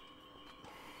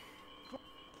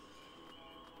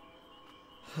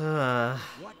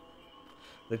 What?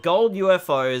 The gold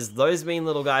UFOs, those mean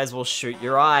little guys will shoot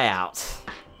your eye out.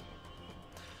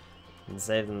 And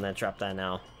save them, they're trapped there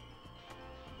now.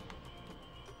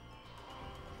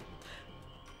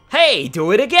 Hey,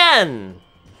 do it again!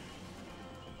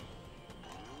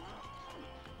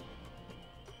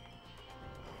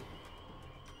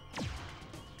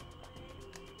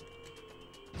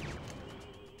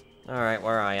 Alright,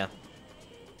 where are ya?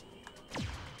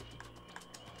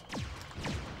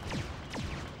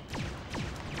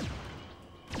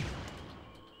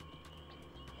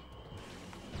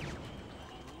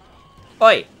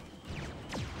 Oi!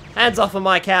 Hands off of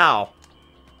my cow!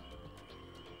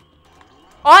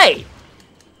 Oi!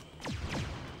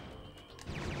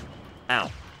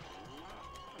 Ow.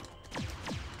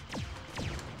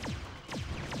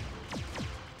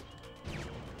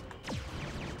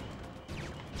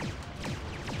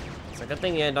 It's a good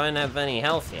thing you don't have any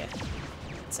health here.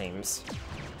 it seems.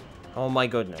 Oh my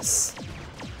goodness.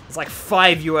 There's like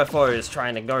 5 UFOs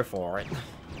trying to go for it.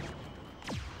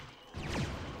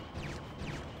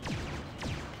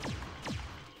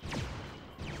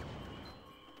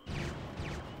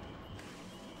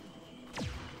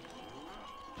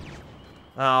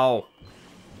 Oh.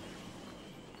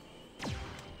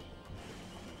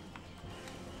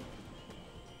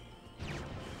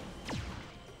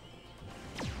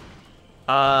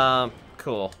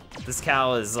 Cool. This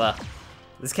cow is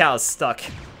stuck.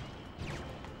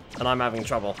 And I'm having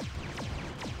trouble.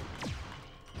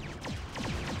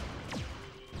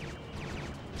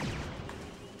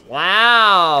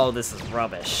 Wow, this is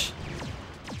rubbish.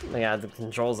 Yeah, the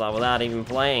controls are without even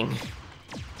playing.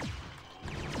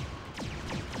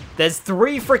 There's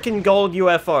 3 freaking gold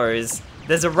UFOs.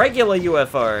 There's a regular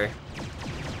UFO.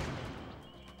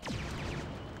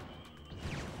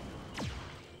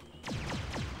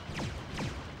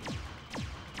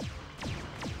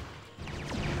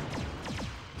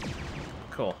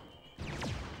 Cool.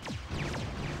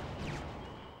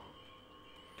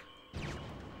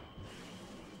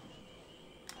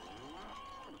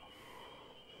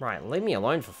 Right, leave me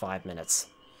alone for 5 minutes.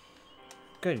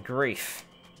 Good grief.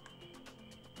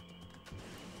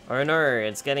 Oh no,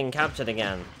 it's getting captured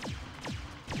again.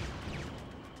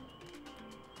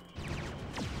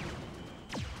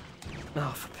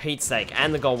 Oh, for Pete's sake.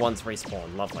 And the gold ones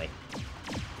respawn. Lovely.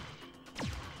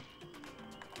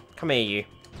 Come here, you.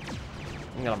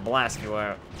 I'm gonna blast you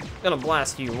out. I'm gonna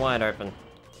blast you wide open.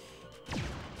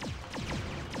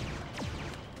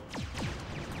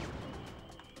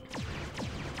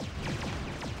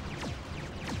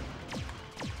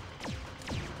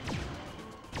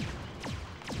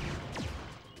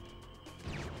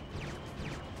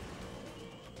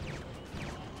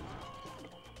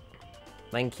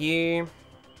 Thank you.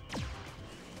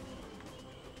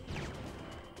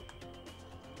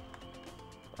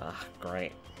 Ah,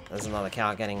 great. There's another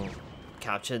cow getting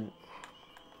captured.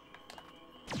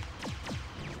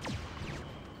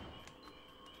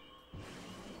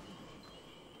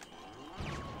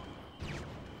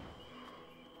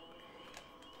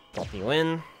 Pop you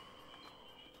in.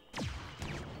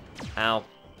 Ow.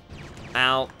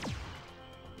 Ow.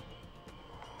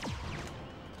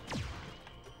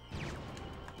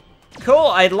 Cool,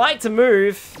 I'd like to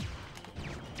move.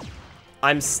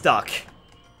 I'm stuck.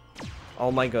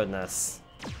 Oh my goodness.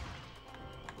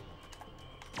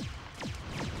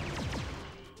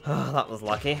 Oh, that was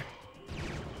lucky.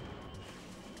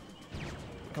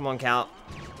 Come on, cow.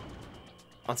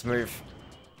 Let's move.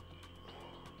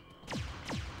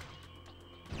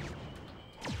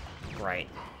 Great.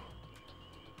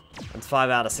 That's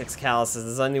 5 out of 6 cows, so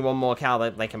there's only one more cow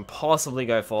that they can possibly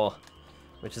go for,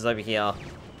 which is over here.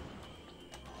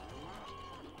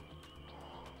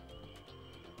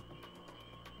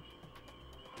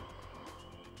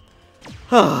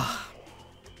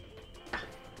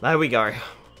 There we go.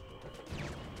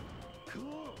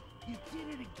 Cool! You did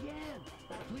it again!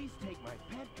 Please take my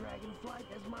pet dragonfly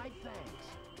as my thanks.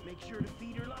 Make sure to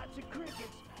feed her lots of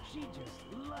crickets. She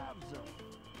just loves them.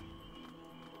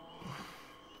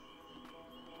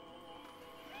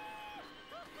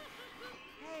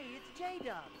 Hey, it's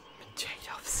J-Dubs.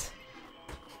 J-Dubs.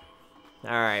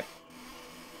 Alright.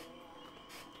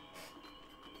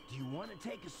 Do you want to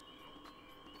take a...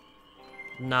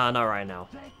 Nah, not right now.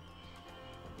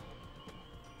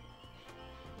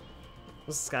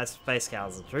 This guy's space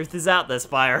cows. The truth is out there,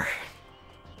 Spyro.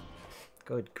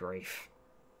 Good grief.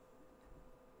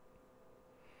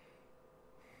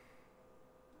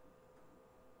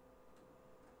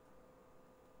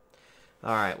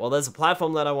 Alright, well there's a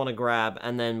platform that I want to grab,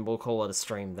 and then we'll call it a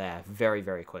stream there very,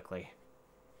 very quickly.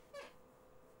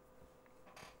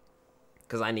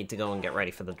 Because I need to go and get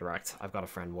ready for the direct. I've got a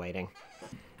friend waiting.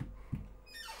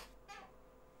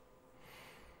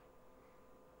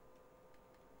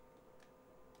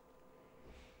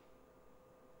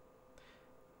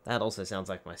 That also sounds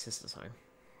like my sister's home.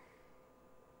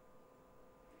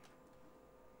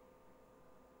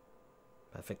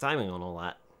 Perfect timing on all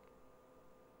that.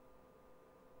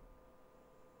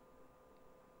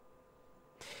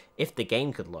 If the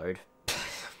game could load.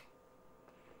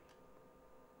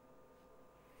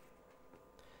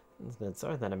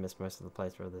 Sorry that I missed most of the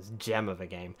playthrough of this gem of a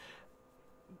game.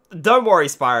 Don't worry,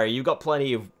 Spyro. You got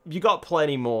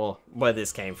plenty more where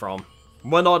this came from.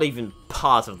 We're not even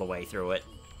part of the way through it,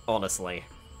 honestly.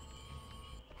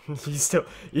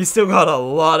 you still got a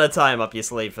lot of time up your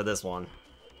sleeve for this one.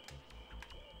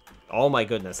 Oh my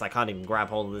goodness, I can't even grab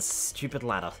hold of this stupid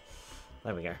ladder.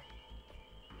 There we go.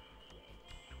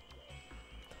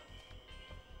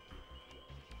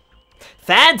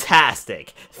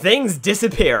 Fantastic! Things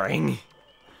disappearing.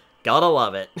 Gotta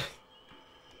love it.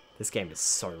 This game is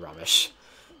so rubbish.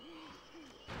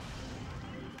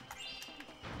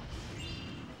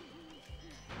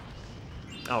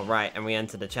 Oh, right, and we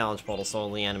entered the challenge portal, so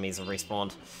all the enemies have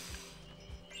respawned.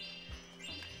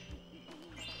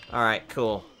 Alright,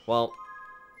 cool. Well...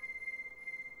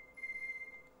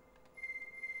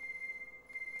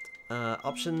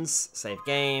 options, save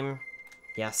game.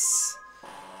 Yes.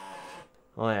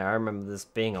 Oh yeah, I remember this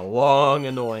being a long,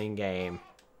 annoying game.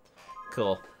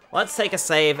 Cool. Let's take a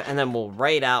save, and then we'll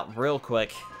raid out real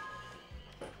quick.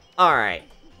 Alright.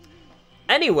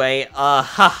 Anyway,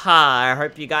 haha, I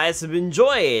hope you guys have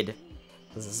enjoyed.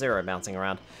 There's a zero bouncing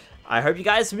around. I hope you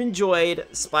guys have enjoyed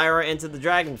Spyro Into the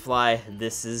Dragonfly.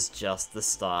 This is just the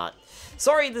start.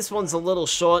 Sorry this one's a little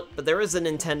short, but there is a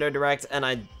Nintendo Direct, and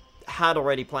I had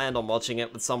already planned on watching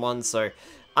it with someone, so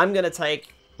I'm gonna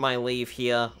take my leave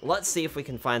here. Let's see if we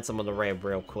can find someone to raid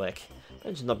real quick.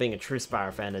 Imagine not being a true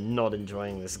Spyro fan and not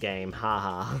enjoying this game.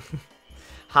 Haha.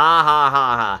 Ha ha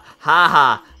ha ha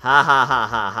ha ha ha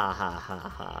ha ha ha ha ha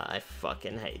ha. I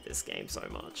fucking hate this game so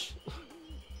much.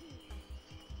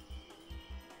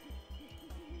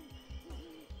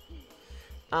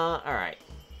 Alright.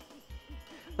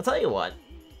 I'll tell you what.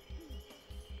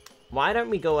 Why don't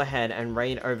we go ahead and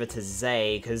raid over to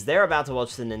Zay, because they're about to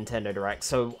watch the Nintendo Direct,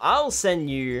 so I'll send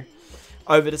you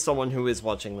over to someone who is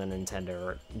watching the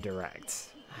Nintendo Direct.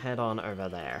 Head on over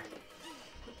there.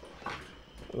 I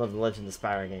love the Legend of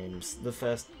Spyro games. The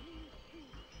first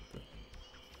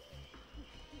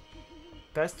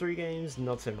 3 games,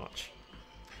 not so much.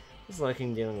 Just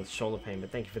liking dealing with shoulder pain,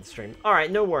 but thank you for the stream.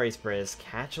 Alright, no worries, Briz.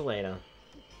 Catch you later.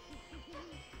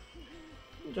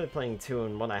 I enjoyed playing 2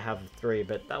 and 1 I have 3,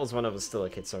 but that was when I was still a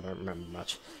kid, so I don't remember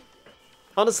much.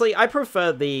 Honestly, I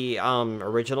prefer the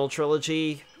original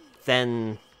trilogy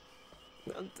than...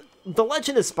 The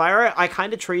Legend of Spyro, I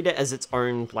kind of treat it as its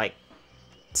own, like,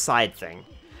 side thing.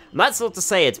 And that's not to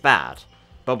say it's bad,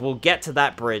 but we'll get to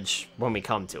that bridge when we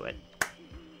come to it.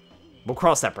 We'll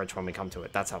cross that bridge when we come to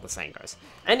it, that's how the saying goes.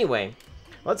 Anyway,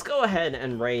 let's go ahead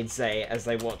and raid Zay as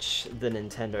they watch the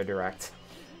Nintendo Direct.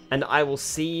 And I will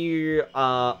see you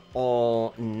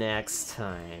all next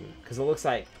time. Because it looks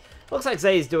like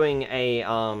Zay's doing a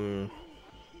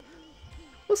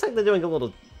looks like they're doing a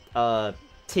little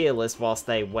tier list whilst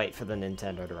they wait for the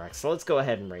Nintendo Direct. So let's go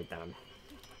ahead and raid them.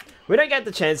 We don't get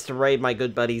the chance to raid my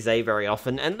good buddy Zay very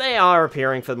often, and they are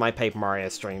appearing for my Paper Mario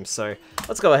streams, so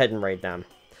let's go ahead and raid them.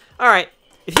 Alright,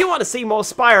 if you want to see more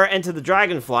Spyro Enter the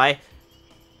Dragonfly,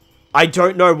 I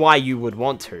don't know why you would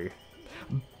want to.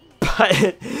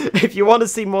 But if you want to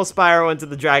see more Spyro Enter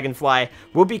the Dragonfly,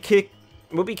 we'll be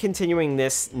continuing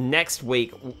this next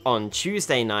week on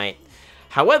Tuesday night.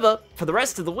 However, for the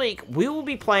rest of the week, we will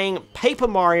be playing Paper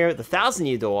Mario The Thousand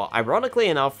Year Door, ironically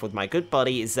enough, with my good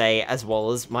buddy Zay, as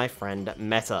well as my friend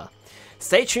Meta.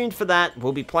 Stay tuned for that.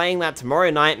 We'll be playing that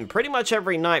tomorrow night, and pretty much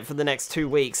every night for the next 2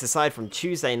 weeks, aside from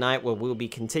Tuesday night, where we'll be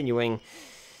continuing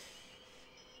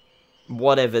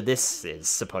whatever this is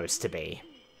supposed to be.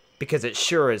 Because it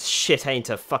sure as shit ain't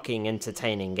a fucking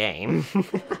entertaining game.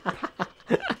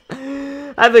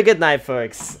 Have a good night,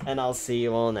 folks, and I'll see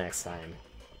you all next time.